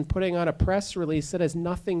conclusions and putting out a press release that has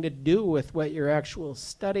nothing to do with what your actual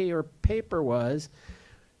study or paper was,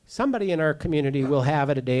 somebody in our community will have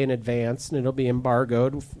it a day in advance, and it'll be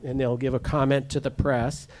embargoed, and they'll give a comment to the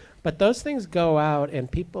press. But those things go out, and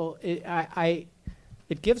people, it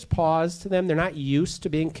gives pause to them. They're not used to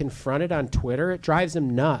being confronted on Twitter. It drives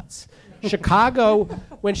them nuts.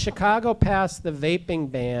 When Chicago passed the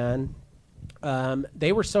vaping ban,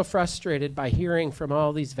 they were so frustrated by hearing from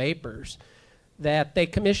all these vapors that they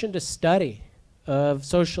commissioned a study of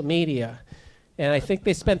social media. And I think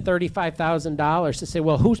they spent $35,000 to say,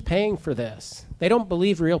 well, who's paying for this? They don't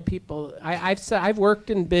believe real people. I've worked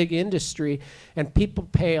in big industry, and people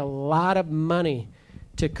pay a lot of money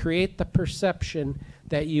to create the perception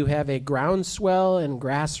that you have a groundswell and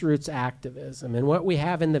grassroots activism. And what we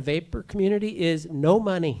have in the vapor community is no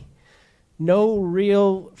money, no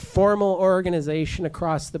real formal organization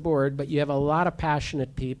across the board, but you have a lot of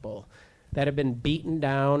passionate people that have been beaten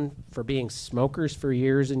down for being smokers for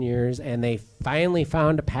years and years, and they finally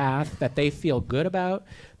found a path that they feel good about,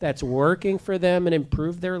 that's working for them and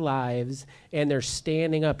improve their lives, and they're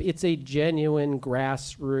standing up. It's a genuine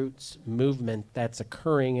grassroots movement that's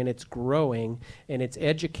occurring, and it's growing, and it's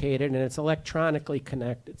educated, and it's electronically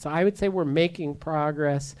connected. So I would say we're making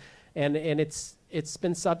progress, and it's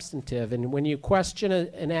been substantive. And when you question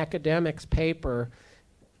an academic's paper,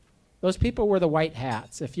 those people were the white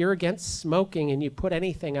hats. If you're against smoking and you put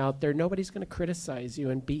anything out there, nobody's going to criticize you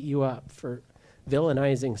and beat you up for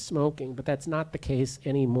villainizing smoking. But that's not the case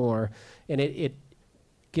anymore. And it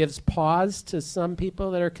gives pause to some people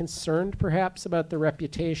that are concerned perhaps about the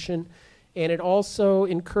reputation. And it also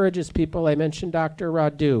encourages people. I mentioned Dr.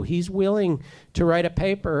 Radu. He's willing to write a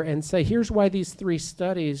paper and say, here's why these 3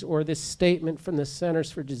 studies or this statement from the Centers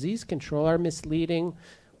for Disease Control are misleading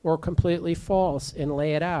or completely false, and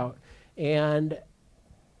lay it out. And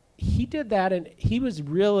he did that, and he was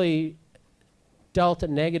really dealt a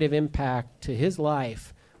negative impact to his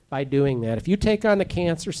life by doing that. If you take on the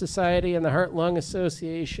Cancer Society and the Heart Lung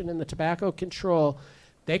Association and the Tobacco Control,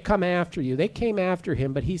 they come after you. They came after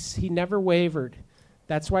him, but he never wavered.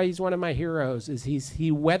 That's why he's one of my heroes.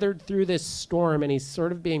 He weathered through this storm, and he's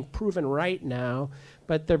sort of being proven right now.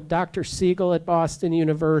 But the Dr. Siegel at Boston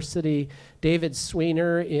University, David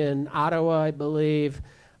Sweener in Ottawa, I believe,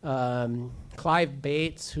 Clive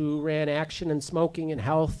Bates, who ran Action in Smoking and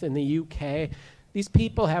Health in the UK. These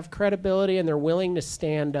people have credibility, and they're willing to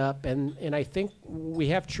stand up. And I think we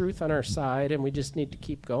have truth on our side, and we just need to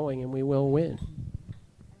keep going, and we will win.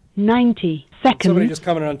 90 seconds. Somebody just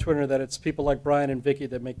commented on Twitter that it's people like Brian and Vicky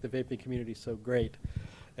that make the vaping community so great.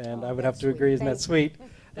 And I would have to agree. Isn't that sweet?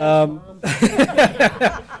 No,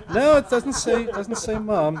 it doesn't say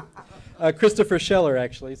mom. Christopher Scheller,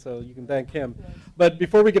 actually, so you can thank him. But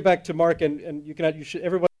before we get back to Mark, and you should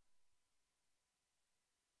everybody.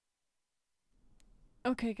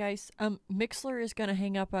 Okay, guys. Mixler is going to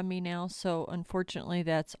hang up on me now, so unfortunately,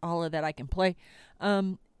 that's all of that I can play.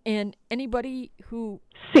 And anybody who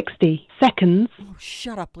 60 seconds. Oh,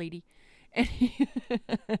 shut up, lady.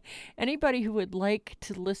 Anybody who would like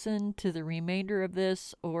to listen to the remainder of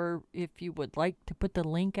this, or if you would like to put the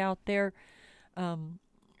link out there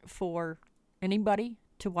for anybody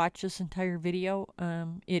to watch this entire video,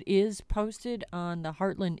 it is posted on the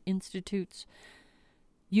Heartland Institute's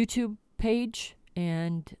YouTube page,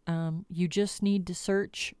 and you just need to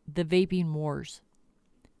search the Vaping Wars,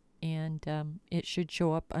 and it should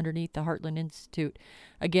show up underneath the Heartland Institute.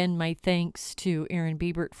 Again, my thanks to Aaron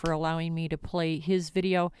Biebert for allowing me to play his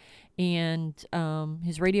video and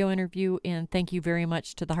his radio interview, and thank you very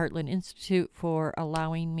much to the Heartland Institute for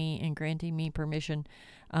allowing me and granting me permission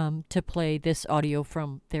to play this audio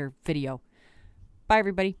from their video. Bye,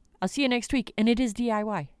 everybody. I'll see you next week, and it is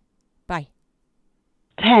DIY. Bye.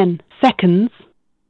 10 seconds.